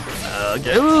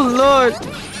 Okay, oh lord.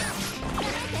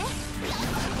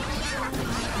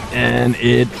 And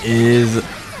it is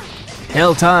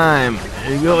hell time.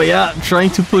 There you go, yeah,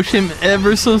 trying to push him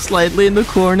ever so slightly in the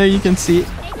corner, you can see.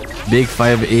 Big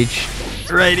 5H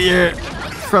right here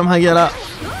from Hagyaara.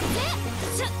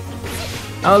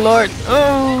 Oh lord,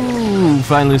 oh,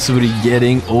 finally Usuiburi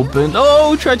getting open.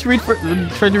 Oh, tried to read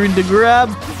the grab.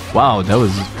 Wow, that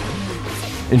was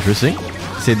interesting,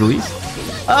 to say the least.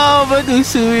 Oh, but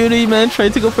Usuiburi, man,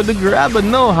 tried to go for the grab, but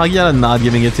no, Hagyaara not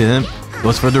giving it to him.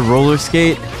 Goes for the roller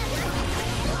skate.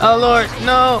 Oh lord,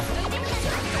 no.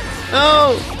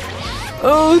 Oh,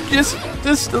 oh,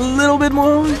 just a little bit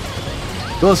more.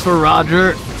 Goes for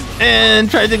Roger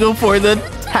and tried to go for the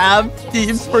tap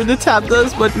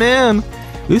dust, but man,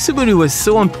 Usuiburi was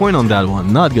so on point on that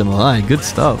one. Not gonna lie, good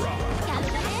stuff.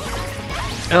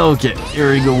 Okay,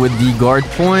 here we go with the guard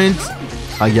point.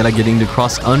 Hagyaara getting the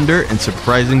cross under and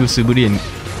surprising Usuiburi, and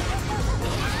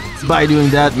by doing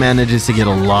that manages to get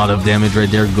a lot of damage right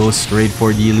there. Goes straight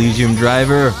for the Elysium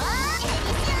driver.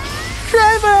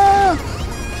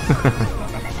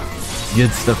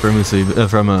 Good stuff from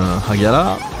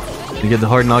Hagyaara. We get the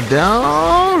hard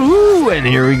knockdown. Ooh, and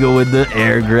here we go with the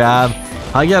air grab.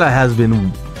 Hagyaara has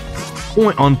been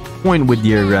on point with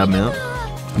the air grab, man.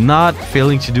 Not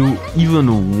failing to do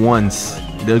even once.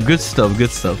 The good stuff,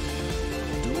 good stuff.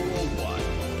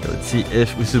 Let's see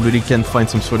if Usuiburi can find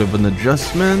some sort of an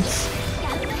adjustment.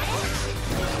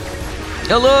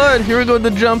 Oh lord, here we go,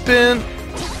 the jump in.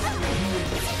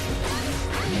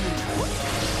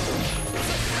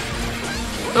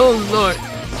 Oh lord.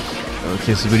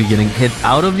 Okay, Usuiburi getting hit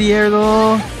out of the air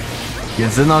though.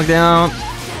 Gets the knockdown.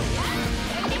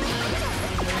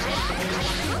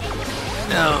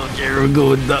 Oh, here we go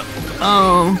with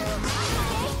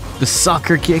the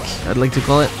soccer kick, I'd like to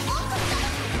call it.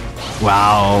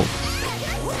 Wow.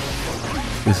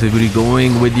 Usuiburi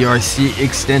going with the RC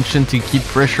extension to keep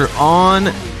pressure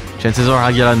on. Chances are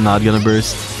Hagyaara not gonna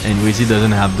burst. Anyways, he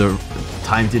doesn't have the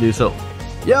time to do so.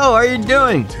 Yo, how are you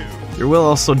doing? You're well.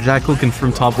 Also, Jacko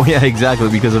confirmed top 1. Yeah, exactly,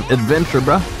 because of adventure,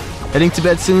 bro. Heading to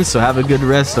bed soon, so have a good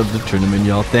rest of the tournament,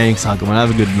 y'all. Thanks, Hagyaara.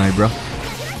 Have a good night, bro.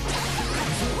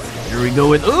 Here we go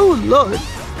with... Oh, Lord.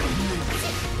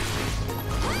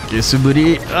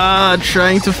 Usuiburi,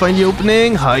 trying to find the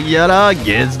opening. Hagyaara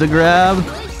gets the grab.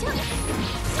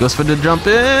 Goes for the jump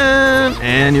in.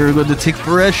 And here we go to take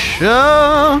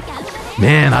pressure.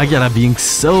 Man, Hagyaara being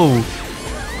so...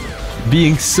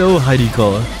 how do you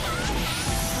call it?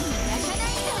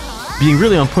 Being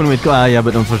really on point with... yeah,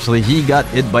 but unfortunately, he got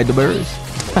hit by the burst.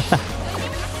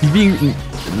 He's being...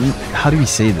 How do we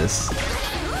say this?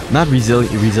 Not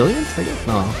resilient, I guess?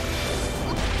 No.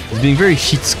 He's being very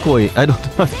shitskoi. I don't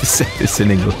know how to say this in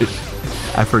English.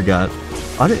 I forgot.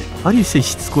 How do you say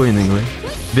shitskoi in English?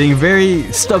 Being very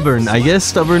stubborn, I guess.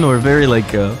 Stubborn or very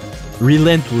like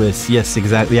relentless. Yes,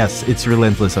 exactly. Yes, it's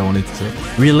relentless. I wanted to say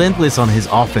relentless on his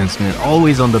offense, man.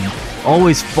 Always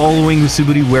following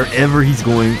Usuiburi wherever he's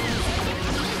going.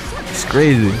 It's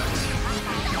crazy.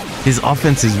 His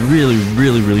offense is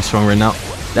really strong right now.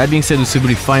 That being said,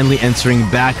 Usuiburi finally entering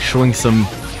back, showing some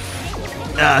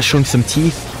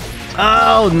teeth.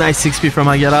 Oh, nice 6P from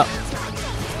Hagyaara.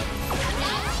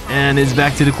 And it's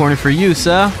back to the corner for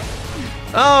Yusa.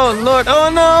 Oh, Lord. Oh,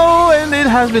 no. And it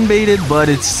has been baited, but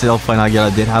it's still fine.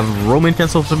 Hagyaara did have Roman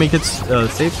cancel to make it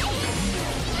safe.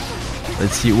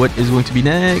 Let's see what is going to be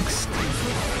next.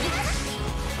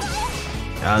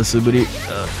 Usuiburi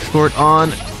short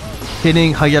on.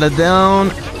 Hitting Hagyaara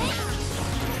down.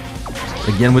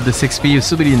 Again with the 6P.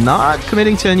 Usuiburi not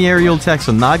committing to any aerial attack,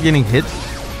 so not getting hit.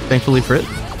 Thankfully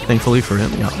for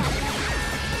him, yeah.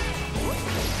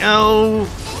 Oh.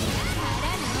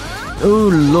 Oh,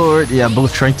 Lord. Yeah,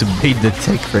 both trying to bait the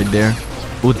tech right there.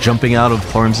 Both jumping out of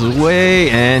harm's way.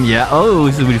 And yeah, oh,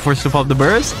 Usuiburi forced to pop the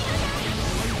burst.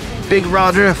 Big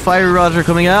Roger, Fire Roger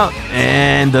coming out.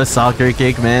 And the soccer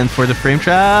kick, man, for the frame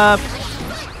trap.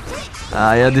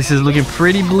 Yeah, this is looking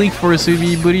pretty bleak for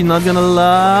Usuiburi, not gonna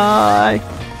lie.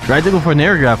 Tried to go for an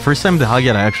air grab. First time the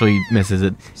Hagyaara actually misses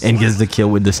it and gets the kill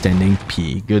with the standing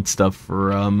P. Good stuff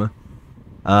from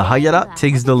Hagyaara.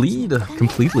 Takes the lead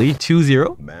completely,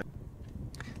 2-0.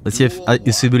 Let's see if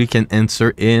Usuiburi can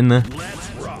answer in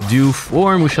due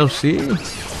form. We shall see.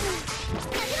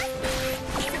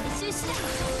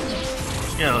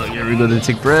 Yeah, here we go to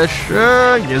take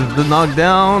pressure. Gets the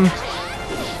knockdown.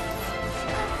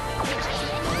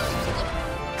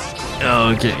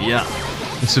 Okay, yeah.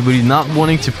 Usuiburi not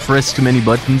wanting to press too many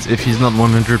buttons if he's not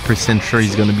 100% sure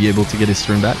he's gonna be able to get his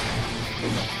turn back.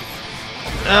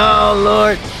 Oh,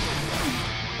 Lord.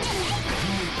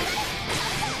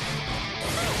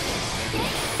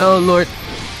 Oh, Lord.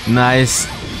 Nice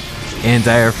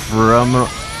anti-air from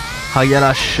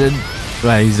Hagyaara.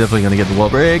 Right, he's definitely gonna get the wall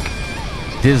break.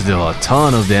 This did a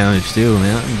ton of damage too,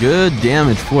 man. Good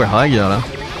damage for Hagyaara.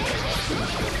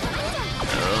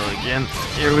 Again,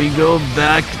 here we go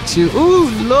back to... Ooh,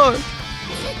 Lord!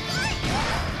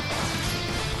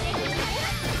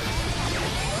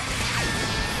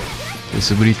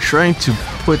 Usuiburi trying to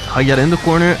put Hagyaara in the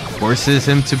corner, forces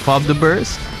him to pop the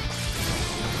burst.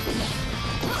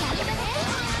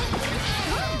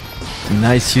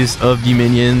 Nice use of the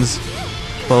minions.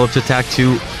 Follow-up to attack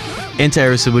to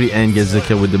anti-air Usuiburi and gets the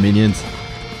kill with the minions.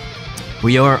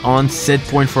 We are on set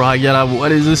point for Hagyaara.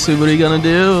 What is Usuiburi gonna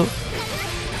do?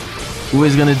 Who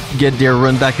is gonna get their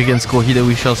run back against Kouhide?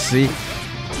 We shall see.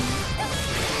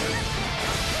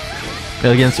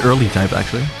 Against early type,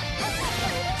 actually.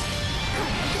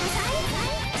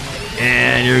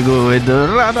 And you're good with the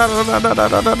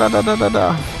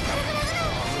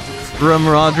from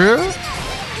Roger.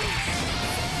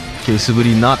 Okay,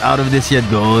 Usuiburi not out of this yet.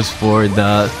 Goes for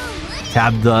the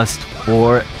tap dust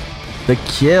for the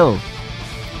kill.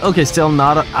 Okay, still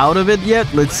not out of it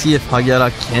yet. Let's see if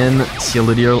Hagyaara can seal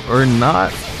the deal or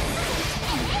not.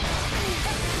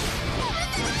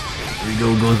 Here we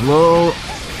go, goes low.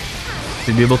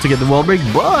 To be able to get the wall break,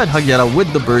 but Hagyaara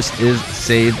with the burst is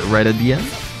saved right at the end.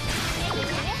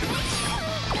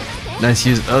 Nice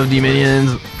use of the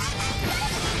minions.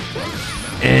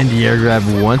 And the air grab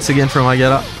once again from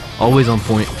Hagyaara. Always on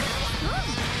point.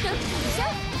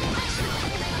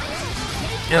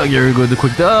 Yeah, here we go, the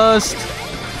quick dust.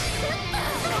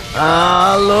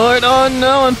 Lord, oh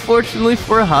no, unfortunately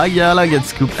for Hagyaara, gets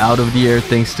scooped out of the air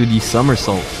thanks to the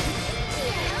somersault.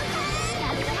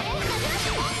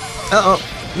 Uh-oh,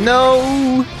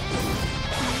 no!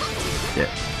 Yeah,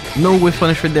 no whiff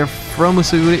punishment there from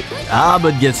Usuiburi.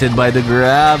 But gets hit by the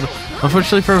grab.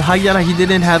 Unfortunately for Hagyaara, he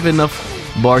didn't have enough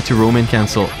bar to Roman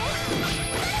cancel.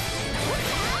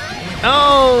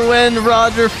 Oh, Oh, and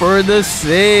Roger for the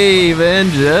save.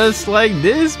 And just like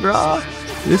this, bro.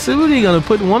 Usuiburi gonna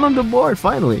put one on the board,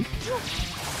 finally.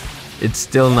 It's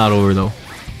still not over, though.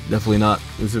 Definitely not.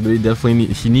 Usuiburi definitely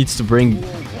he needs to bring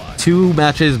 2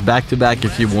 matches back-to-back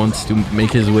if he wants to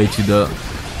make his way to the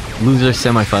loser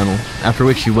semifinal. After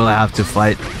which he will have to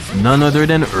fight none other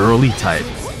than Early Type.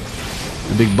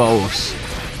 The big boss.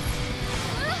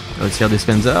 Let's see how this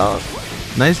pans out.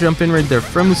 Nice jump in right there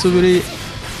from Usuiburi.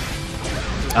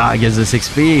 Ah, gets the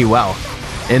 6P. Wow.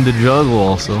 And the juggle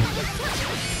also.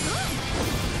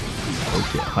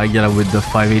 Okay, Hagyaara with the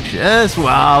 5 HS.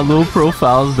 Wow, low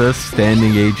profiles, the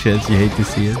standing HS. You hate to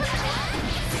see it.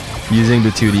 Using the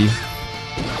 2D.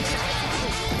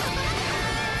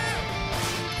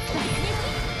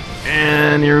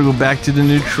 And here we go back to the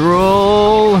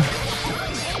neutral.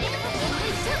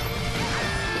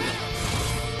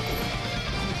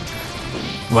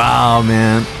 Wow,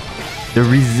 man. The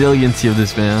resiliency of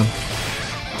this man.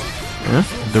 Huh?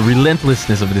 The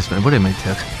relentlessness of this man. What am I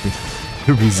telling you?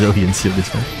 The resiliency of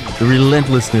this man. The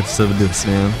relentlessness of this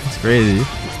man. It's crazy.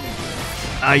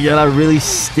 Hagyaara really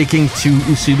sticking to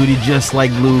Usuiburi just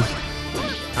like glue.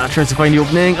 Tries to find the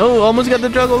opening. Oh, almost got the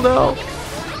juggle though.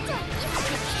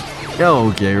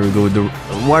 Oh, okay, here we go with the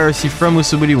YRC from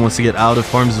Usuiburi. Wants to get out of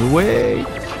harm's way.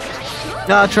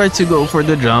 Tried to go for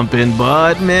the jump in,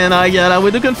 but man, Hagyaara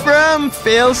with the confirm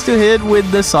fails to hit with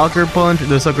the soccer punch,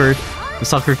 the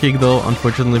soccer kick though,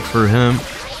 unfortunately for him.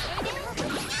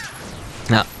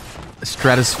 Now,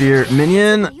 Stratosphere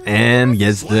minion and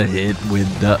gets the hit with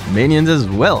the minions as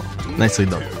well. Nicely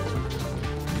done.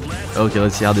 Okay,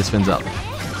 let's see how this spins out.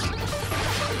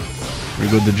 Here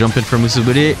we go, the jump in from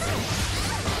Usuiburi.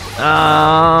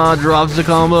 Drops the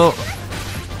combo.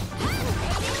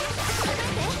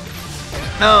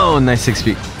 Oh, nice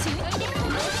 6P.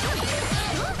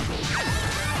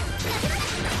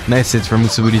 Nice hits from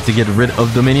Usuiburi to get rid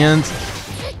of the minions.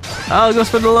 Oh, goes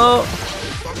for the low.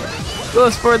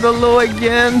 Goes for the low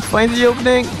again. Finds the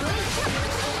opening.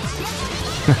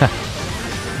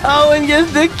 Oh, and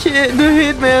gets the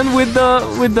hit, man, with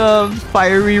the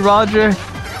fiery Roger.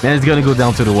 Man, it's gonna go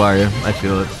down to the wire. I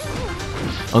feel it.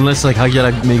 Unless like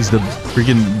Hagyaara makes the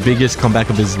freaking biggest comeback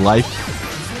of his life.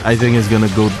 I think it's gonna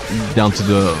go down to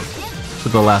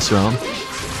the last round.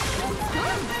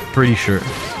 Pretty sure.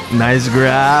 Nice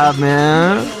grab,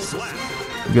 man.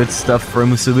 Good stuff from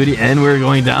Usuiburi, and we're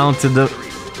going down to the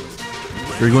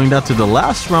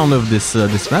last round of this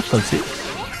match. Let's see.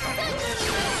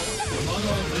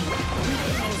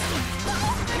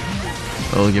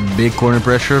 Oh, get big corner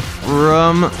pressure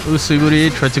from Usuiburi.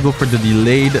 Tried to go for the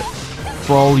delayed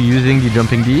fall using the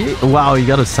jumping D. Wow, he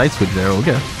got a side switch there.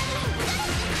 Okay.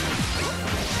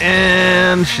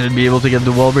 And should be able to get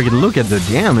the wall break. Look at the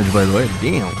damage, by the way.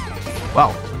 Damn.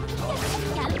 Wow.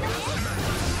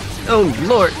 Oh,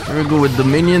 Lord. Here we go with the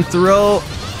minion throw.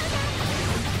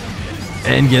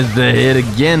 And gets the hit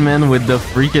again, man, with the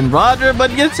freaking Roger.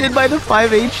 But gets hit by the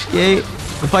 5HK.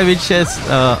 The 5HS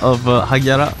of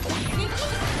Hagyaara.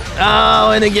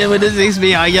 Oh, and again with the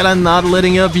 6B. Hagyaara not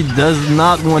letting up. He does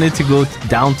not want it to go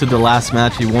down to the last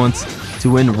match. He wants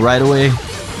to win right away.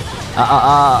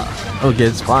 Okay,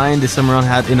 it's fine. This time around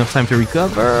had enough time to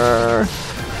recover.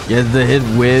 Gets the hit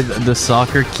with the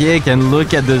soccer kick. And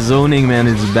look at the zoning, man.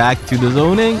 It's back to the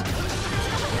zoning.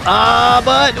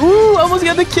 But, ooh, almost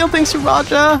got the kill thanks to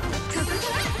Raja.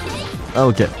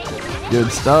 Okay.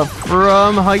 Good stuff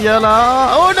from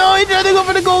Hagyaara. Oh, no, he tried to go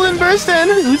for the golden burst. And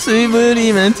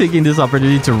Usuiburi, man, taking this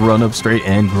opportunity to run up straight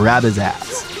and grab his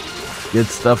ass. Good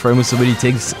stuff from Usuiburi.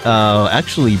 Takes,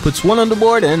 actually puts one on the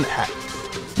board and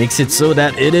makes it so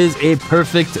that it is a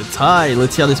perfect tie.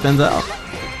 Let's see how this pans out.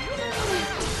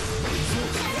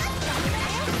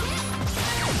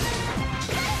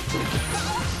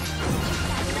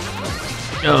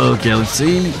 Okay, let's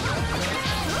see.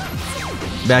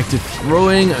 Back to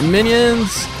throwing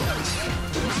minions.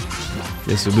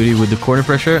 Yes, Usuiburi with the corner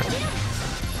pressure.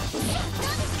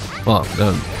 Well,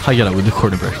 Hagyaara with the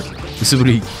corner pressure.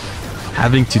 Usuiburi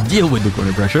having to deal with the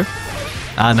corner pressure.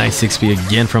 Nice 6P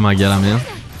again from Hagyaara, man.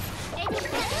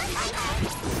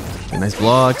 Nice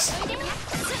blocks.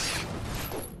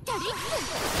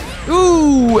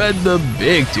 Ooh, and the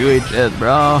big 2HS,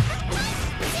 bro.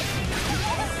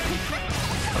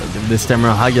 This time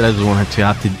around, Hagyaara doesn't want to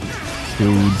have to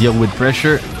deal with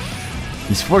pressure.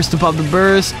 He's forced to pop the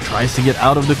burst. Tries to get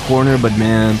out of the corner, but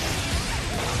man,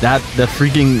 that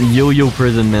freaking yo-yo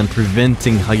prison, man,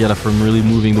 preventing Hagyaara from really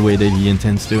moving the way that he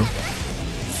intends to.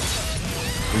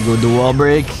 We go the wall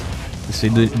break.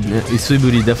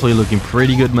 Usuiburi definitely looking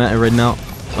pretty good right now.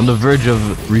 On the verge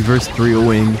of reverse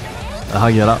 3-0ing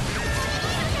Hagyaara.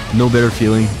 No better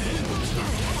feeling.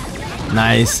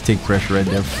 Nice take pressure right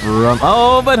there from...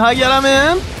 Oh, but Hagyaara,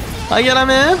 man. Hagyaara,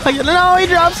 man. Hagyaara. No, he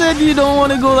drops it. You don't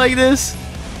want to go like this.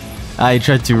 I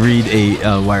tried to read a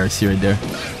YRC right there.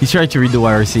 He's trying to read the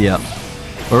YRC, yeah.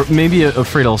 Or maybe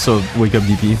afraid also of wake up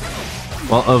DP.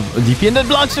 Well, of DP and then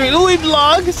blocks. Oh, he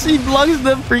blocks. He blocks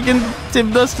the freaking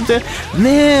tip dust attack.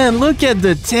 Man, look at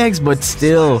the text, but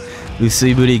still,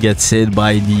 Usuiburi gets hit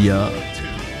by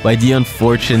the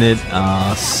unfortunate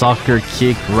soccer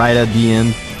kick right at the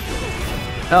end.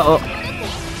 Uh-oh.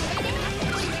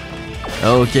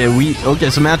 Okay,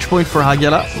 so match point for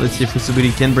Hagyaara. Let's see if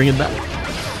Usuiburi can bring it back.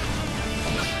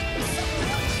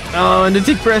 Oh, and the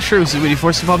take pressure. Usuiburi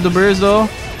forced to pop the burst though.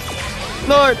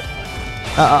 Lord!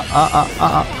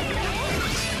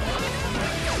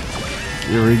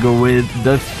 Here we go with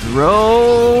the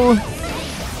throw.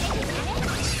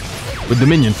 With the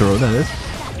minion throw, that is.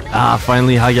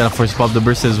 Finally Hagyaara forced to pop the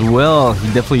burst as well. He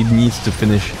definitely needs to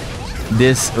finish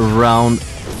this round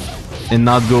and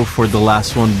not go for the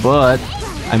last one, but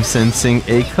I'm sensing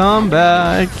a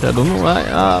comeback. I don't know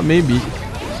why. Maybe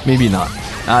not.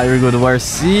 Here we go, the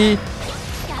YRC.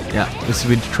 Yeah,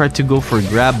 we tried to go for a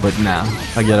grab, but nah.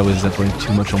 Hagyaara was definitely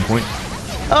too much on point.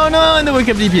 Oh no, and the wake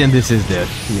up DP, and this is dead.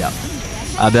 Yeah.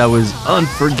 That was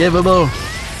unforgivable.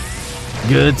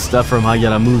 Good stuff from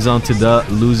Hagyaara. Moves on to the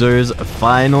losers.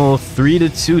 Final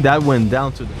 3-2. That went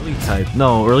down to the early type.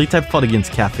 No, early type fought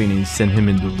against Caffeine and sent him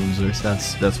into losers.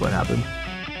 That's what happened.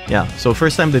 Yeah, so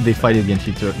first time that they fight against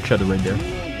each other right there.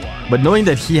 But knowing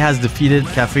that he has defeated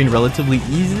Caffeine relatively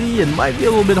easily, it might be a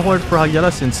little bit hard for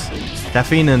Hagyaara since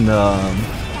Caffeine and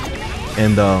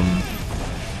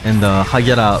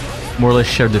Hagyaara more or less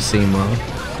share the same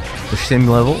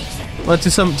level. Well, to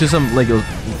some like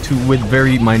with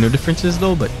very minor differences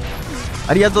though. But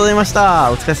arigatou gozaimashita,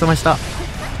 otsukaresamashita.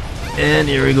 And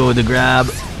here we go with the grab.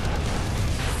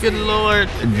 Good lord,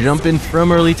 jumping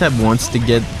from early type wants to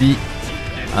get the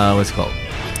what's it called?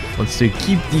 Wants to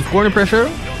keep the corner pressure.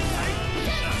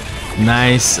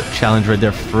 Nice challenge right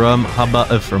there from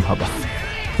Hagyaara.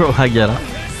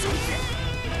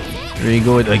 Here you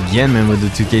go with again, man, with the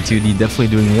 2K2D, definitely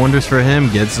doing wonders for him.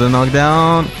 Gets the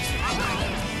knockdown.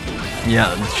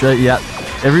 Yeah.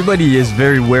 Everybody is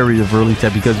very wary of early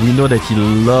type because we know that he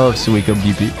loves to wake up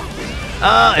DP.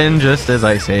 And just as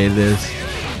I say this,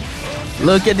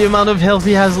 look at the amount of health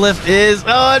he has left.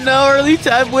 Oh no, early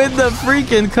type with the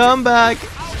freaking comeback.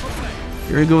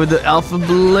 Here we go with the Alpha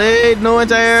Blade. No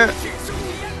entire.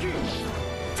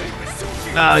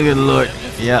 Good lord.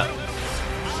 Yeah.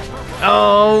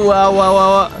 Oh,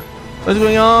 wow. What's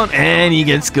going on? And he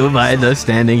gets killed by the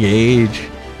standing age.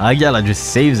 Hagyaara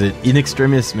just saves it. In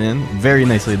extremis, man. Very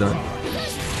nicely done.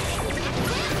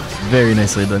 Very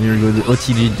nicely done. Here we go with the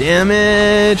OTG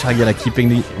damage. Hagyaara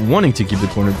wanting to keep the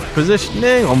corner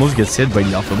positioning. Almost gets hit by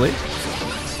the Alpha Blade.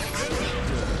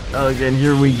 Again,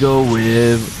 here we go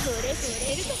with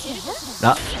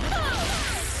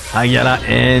Hagyaara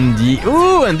and the...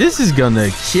 Ooh, and this is gonna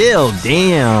kill.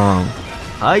 Damn.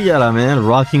 Hagyaara, man,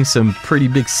 rocking some pretty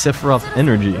big Sephiroth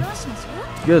energy.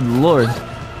 Good lord.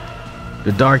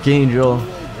 The Dark Angel.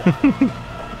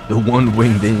 The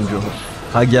one-winged angel.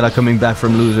 Hagyaara coming back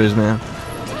from losers, man.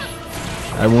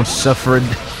 I won't suffer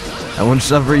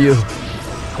you.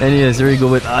 And yes, there we go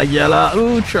with Hagyaara.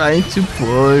 Ooh, trying to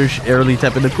push. Early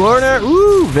tap in the corner.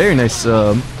 Ooh, very nice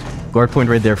guard point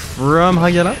right there from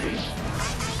Hagyaara.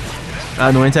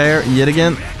 No entire yet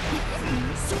again.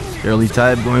 Early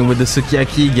type going with the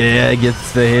Sukiyaki. Yeah,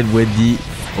 gets the hit with the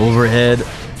overhead.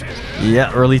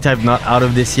 Yeah, early type not out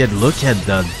of this yet. Look at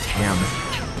the damn.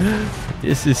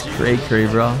 This is cray,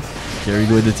 bro. Here we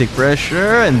go with the take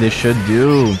pressure, and this should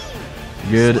do.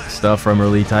 Good stuff from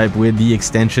early type with the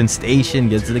extension station.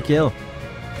 Gets the kill.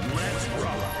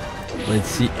 Let's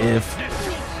see if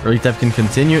early type can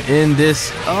continue in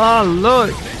this. Oh,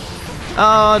 lord.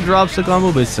 Drops the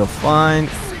combo, but it's still fine.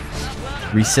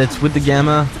 Resets with the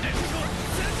gamma.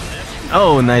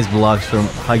 Oh, nice blocks from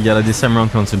Hagyaara. This time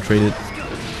around concentrated.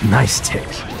 Nice tick.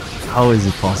 How is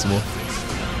it possible?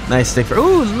 Nice tick for...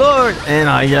 Oh, lord. And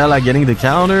Hagyaara getting the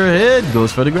counter hit.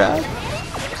 Goes for the grab.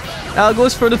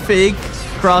 Goes for the fake.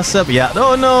 Cross up. Yeah.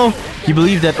 Oh, no. He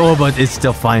believed that. Oh, but it's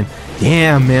still fine.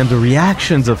 Damn, man. The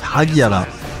reactions of Hagyaara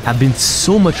have been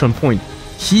so much on point.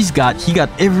 He got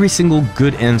every single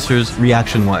good answers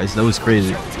reaction-wise. That was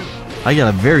crazy.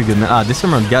 Hagyaara very good, man. This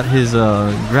time around got his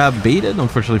grab baited,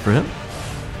 unfortunately for him.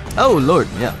 Oh, lord.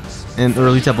 Yeah. And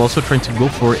early tap also trying to go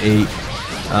for a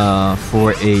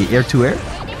air-to-air.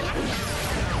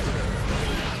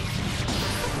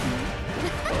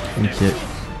 Okay.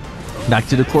 Back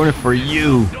to the corner for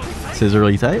you, says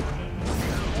early type.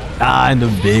 And the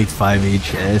big 5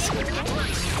 HS.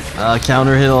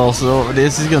 Counter hit also.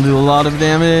 This is gonna do a lot of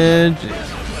damage.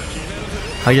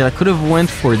 Hagyaara could have went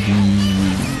for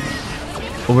the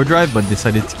overdrive, but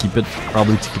decided to keep it,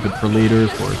 probably to keep it for later,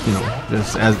 for, you know,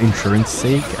 just as insurance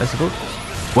sake, I suppose.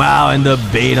 Wow, and the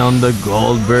bait on the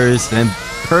gold burst, and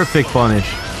perfect punish.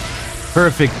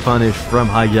 Perfect punish from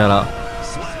Hagyaara.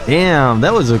 Damn,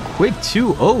 that was a quick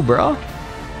 2-0, bro.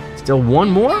 Still one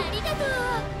more?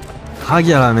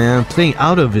 Hagyaara, man, playing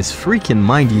out of his freaking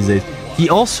mind these days. He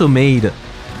also made,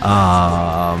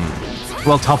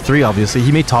 well, top 3, obviously.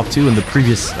 He made top 2 in the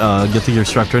previous Guilty Gear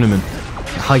Strive tournament.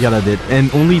 Hagyaara did, and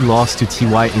only lost to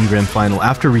TY in Grand Final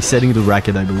after resetting the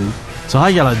racket, I believe. So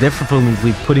Hagyaara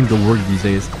definitely putting the work these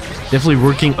days. Definitely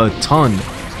working a ton.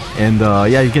 And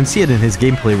yeah, you can see it in his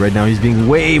gameplay right now. He's being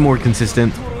way more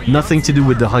consistent. Nothing to do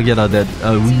with the Hagyaara that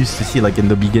we used to see like in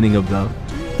the beginning of the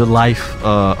life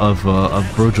of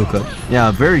Brojo Cup.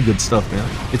 Yeah, very good stuff, man.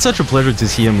 It's such a pleasure to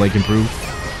see him like improve.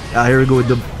 Here we go with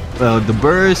the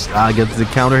burst. Gets the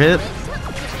counter hit.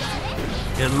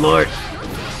 Good lord.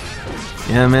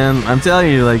 Yeah, man, I'm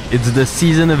telling you, like, it's the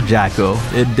season of Jacko.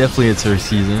 It definitely is her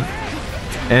season.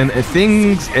 And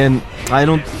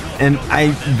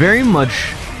I very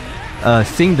much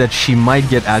think that she might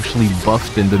get actually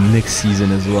buffed in the next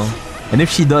season as well. And if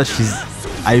she does,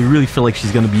 I really feel like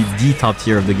she's gonna be the top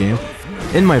tier of the game,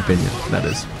 in my opinion. That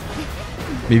is.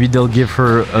 Maybe they'll give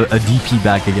her a DP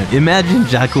back again. Imagine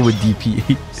Jacko with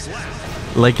DP,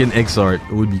 like in XR.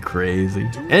 It would be crazy.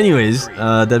 Anyways,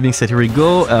 that being said, here we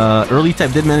go. Early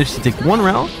type did manage to take one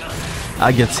round.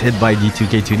 Gets hit by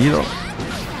D2K2D though.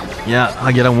 Yeah,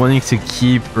 Hagyaara wanting to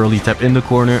keep early type in the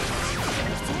corner.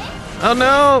 Oh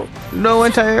no! No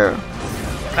entire.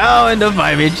 Oh, and the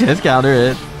 5-8 chest counter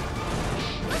hit.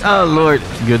 Oh lord.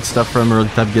 Good stuff from early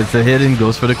type. Gets the hit and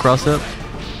goes for the cross up.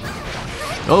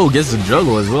 Oh, gets the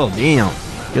juggle as well. Damn.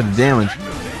 Good damage.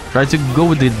 Tried to go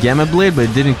with the Gamma Blade, but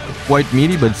it didn't quite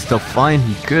meet it, but it's still fine.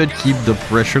 He could keep the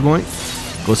pressure going.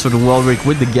 Goes for the wall rake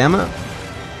with the Gamma.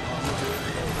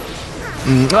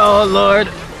 Oh lord.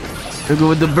 Could go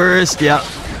with the burst. Yeah.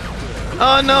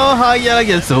 Oh no, Hagyaara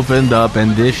gets opened up,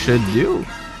 and this should do.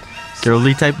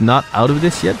 Early type not out of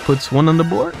this yet. Puts one on the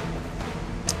board.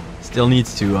 Still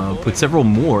needs to put several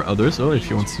more others, so if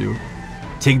he wants to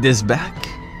take this back.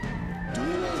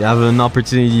 To have an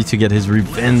opportunity to get his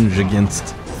revenge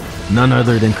against none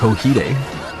other than Kouhide.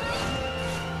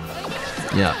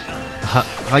 Yeah.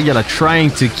 Hagyaara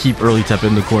trying to keep early type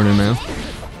in the corner, man.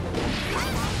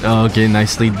 Okay,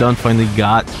 nicely done. Finally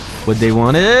got what they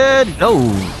wanted.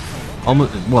 Oh!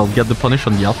 Almost, well, get the punish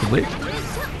on the Alpha Blade,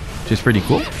 which is pretty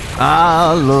cool.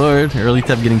 Ah, lord. Early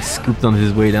type getting scooped on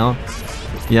his way down.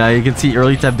 Yeah, you can see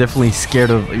early type definitely scared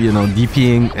of, you know,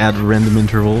 DPing at random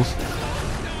intervals.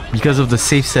 Because of the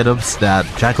safe setups that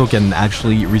Jacko can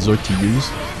actually resort to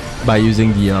use by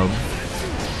using the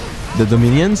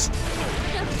Dominions.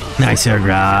 Nice air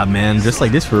grab, man. Just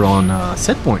like this, we're on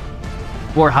set point.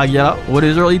 For Hagyaara, what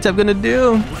is early type gonna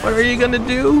do? What are you gonna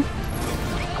do?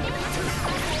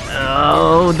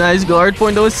 Oh, nice guard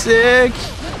point. That was sick.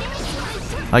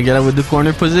 Hagyaara with the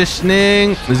corner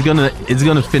positioning. It's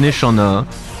gonna finish on a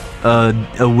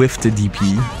whiff to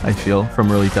DP. I feel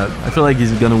from early type. I feel like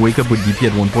he's gonna wake up with DP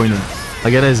at one point, and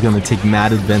Hagyaara is gonna take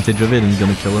mad advantage of it and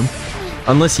gonna kill him,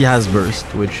 unless he has burst,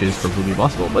 which is perfectly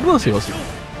possible. But we'll see. We'll see.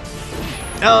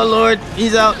 Oh lord,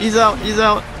 he's out. He's out. He's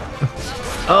out.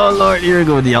 Oh lord, here we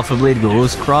go with the Alpha Blade.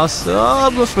 Goes cross.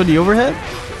 Oh, goes for the overhead.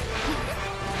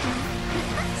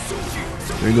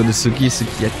 Here we go to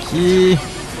Sukiyaki.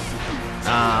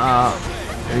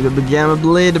 Here we go the Gamma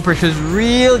Blade. The pressure is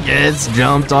real. Gets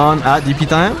jumped on. DP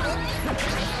time.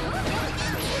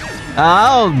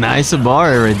 Oh, nice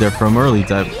bar right there from early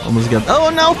type. Almost got. Oh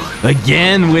no!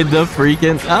 Again with the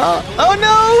freaking. Oh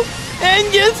no!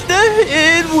 And gets the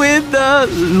hit with the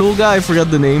Loga. I forgot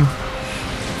the name.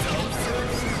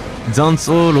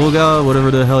 Zanso, Loga,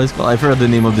 whatever the hell it's called. I forgot the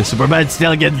name of the super, but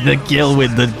still gets the kill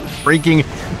with the freaking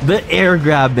air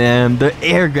grab, man. The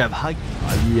air grab.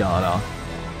 Hagyaara.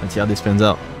 Let's see how this pans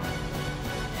out.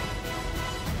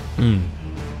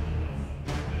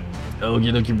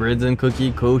 Okie dokie, Breads and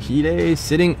Cookie. Kouhide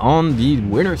sitting on the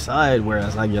winner side,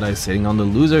 whereas Hagyaara is sitting on the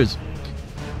losers.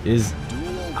 Is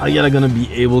Hagyaara gonna be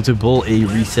able to pull a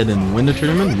reset and win the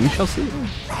tournament? We shall see.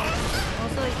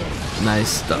 Nice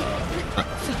stuff.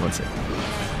 One second.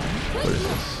 What is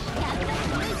this?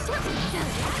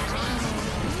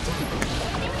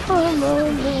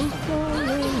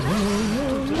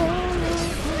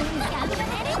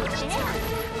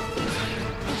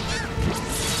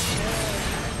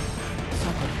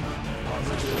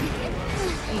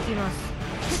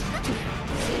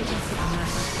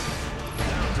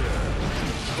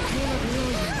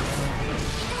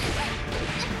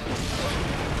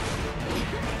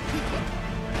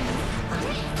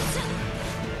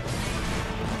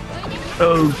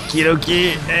 Okie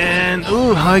dokie. And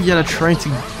ooh, Hagyaara trying to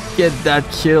get that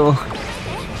kill.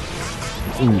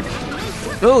 Ooh.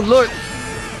 Oh lord.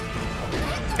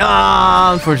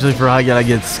 Ah, unfortunately for Hagyaara,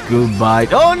 gets scooped by.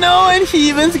 Oh no, and he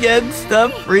even gets the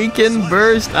freaking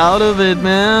burst out of it,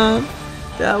 man.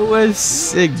 That was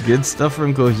sick. Good stuff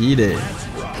from Kouhide.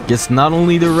 Gets not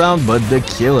only the round, but the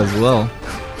kill as well.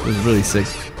 It was really sick.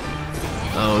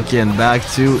 Okay, and back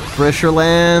to pressure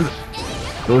land.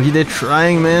 Kouhide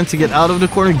trying, man, to get out of the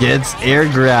corner. Gets air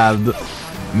grabbed.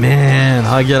 Man,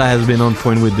 Hagyaara has been on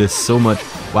point with this so much.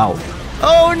 Wow.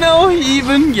 Oh no, he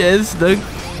even gets the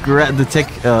tech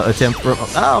attempt from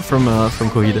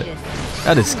Kouhide.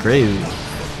 That is crazy.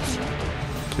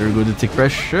 Here we go to take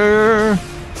pressure.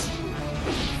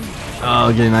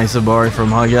 Oh, getting nice Isobari from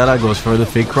Hagyaara. Goes for the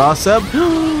fake cross up.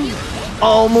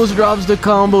 Almost drops the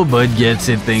combo, but gets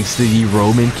it thanks to the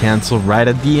Roman cancel right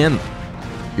at the end.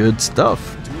 Good stuff.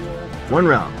 One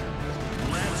round.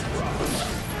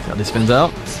 Got this spins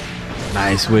out.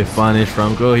 Nice whiff punish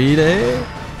from Kouhide.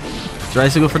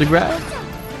 Tries to go for the grab.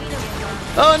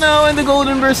 Oh no, and the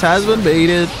golden burst has been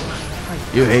baited.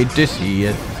 You hate to see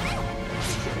it.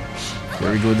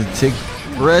 Here we go to take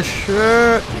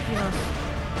pressure.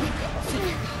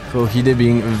 Kouhide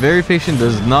being very patient,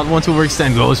 does not want to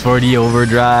overextend, goes for the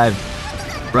overdrive.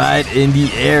 Right in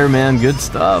the air, man. Good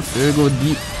stuff. There we go,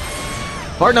 deep.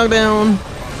 Hard knockdown.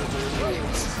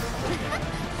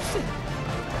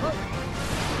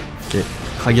 Okay,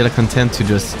 Hagyaara content to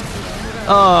just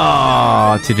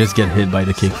get hit by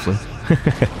the kickflip.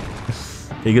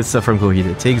 Okay, good stuff from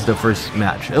Kouhide. Takes the first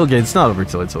match. Okay, it's not over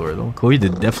till it's over though.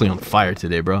 Kouhide definitely on fire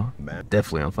today, bro.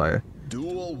 Definitely on fire.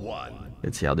 Duel 1.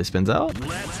 Let's see how this spins out.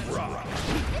 Let's rock.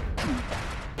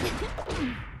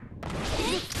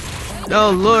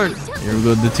 Oh lord. Here we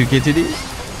go, the 2K2D.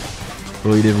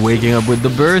 Kouhide waking up with the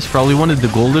burst. Probably wanted the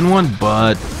golden one,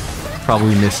 but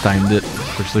probably mistimed it,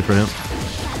 especially for him.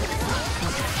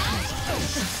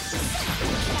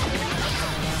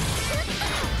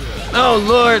 Oh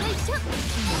lord.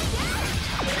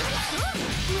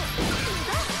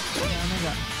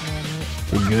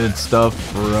 Good stuff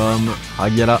from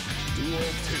Hagyaara.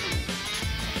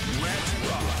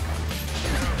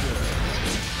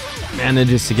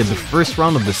 Manages to get the first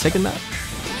round of the second match.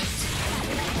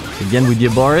 Again with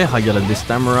Usuiburi, Hagyaara this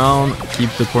time around.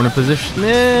 Keep the corner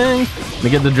positioning. They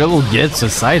get the juggle, gets a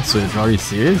side switch. Are you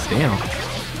serious? Damn.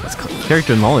 That's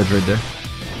character knowledge right there.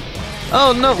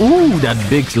 Oh no. Ooh, that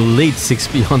big late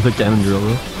 6P on the cannon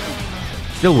drill.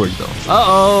 Still worked though.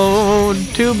 Uh-oh.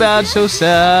 Too bad, so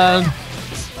sad.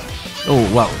 Oh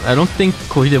wow, I don't think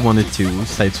Kouhide wanted to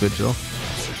side switch though.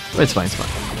 But it's fine, it's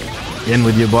fine. Again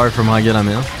with Usuiburi from Hagyaara,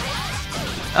 man.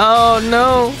 Oh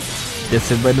no! Gets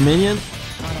hit by the minion.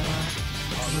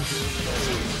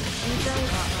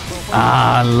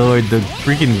 Ah lord, the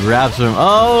freaking grabs from.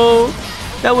 Oh!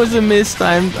 That was a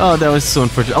mistimed. Oh, that was so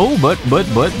unfortunate. Oh, but.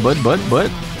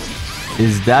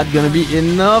 Is that gonna be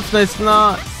enough? That's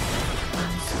not.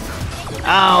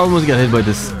 Ah, almost got hit by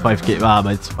this 5K. Ah,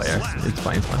 but it's fire. It's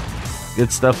fine, it's fine.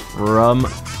 Good stuff from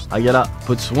Hagyaara.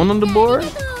 Puts one on the board.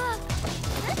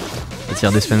 Let's see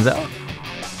how this spins out.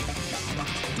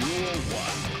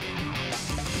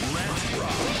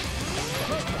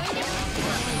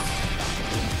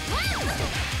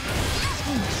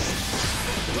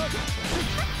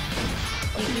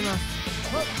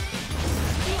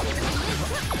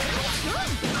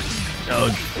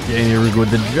 Okay, here we go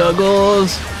with the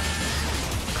juggles.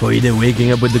 Kouhide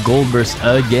waking up with the gold burst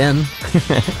again.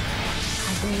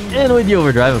 And with the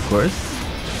overdrive, of course.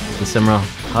 This time around,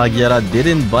 Hagyaara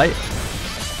didn't bite.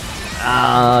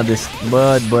 Ah, this,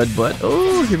 but.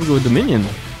 Oh, here we go with the minion.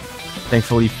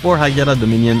 Thankfully for Hagyaara, the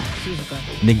minion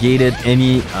negated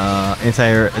any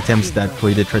entire attempts that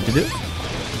Kouhide tried to do.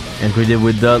 And Kouhide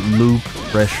with the loop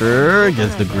pressure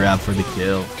gets the grab for the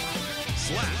kill.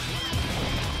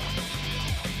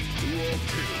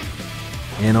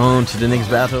 And on to the next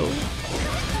battle.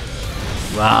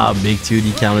 Wow, big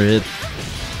 2D counter hit.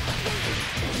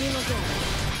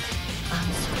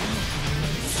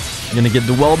 Gonna get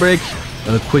the wall break.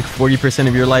 A quick 40%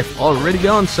 of your life already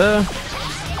gone, sir.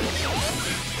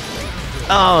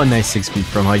 Oh, nice 6-speed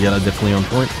from Hagyaara, definitely on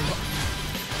point.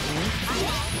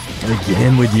 And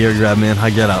again with the air grab, man,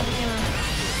 Hagyaara.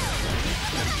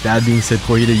 That being said,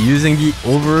 Kouhide using the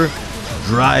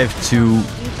overdrive to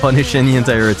punish any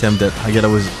entire attempt that Hagyaara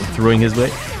was throwing his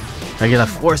way. Hagyaara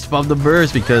forced to pop the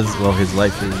burst because, well, his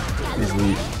life is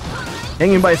basically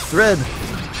hanging by a thread.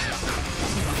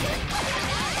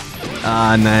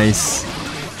 Ah, nice.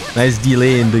 Nice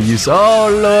delay in the use. Oh,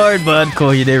 Lord, but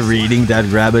Kouhide reading that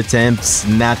grab attempt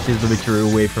snatches the victory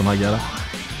away from Hagyaara.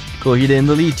 Kouhide in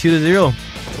the lead, 2-0.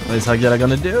 What is Hagyaara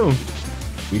gonna do?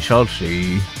 We shall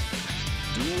see.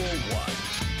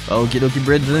 Okie dokie,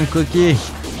 Bridget and Cookie.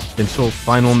 Potential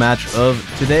final match of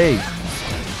today.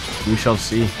 We shall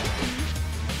see.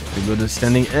 We go to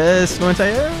standing S, no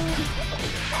entire.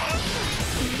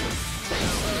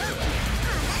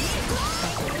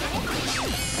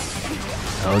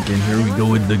 Okay, here we go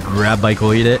with the grab by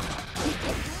Kouhide.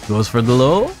 Goes for the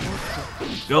low.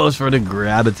 Goes for the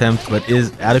grab attempt, but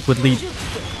is adequately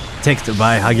ticked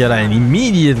by Hagyaara and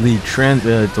immediately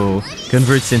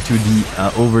converts into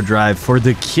the overdrive for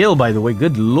the kill, by the way.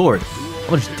 Good lord.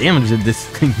 How much damage did this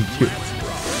thing do?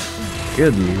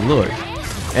 Good lord.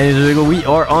 And here we go. We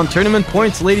are on tournament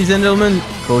points, ladies and gentlemen.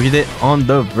 Kouhide on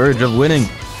the verge of winning.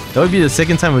 That would be the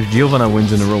second time which Giovanna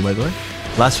wins in a row, by the way.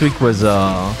 Last week was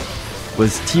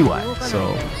TY,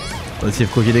 so let's see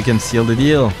if Kouhide can seal the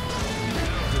deal.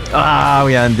 Ah,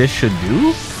 yeah, and this should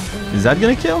do? Is that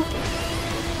gonna kill?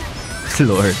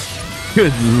 Lord.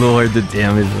 Good lord, the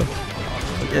damage.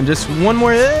 And just one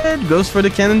more hit. Goes for the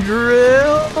cannon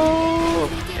drill.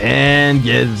 And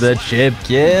gets the chip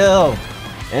kill.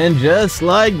 And just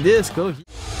like this, Kouhide.